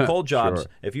 I mean, the coal jobs,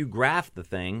 if you graph the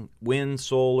thing, wind,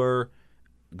 solar,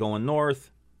 going north.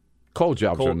 Coal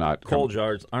jobs are not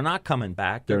coming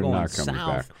back. They're going not coming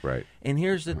south. Back, right. And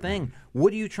here's the thing.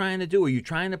 What are you trying to do? Are you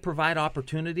trying to provide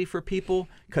opportunity for people?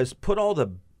 Because put all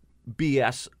the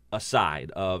BS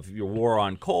aside of your war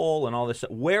on coal and all this.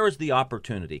 Where is the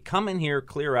opportunity? Come in here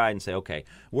clear-eyed and say, okay,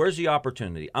 where's the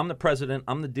opportunity? I'm the president.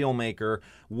 I'm the deal maker.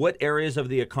 What areas of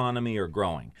the economy are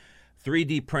growing?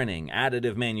 3D printing,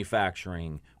 additive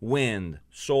manufacturing, wind,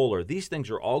 solar. These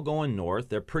things are all going north.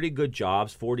 They're pretty good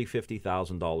jobs, $40,000,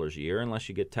 $50,000 a year. Unless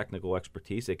you get technical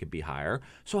expertise, they could be higher.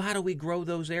 So how do we grow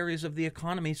those areas of the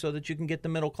economy so that you can get the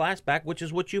middle class back, which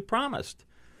is what you promised?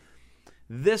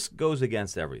 This goes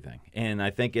against everything, and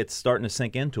I think it's starting to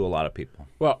sink into a lot of people.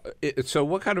 Well, so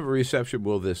what kind of a reception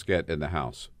will this get in the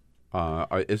House?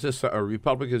 Is this are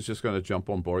Republicans just going to jump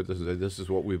on board? This is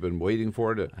what we've been waiting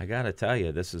for. I got to tell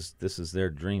you, this is their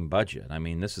dream budget. I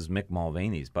mean, this is Mick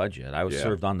Mulvaney's budget. I was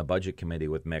served on the budget committee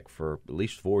with Mick for at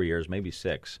least 4 years, maybe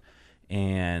 6,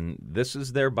 and this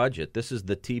is their budget. This is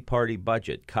the Tea Party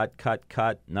budget. Cut, cut,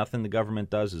 cut. Nothing the government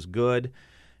does is good.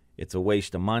 It's a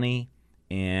waste of money,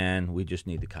 and we just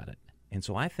need to cut it. And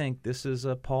so I think this is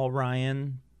a Paul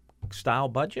Ryan style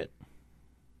budget.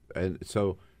 And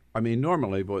so. I mean,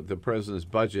 normally, what the president's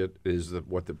budget is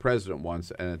what the president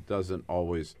wants, and it doesn't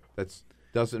always.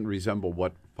 Doesn't resemble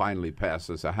what finally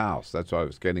passes a House. That's what I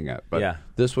was getting at. But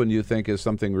this one, you think, is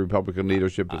something Republican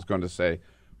leadership is going to say,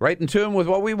 right in tune with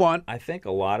what we want. I think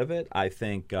a lot of it. I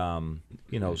think,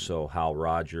 so Hal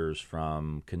Rogers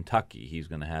from Kentucky, he's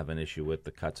going to have an issue with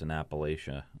the cuts in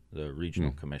Appalachia, the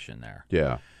regional commission there.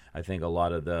 Yeah, I think a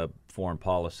lot of the foreign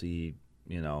policy,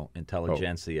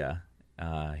 intelligentsia.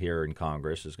 Here in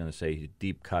Congress is going to say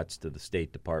deep cuts to the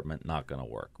State Department, not going to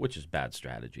work, which is bad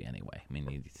strategy anyway. I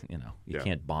mean, you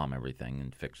can't bomb everything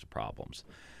and fix the problems.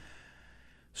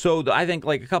 So I think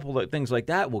like a couple of things like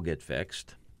that will get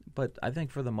fixed, but I think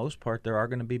for the most part there are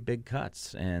going to be big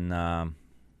cuts, and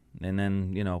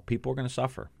then people are going to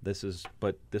suffer. This is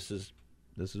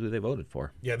who they voted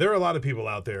for. Yeah, there are a lot of people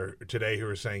out there today who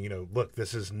are saying, look,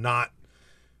 this is not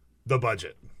the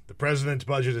budget. The president's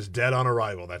budget is dead on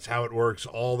arrival. That's how it works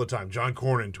all the time. John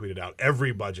Cornyn tweeted out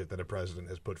every budget that a president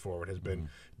has put forward has been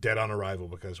dead on arrival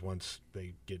because once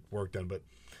they get work done. But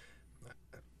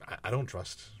I don't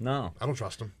trust. No. I don't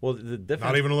trust them. Well, the difference,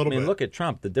 not even a little bit. Look at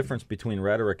Trump, the difference between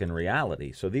rhetoric and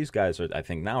reality. So these guys I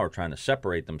think now are trying to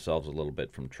separate themselves a little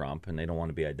bit from Trump, and they don't want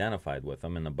to be identified with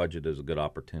him, and the budget is a good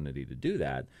opportunity to do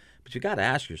that. But you got to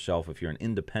ask yourself, if you're an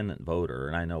independent voter,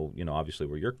 and I know, obviously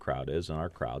where your crowd is and our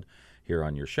crowd here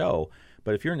on your show,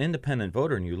 but if you're an independent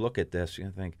voter and you look at this, you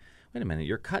think, wait a minute,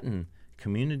 you're cutting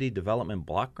community development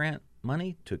block grant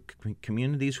money to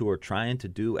communities who are trying to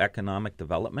do economic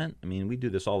development. I mean, we do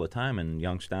this all the time in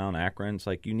Youngstown, Akron. It's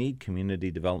like you need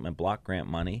community development block grant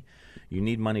money. You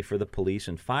need money for the police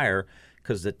and fire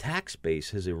because the tax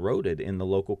base has eroded in the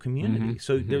local community.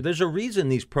 So there's a reason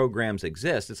these programs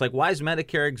exist. It's like, why does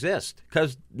Medicare exist?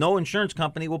 Because no insurance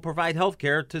company will provide health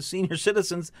care to senior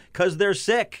citizens because they're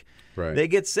sick. Right. They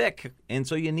get sick. And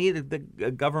so you need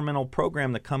a governmental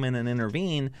program to come in and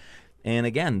intervene. And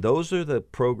again, those are the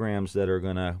programs that are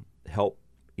going to help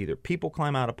either people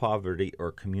climb out of poverty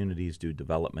or communities do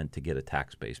development to get a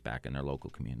tax base back in their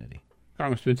local community.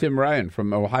 Congressman Tim Ryan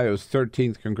from Ohio's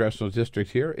 13th Congressional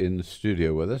District here in the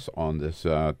studio with us on this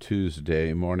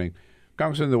Tuesday morning.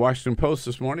 Congressman, the Washington Post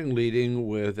this morning leading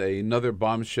with another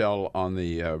bombshell on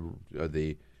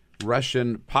the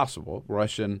possible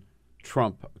Russian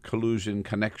Trump collusion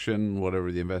connection,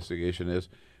 whatever the investigation is,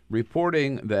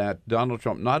 reporting that Donald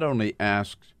Trump not only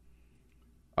asked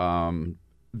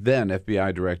then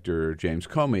FBI Director James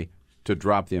Comey to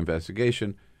drop the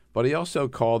investigation, but he also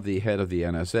called the head of the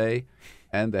NSA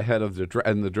and the head of the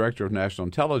Director of National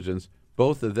Intelligence.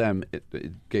 Both of them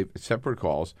gave separate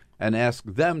calls and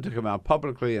asked them to come out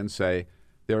publicly and say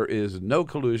there is no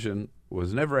collusion,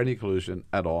 was never any collusion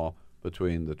at all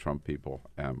between the Trump people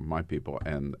and my people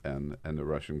and the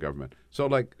Russian government. So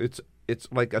like it's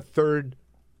like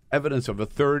evidence of a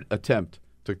third attempt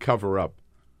to cover up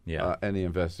any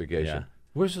investigation. Yeah.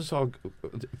 Where's this all?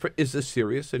 Is this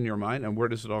serious in your mind, and where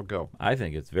does it all go? I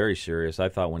think it's very serious. I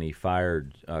thought when he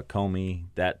fired Comey,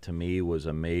 that to me was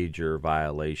a major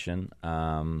violation.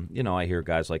 I hear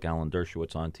guys like Alan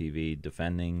Dershowitz on TV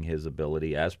defending his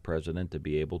ability as president to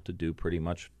be able to do pretty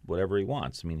much whatever he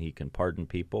wants. I mean, he can pardon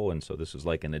people, and so this is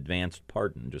like an advanced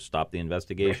pardon, just stop the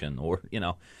investigation,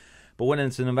 But when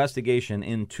it's an investigation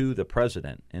into the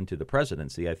president, into the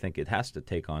presidency, I think it has to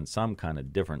take on some kind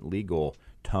of different legal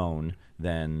tone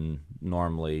than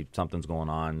normally something's going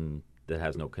on that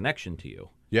has no connection to you.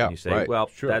 Yeah, and you say, right, well,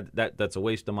 sure. that's a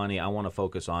waste of money. I want to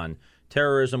focus on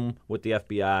terrorism with the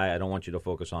FBI. I don't want you to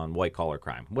focus on white-collar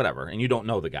crime, whatever. And you don't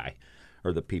know the guy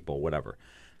or the people, whatever.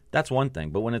 That's one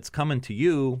thing. But when it's coming to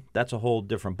you, that's a whole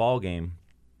different ballgame.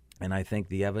 And I think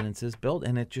the evidence is built,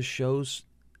 and it just shows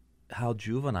how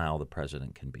juvenile the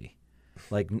president can be,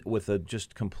 like with a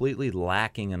just completely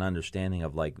lacking an understanding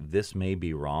of like this may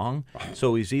be wrong.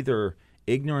 So he's either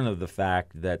ignorant of the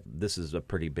fact that this is a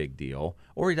pretty big deal,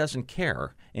 or he doesn't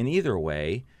care. And either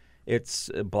way, it's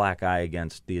a black eye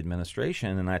against the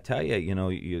administration. And I tell you,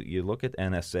 you look at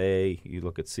NSA, you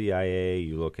look at CIA,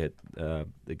 you look at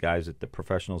the guys the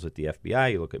professionals at the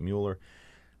FBI, you look at Mueller.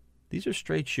 These are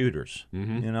straight shooters,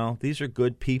 These are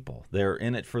good people. They're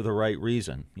in it for the right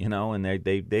reason, and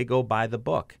they go by the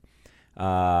book.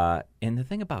 And the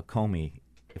thing about Comey,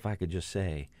 if I could just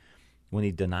say, when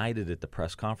he denied it at the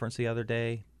press conference the other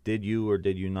day, did you or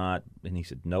did you not? And he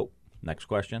said, nope. Next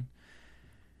question.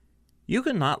 You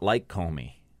can not like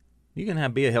Comey. You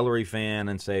can be a Hillary fan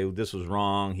and say this was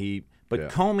wrong. But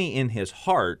Comey in his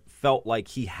heart felt like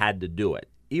he had to do it.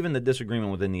 Even the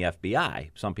disagreement within the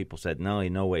FBI, some people said,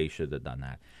 no way he should have done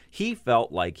that. He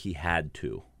felt like he had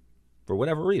to, for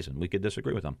whatever reason. We could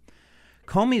disagree with him.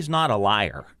 Comey's not a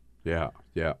liar. Yeah.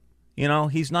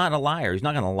 He's not a liar. He's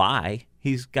not going to lie.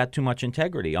 He's got too much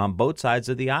integrity on both sides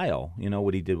of the aisle.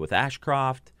 What he did with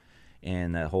Ashcroft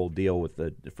and that whole deal with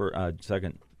the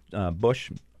second Bush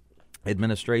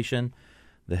administration,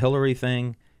 the Hillary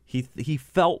thing. He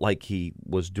felt like he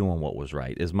was doing what was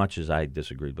right, as much as I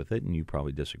disagreed with it, and you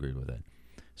probably disagreed with it.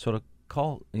 So to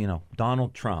call,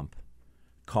 Donald Trump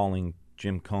calling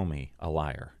Jim Comey a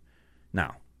liar.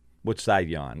 Now, which side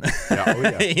you on?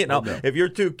 If you're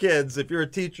if you're a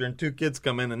teacher and two kids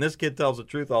come in and this kid tells the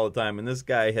truth all the time and this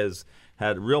guy has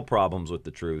had real problems with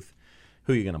the truth,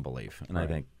 who are you going to believe? And right. I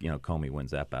think, Comey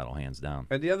wins that battle hands down.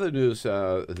 And the other news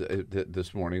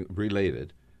this morning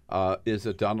related is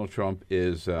that Donald Trump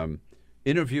is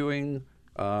interviewing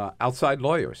outside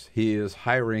lawyers. He is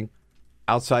hiring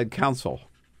outside counsel.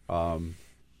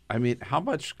 I mean, how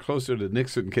much closer to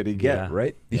Nixon can he get,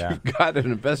 right? Yeah. You've got an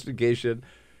investigation.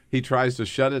 He tries to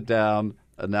shut it down,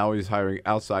 and now he's hiring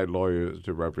outside lawyers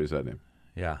to represent him.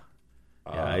 Yeah.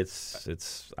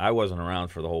 It's. I wasn't around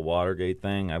for the whole Watergate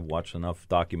thing. I've watched enough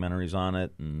documentaries on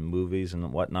it and movies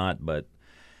and whatnot, but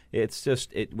it's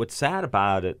just what's sad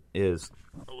about it is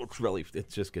it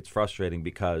just gets frustrating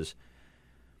because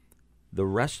the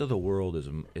rest of the world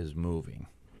is moving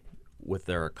with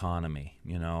their economy.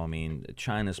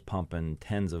 China's pumping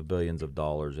tens of billions of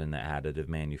dollars into additive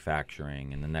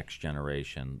manufacturing in the next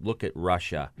generation. Look at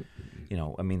Russia.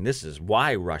 This is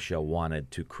why Russia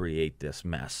wanted to create this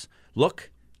mess.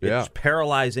 Look Yeah. It's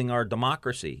paralyzing our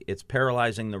democracy. It's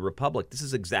paralyzing the republic. This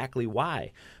is exactly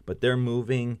why. But they're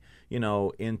moving,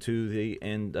 into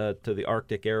to the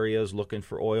Arctic areas, looking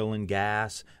for oil and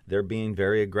gas. They're being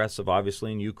very aggressive,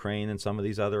 obviously, in Ukraine and some of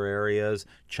these other areas.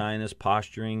 China's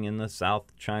posturing in the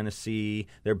South China Sea.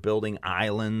 They're building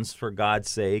islands, for God's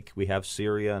sake. We have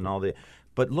Syria and all the.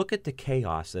 But look at the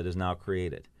chaos that is now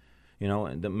created.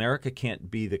 And America can't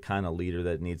be the kind of leader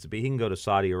that it needs to be. He can go to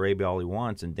Saudi Arabia all he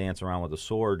wants and dance around with a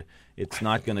sword. It's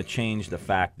not going to change the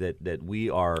fact that we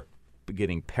are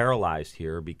getting paralyzed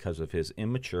here because of his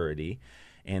immaturity,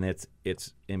 and it's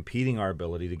impeding our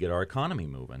ability to get our economy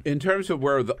moving. In terms of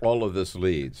where all of this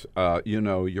leads,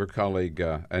 your colleague,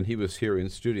 and he was here in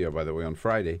studio, by the way, on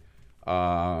Friday,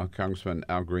 Congressman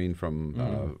Al Green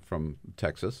from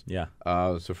Texas. Yeah.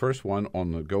 It's the first one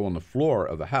go on the floor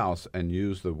of the House and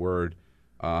use the word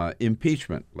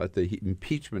impeachment. Let the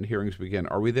impeachment hearings begin.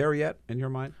 Are we there yet, in your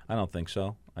mind? I don't think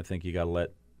so. I think you got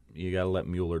to let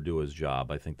Mueller do his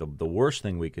job. I think the worst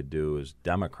thing we could do as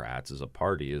Democrats, as a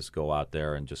party, is go out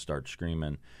there and just start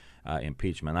screaming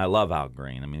impeachment. I love Al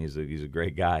Green. I mean, he's a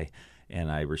great guy,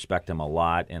 and I respect him a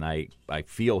lot, and I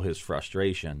feel his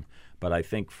frustration. But I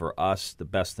think for us, the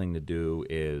best thing to do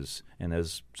is, and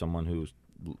as someone who's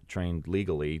trained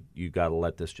legally, you got to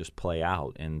let this just play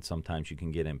out. And sometimes you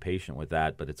can get impatient with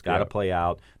that, but it's got to play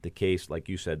out. The case, like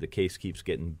you said, the case keeps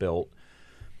getting built.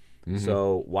 Mm-hmm.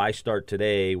 So why start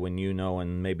today when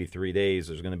in maybe 3 days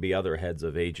there's going to be other heads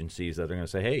of agencies that are going to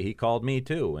say, hey, he called me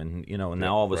too. And, and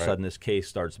now all of a sudden this case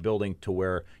starts building to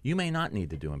where you may not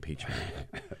need to do impeachment.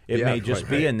 It may just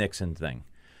be a Nixon thing.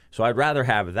 So I'd rather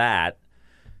have that.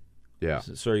 Yeah.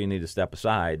 So you need to step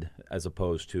aside as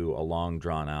opposed to a long,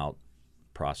 drawn-out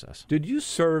process. Did you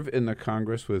serve in the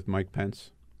Congress with Mike Pence?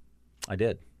 I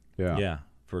did. Yeah. Yeah,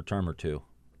 for a term or two.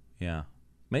 Yeah.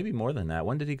 Maybe more than that.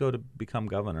 When did he go to become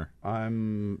governor?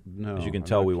 No. As you can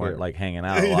tell, we weren't hanging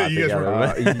out a lot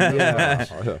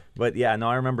together. But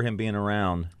I remember him being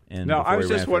around. And I was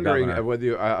just wondering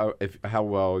whether how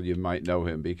well you might know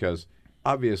him, because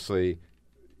obviously,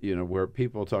 where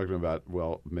people talking about,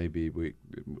 well, maybe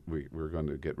we're going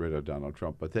to get rid of Donald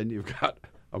Trump, but then you've got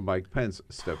a Mike Pence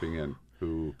stepping in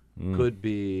who could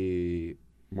be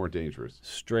more dangerous.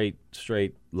 Straight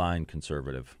line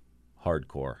conservative,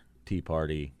 hardcore. Tea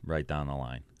Party, right down the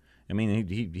line. I mean,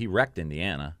 he wrecked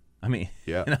Indiana. I mean,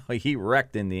 he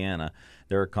wrecked Indiana.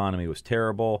 Their economy was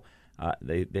terrible.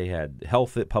 They had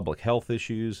public health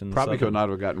issues, and probably could not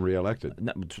have gotten reelected.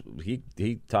 No, he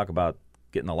talk about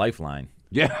getting a lifeline.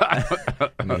 Yeah,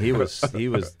 I mean, he was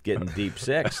getting deep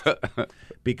sixth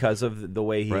because of the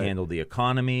way he handled the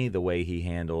economy, the way he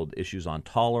handled issues on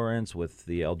tolerance with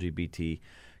the LGBTQ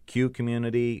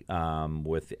community,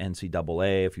 with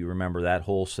NCAA, if you remember that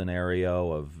whole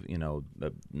scenario of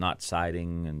not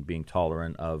siding and being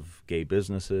tolerant of gay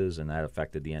businesses, and that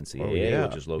affected the NCAA,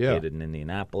 which is located in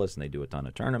Indianapolis, and they do a ton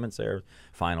of tournaments there,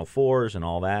 Final Fours and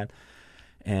all that,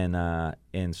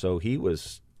 and so he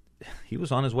was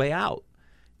on his way out.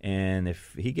 And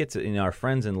if he gets our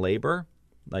friends in labor,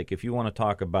 like if you want to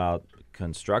talk about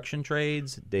construction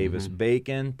trades,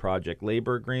 Davis-Bacon, project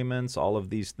labor agreements, all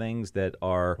of these things that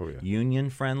are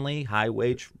union-friendly,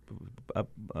 high-wage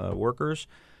workers,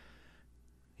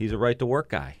 he's a right-to-work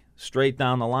guy, straight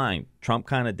down the line. Trump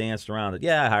kind of danced around it.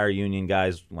 Yeah, I hire union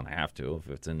guys when I have to,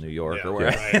 if it's in New York or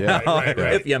wherever.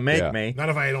 If you make me. Not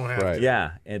if I don't have to.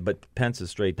 Yeah, but Pence is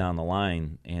straight down the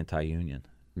line, anti-union.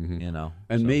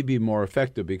 And maybe more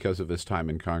effective because of his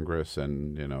time in Congress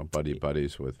and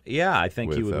buddies with. Yeah, I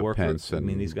think he would work Pence with.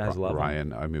 These guys love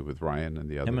Ryan. him. With Ryan and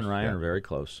the others. Him and Ryan are very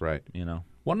close. Right.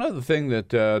 One other thing that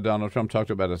Donald Trump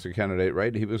talked about as a candidate,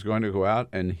 right? He was going to go out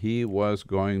and he was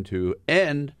going to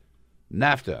end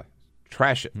NAFTA,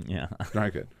 trash it,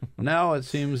 strike it. Now it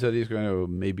seems that he's going to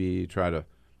maybe try to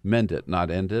mend it, not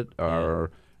end it.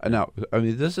 Or now,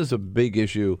 this is a big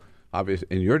issue. Obviously,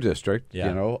 in your district,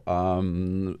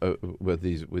 with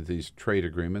these trade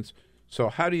agreements. So,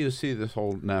 how do you see this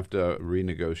whole NAFTA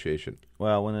renegotiation?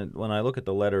 Well, when I look at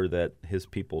the letter that his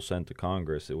people sent to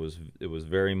Congress, it was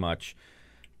very much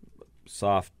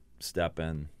soft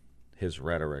stepping his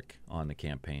rhetoric on the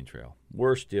campaign trail.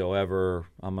 Worst deal ever.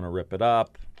 I'm going to rip it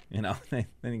up. Then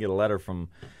you get a letter from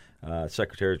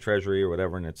Secretary of Treasury or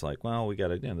whatever, and it's like, well, we got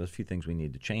to. There's a few things we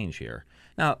need to change here.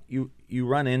 Now, you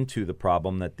run into the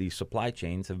problem that the supply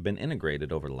chains have been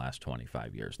integrated over the last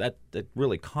 25 years. That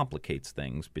really complicates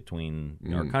things between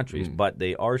our countries. But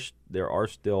there are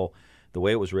still, the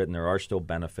way it was written, there are still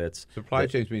benefits. Supply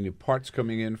chains meaning parts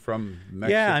coming in from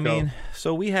Mexico? Yeah,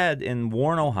 so we had in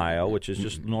Warren, Ohio, which is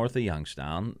just north of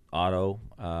Youngstown, auto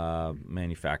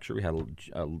manufacturer. We had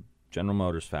a General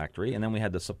Motors factory, and then we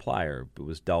had the supplier. It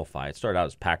was Delphi. It started out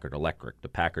as Packard Electric, the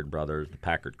Packard brothers, the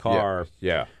Packard car.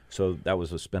 Yeah. So that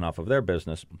was a spinoff of their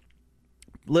business.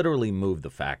 Literally moved the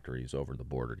factories over the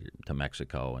border to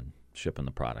Mexico and shipping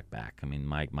the product back. I mean,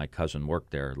 my cousin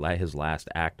worked there. His last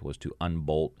act was to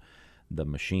unbolt the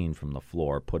machine from the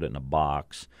floor, put it in a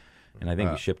box, and I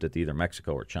think he shipped it to either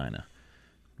Mexico or China.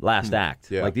 Last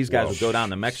act. Yeah. Like these guys would go down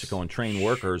to Mexico and train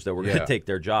workers that were going to take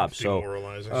their jobs.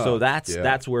 So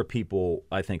that's where people,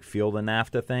 I think, feel the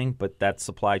NAFTA thing, but that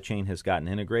supply chain has gotten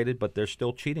integrated, but there's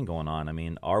still cheating going on. I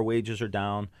mean, our wages are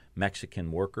down,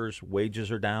 Mexican workers'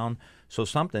 wages are down, so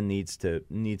something needs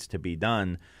to be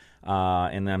done,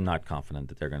 and I'm not confident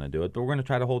that they're going to do it, but we're going to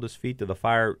try to hold his feet to the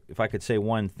fire. If I could say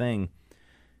one thing,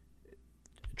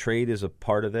 trade is a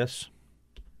part of this.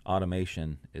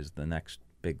 Automation is the next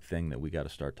big thing that we got to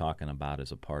start talking about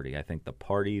as a party. I think the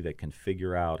party that can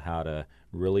figure out how to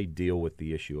really deal with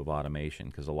the issue of automation,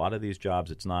 because a lot of these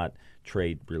jobs, it's not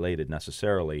trade related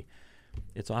necessarily,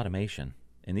 it's automation.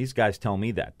 And these guys tell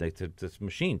me that. This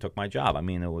machine took my job. I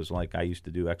mean, it was like I used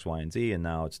to do X, Y, and Z, and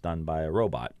now it's done by a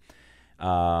robot.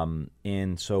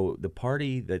 And so the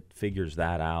party that figures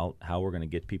that out, how we're going to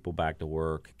get people back to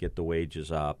work, get the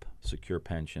wages up, secure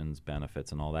pensions,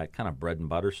 benefits, and all that kind of bread and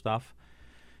butter stuff,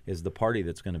 is the party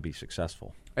that's going to be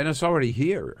successful. And it's already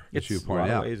here, as you point out.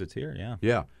 In a lot of ways it's here, yeah.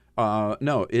 Yeah.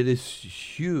 No, it is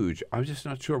huge. I'm just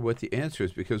not sure what the answer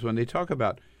is, because when they talk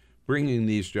about bringing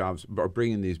these jobs or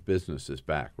bringing these businesses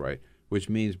back, right, which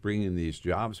means bringing these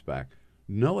jobs back,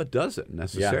 no, it doesn't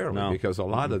necessarily, because a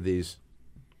lot of these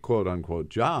quote-unquote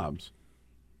jobs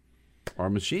are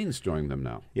machines doing them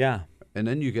now. Yeah. And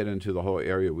then you get into the whole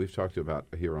area we've talked about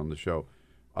here on the show.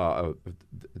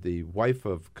 The wife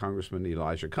of Congressman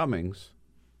Elijah Cummings,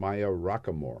 Maya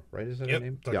Rockamore, right? Is that her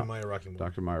name? Dr. Maya Rockamore.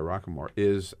 Dr. Maya Rockamore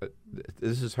is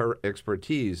this is her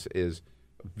expertise is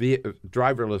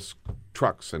driverless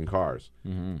trucks and cars,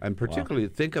 and particularly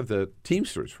think of the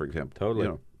Teamsters, for example. Totally.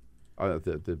 You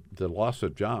know, the loss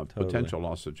of jobs, potential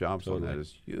loss of jobs on that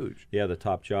is huge. Yeah, the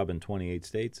top job in 28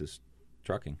 states is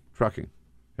trucking. Trucking,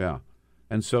 yeah.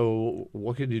 And so,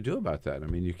 what can you do about that? I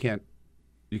mean, you can't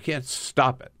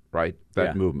stop it, right?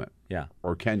 That movement. Yeah.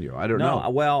 Or can you? I don't know.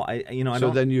 Well,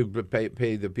 So then you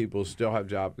pay the people who still have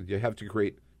jobs. You have to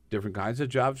create different kinds of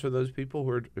jobs for those people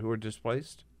who are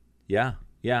displaced. Yeah.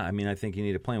 Yeah, I mean, I think you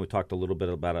need a plan. We talked a little bit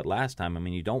about it last time. I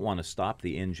mean, you don't want to stop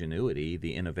the ingenuity,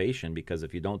 the innovation, because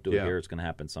if you don't do it here, it's going to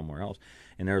happen somewhere else.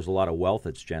 And there's a lot of wealth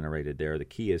that's generated there. The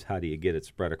key is, how do you get it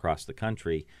spread across the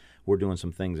country? We're doing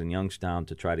some things in Youngstown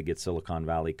to try to get Silicon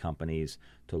Valley companies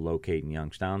to locate in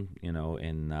Youngstown,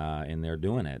 and they're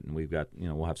doing it. And we've got,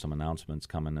 we'll have some announcements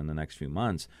coming in the next few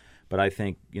months. But I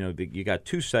think, you got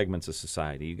two segments of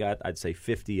society. You got, I'd say,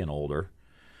 50 and older,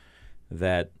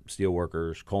 that steel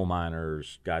workers, coal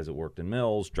miners, guys that worked in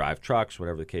mills, drive trucks,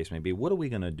 whatever the case may be. What are we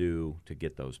going to do to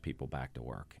get those people back to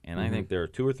work? And I think there are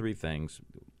two or three things.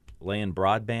 Laying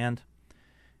broadband,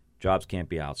 jobs can't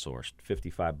be outsourced.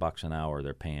 $55 an hour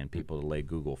they're paying people to lay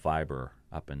Google Fiber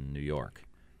up in New York.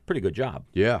 Pretty good job.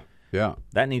 Yeah, yeah.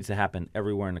 That needs to happen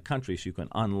everywhere in the country so you can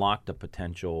unlock the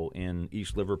potential in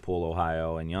East Liverpool,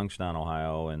 Ohio, and Youngstown,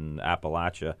 Ohio, and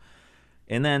Appalachia.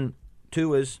 And then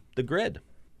two is the grid.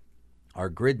 Our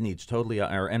grid needs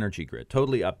our energy grid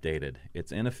totally updated.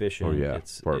 It's inefficient.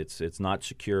 It's not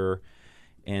secure,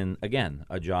 and again,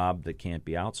 a job that can't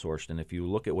be outsourced. And if you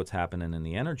look at what's happening in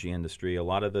the energy industry, a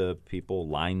lot of the people,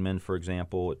 linemen, for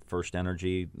example, at First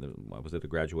Energy, I was at the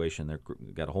graduation.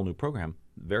 They've got a whole new program.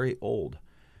 Very old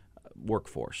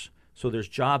workforce. So there's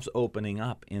jobs opening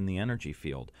up in the energy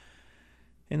field.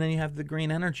 And then you have the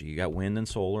green energy. You got wind and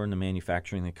solar and the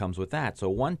manufacturing that comes with that. So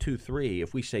 1, 2, 3,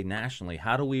 if we say nationally,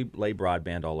 how do we lay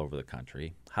broadband all over the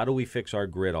country? How do we fix our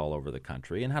grid all over the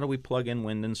country? And how do we plug in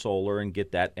wind and solar and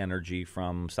get that energy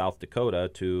from South Dakota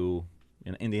to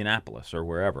Indianapolis or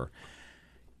wherever?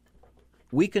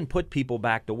 We can put people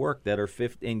back to work that are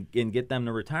 50 and get them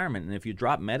to retirement. And if you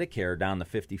drop Medicare down to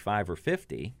 55 or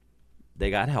 50,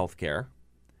 they got health care.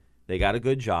 They got a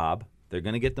good job. They're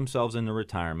going to get themselves into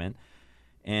retirement.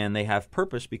 And they have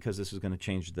purpose, because this is going to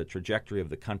change the trajectory of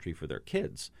the country for their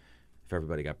kids. If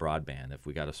everybody got broadband, if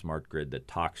we got a smart grid that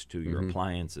talks to your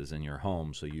appliances in your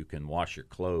home so you can wash your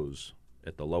clothes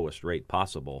at the lowest rate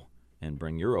possible and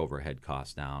bring your overhead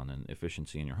costs down and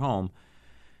efficiency in your home.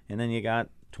 And then you got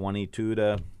 22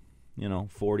 to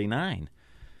 49.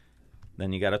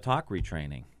 Then you got to talk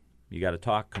retraining. You got to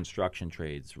talk construction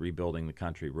trades, rebuilding the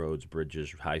country, roads,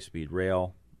 bridges, high-speed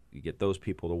rail. You get those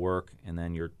people to work, and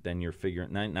then you're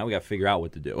figuring. Now we got to figure out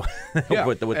what to do Yeah.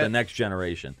 with the next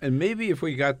generation. And maybe if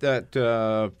we got that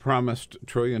promised $1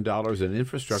 trillion in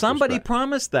infrastructure, Somebody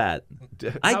promised that.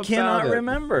 I How cannot about it?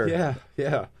 remember.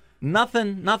 Yeah.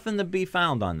 Nothing to be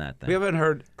found on that thing. We haven't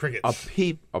heard Crickets. a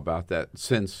peep about that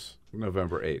since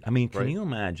November 8th. I mean, can right? you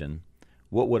imagine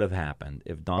what would have happened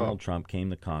if Donald Trump came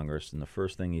to Congress and the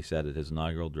first thing he said at his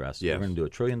inaugural address, Yes. we're going to do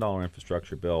 $1 trillion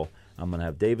infrastructure bill. I'm going to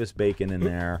have Davis Bacon in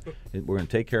there. We're going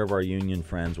to take care of our union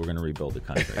friends. We're going to rebuild the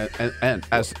country. And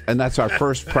that's our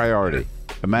first priority.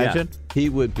 Imagine he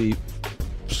would be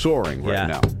soaring right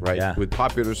now, right? Yeah. With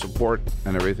popular support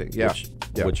and everything. Yeah.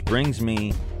 Which brings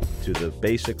me to the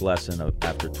basic lesson of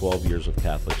after 12 years of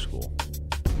Catholic school.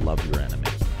 Love your enemy.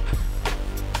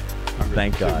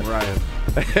 Thank God. Ryan.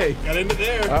 Hey. Got into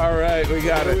there. All right, we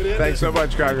got it. Thanks so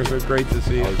much, Congressman. Great to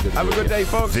see you. Have a good day,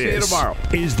 folks. See you This tomorrow.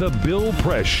 is the Bill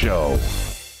Press Show.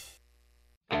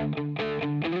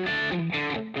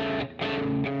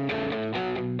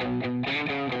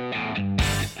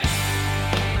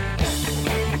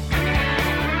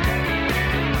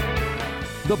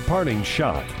 The Parting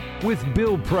Shot with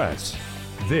Bill Press.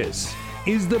 This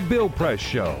is the Bill Press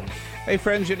Show. Hey,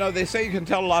 friends, you know, they say you can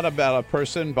tell a lot about a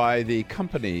person by the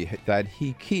company that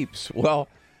he keeps. Well,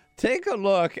 take a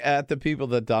look at the people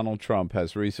that Donald Trump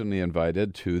has recently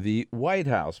invited to the White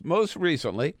House. Most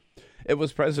recently, it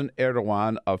was President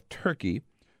Erdogan of Turkey,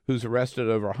 who's arrested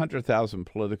over 100,000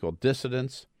 political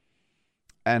dissidents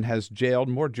and has jailed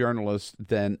more journalists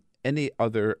than any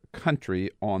other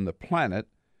country on the planet.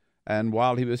 And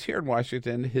while he was here in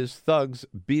Washington, his thugs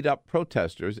beat up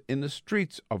protesters in the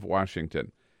streets of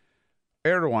Washington.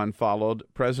 Erdogan followed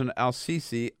President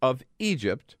al-Sisi of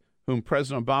Egypt, whom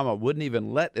President Obama wouldn't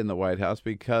even let in the White House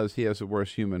because he has the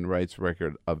worst human rights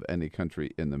record of any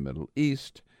country in the Middle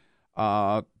East.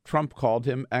 Trump called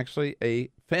him actually a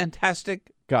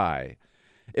fantastic guy.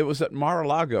 It was at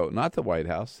Mar-a-Lago, not the White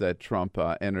House, that Trump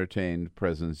entertained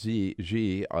President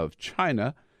Xi of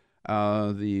China.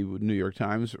 The New York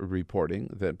Times reporting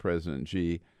that President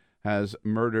Xi has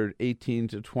murdered 18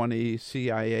 to 20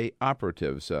 CIA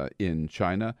operatives in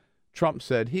China. Trump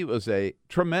said he was a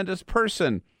tremendous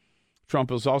person. Trump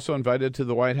was also invited to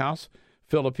the White House.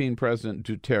 Philippine President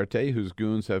Duterte, whose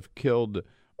goons have killed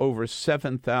over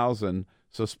 7,000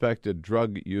 suspected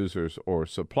drug users or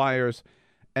suppliers.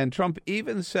 And Trump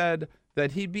even said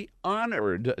that he'd be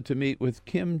honored to meet with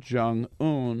Kim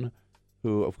Jong-un,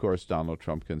 who, of course, Donald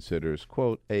Trump considers,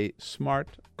 quote, a smart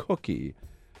cookie.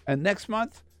 And next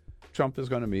month, Trump is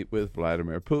going to meet with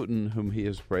Vladimir Putin, whom he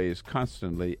has praised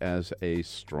constantly as a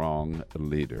strong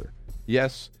leader.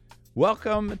 Yes,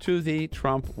 welcome to the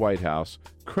Trump White House.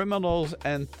 Criminals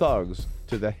and thugs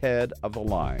to the head of the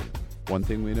line. One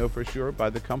thing we know for sure by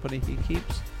the company he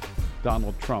keeps,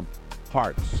 Donald Trump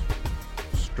hearts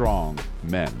strong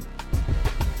men.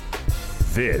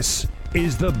 This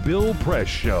is the Bill Press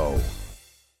Show.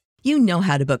 You know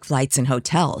how to book flights and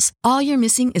hotels. All you're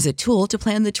missing is a tool to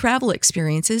plan the travel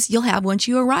experiences you'll have once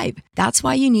you arrive. That's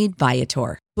why you need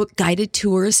Viator. Book guided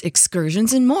tours,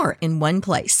 excursions, and more in one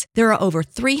place. There are over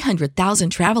 300,000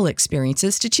 travel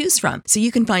experiences to choose from, so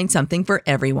you can find something for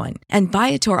everyone. And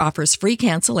Viator offers free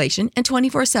cancellation and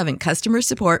 24/7 customer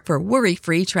support for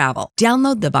worry-free travel.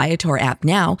 Download the Viator app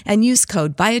now and use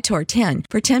code Viator10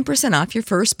 for 10% off your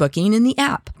first booking in the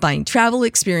app. Find travel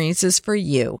experiences for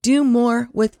you. Do more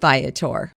with Viator.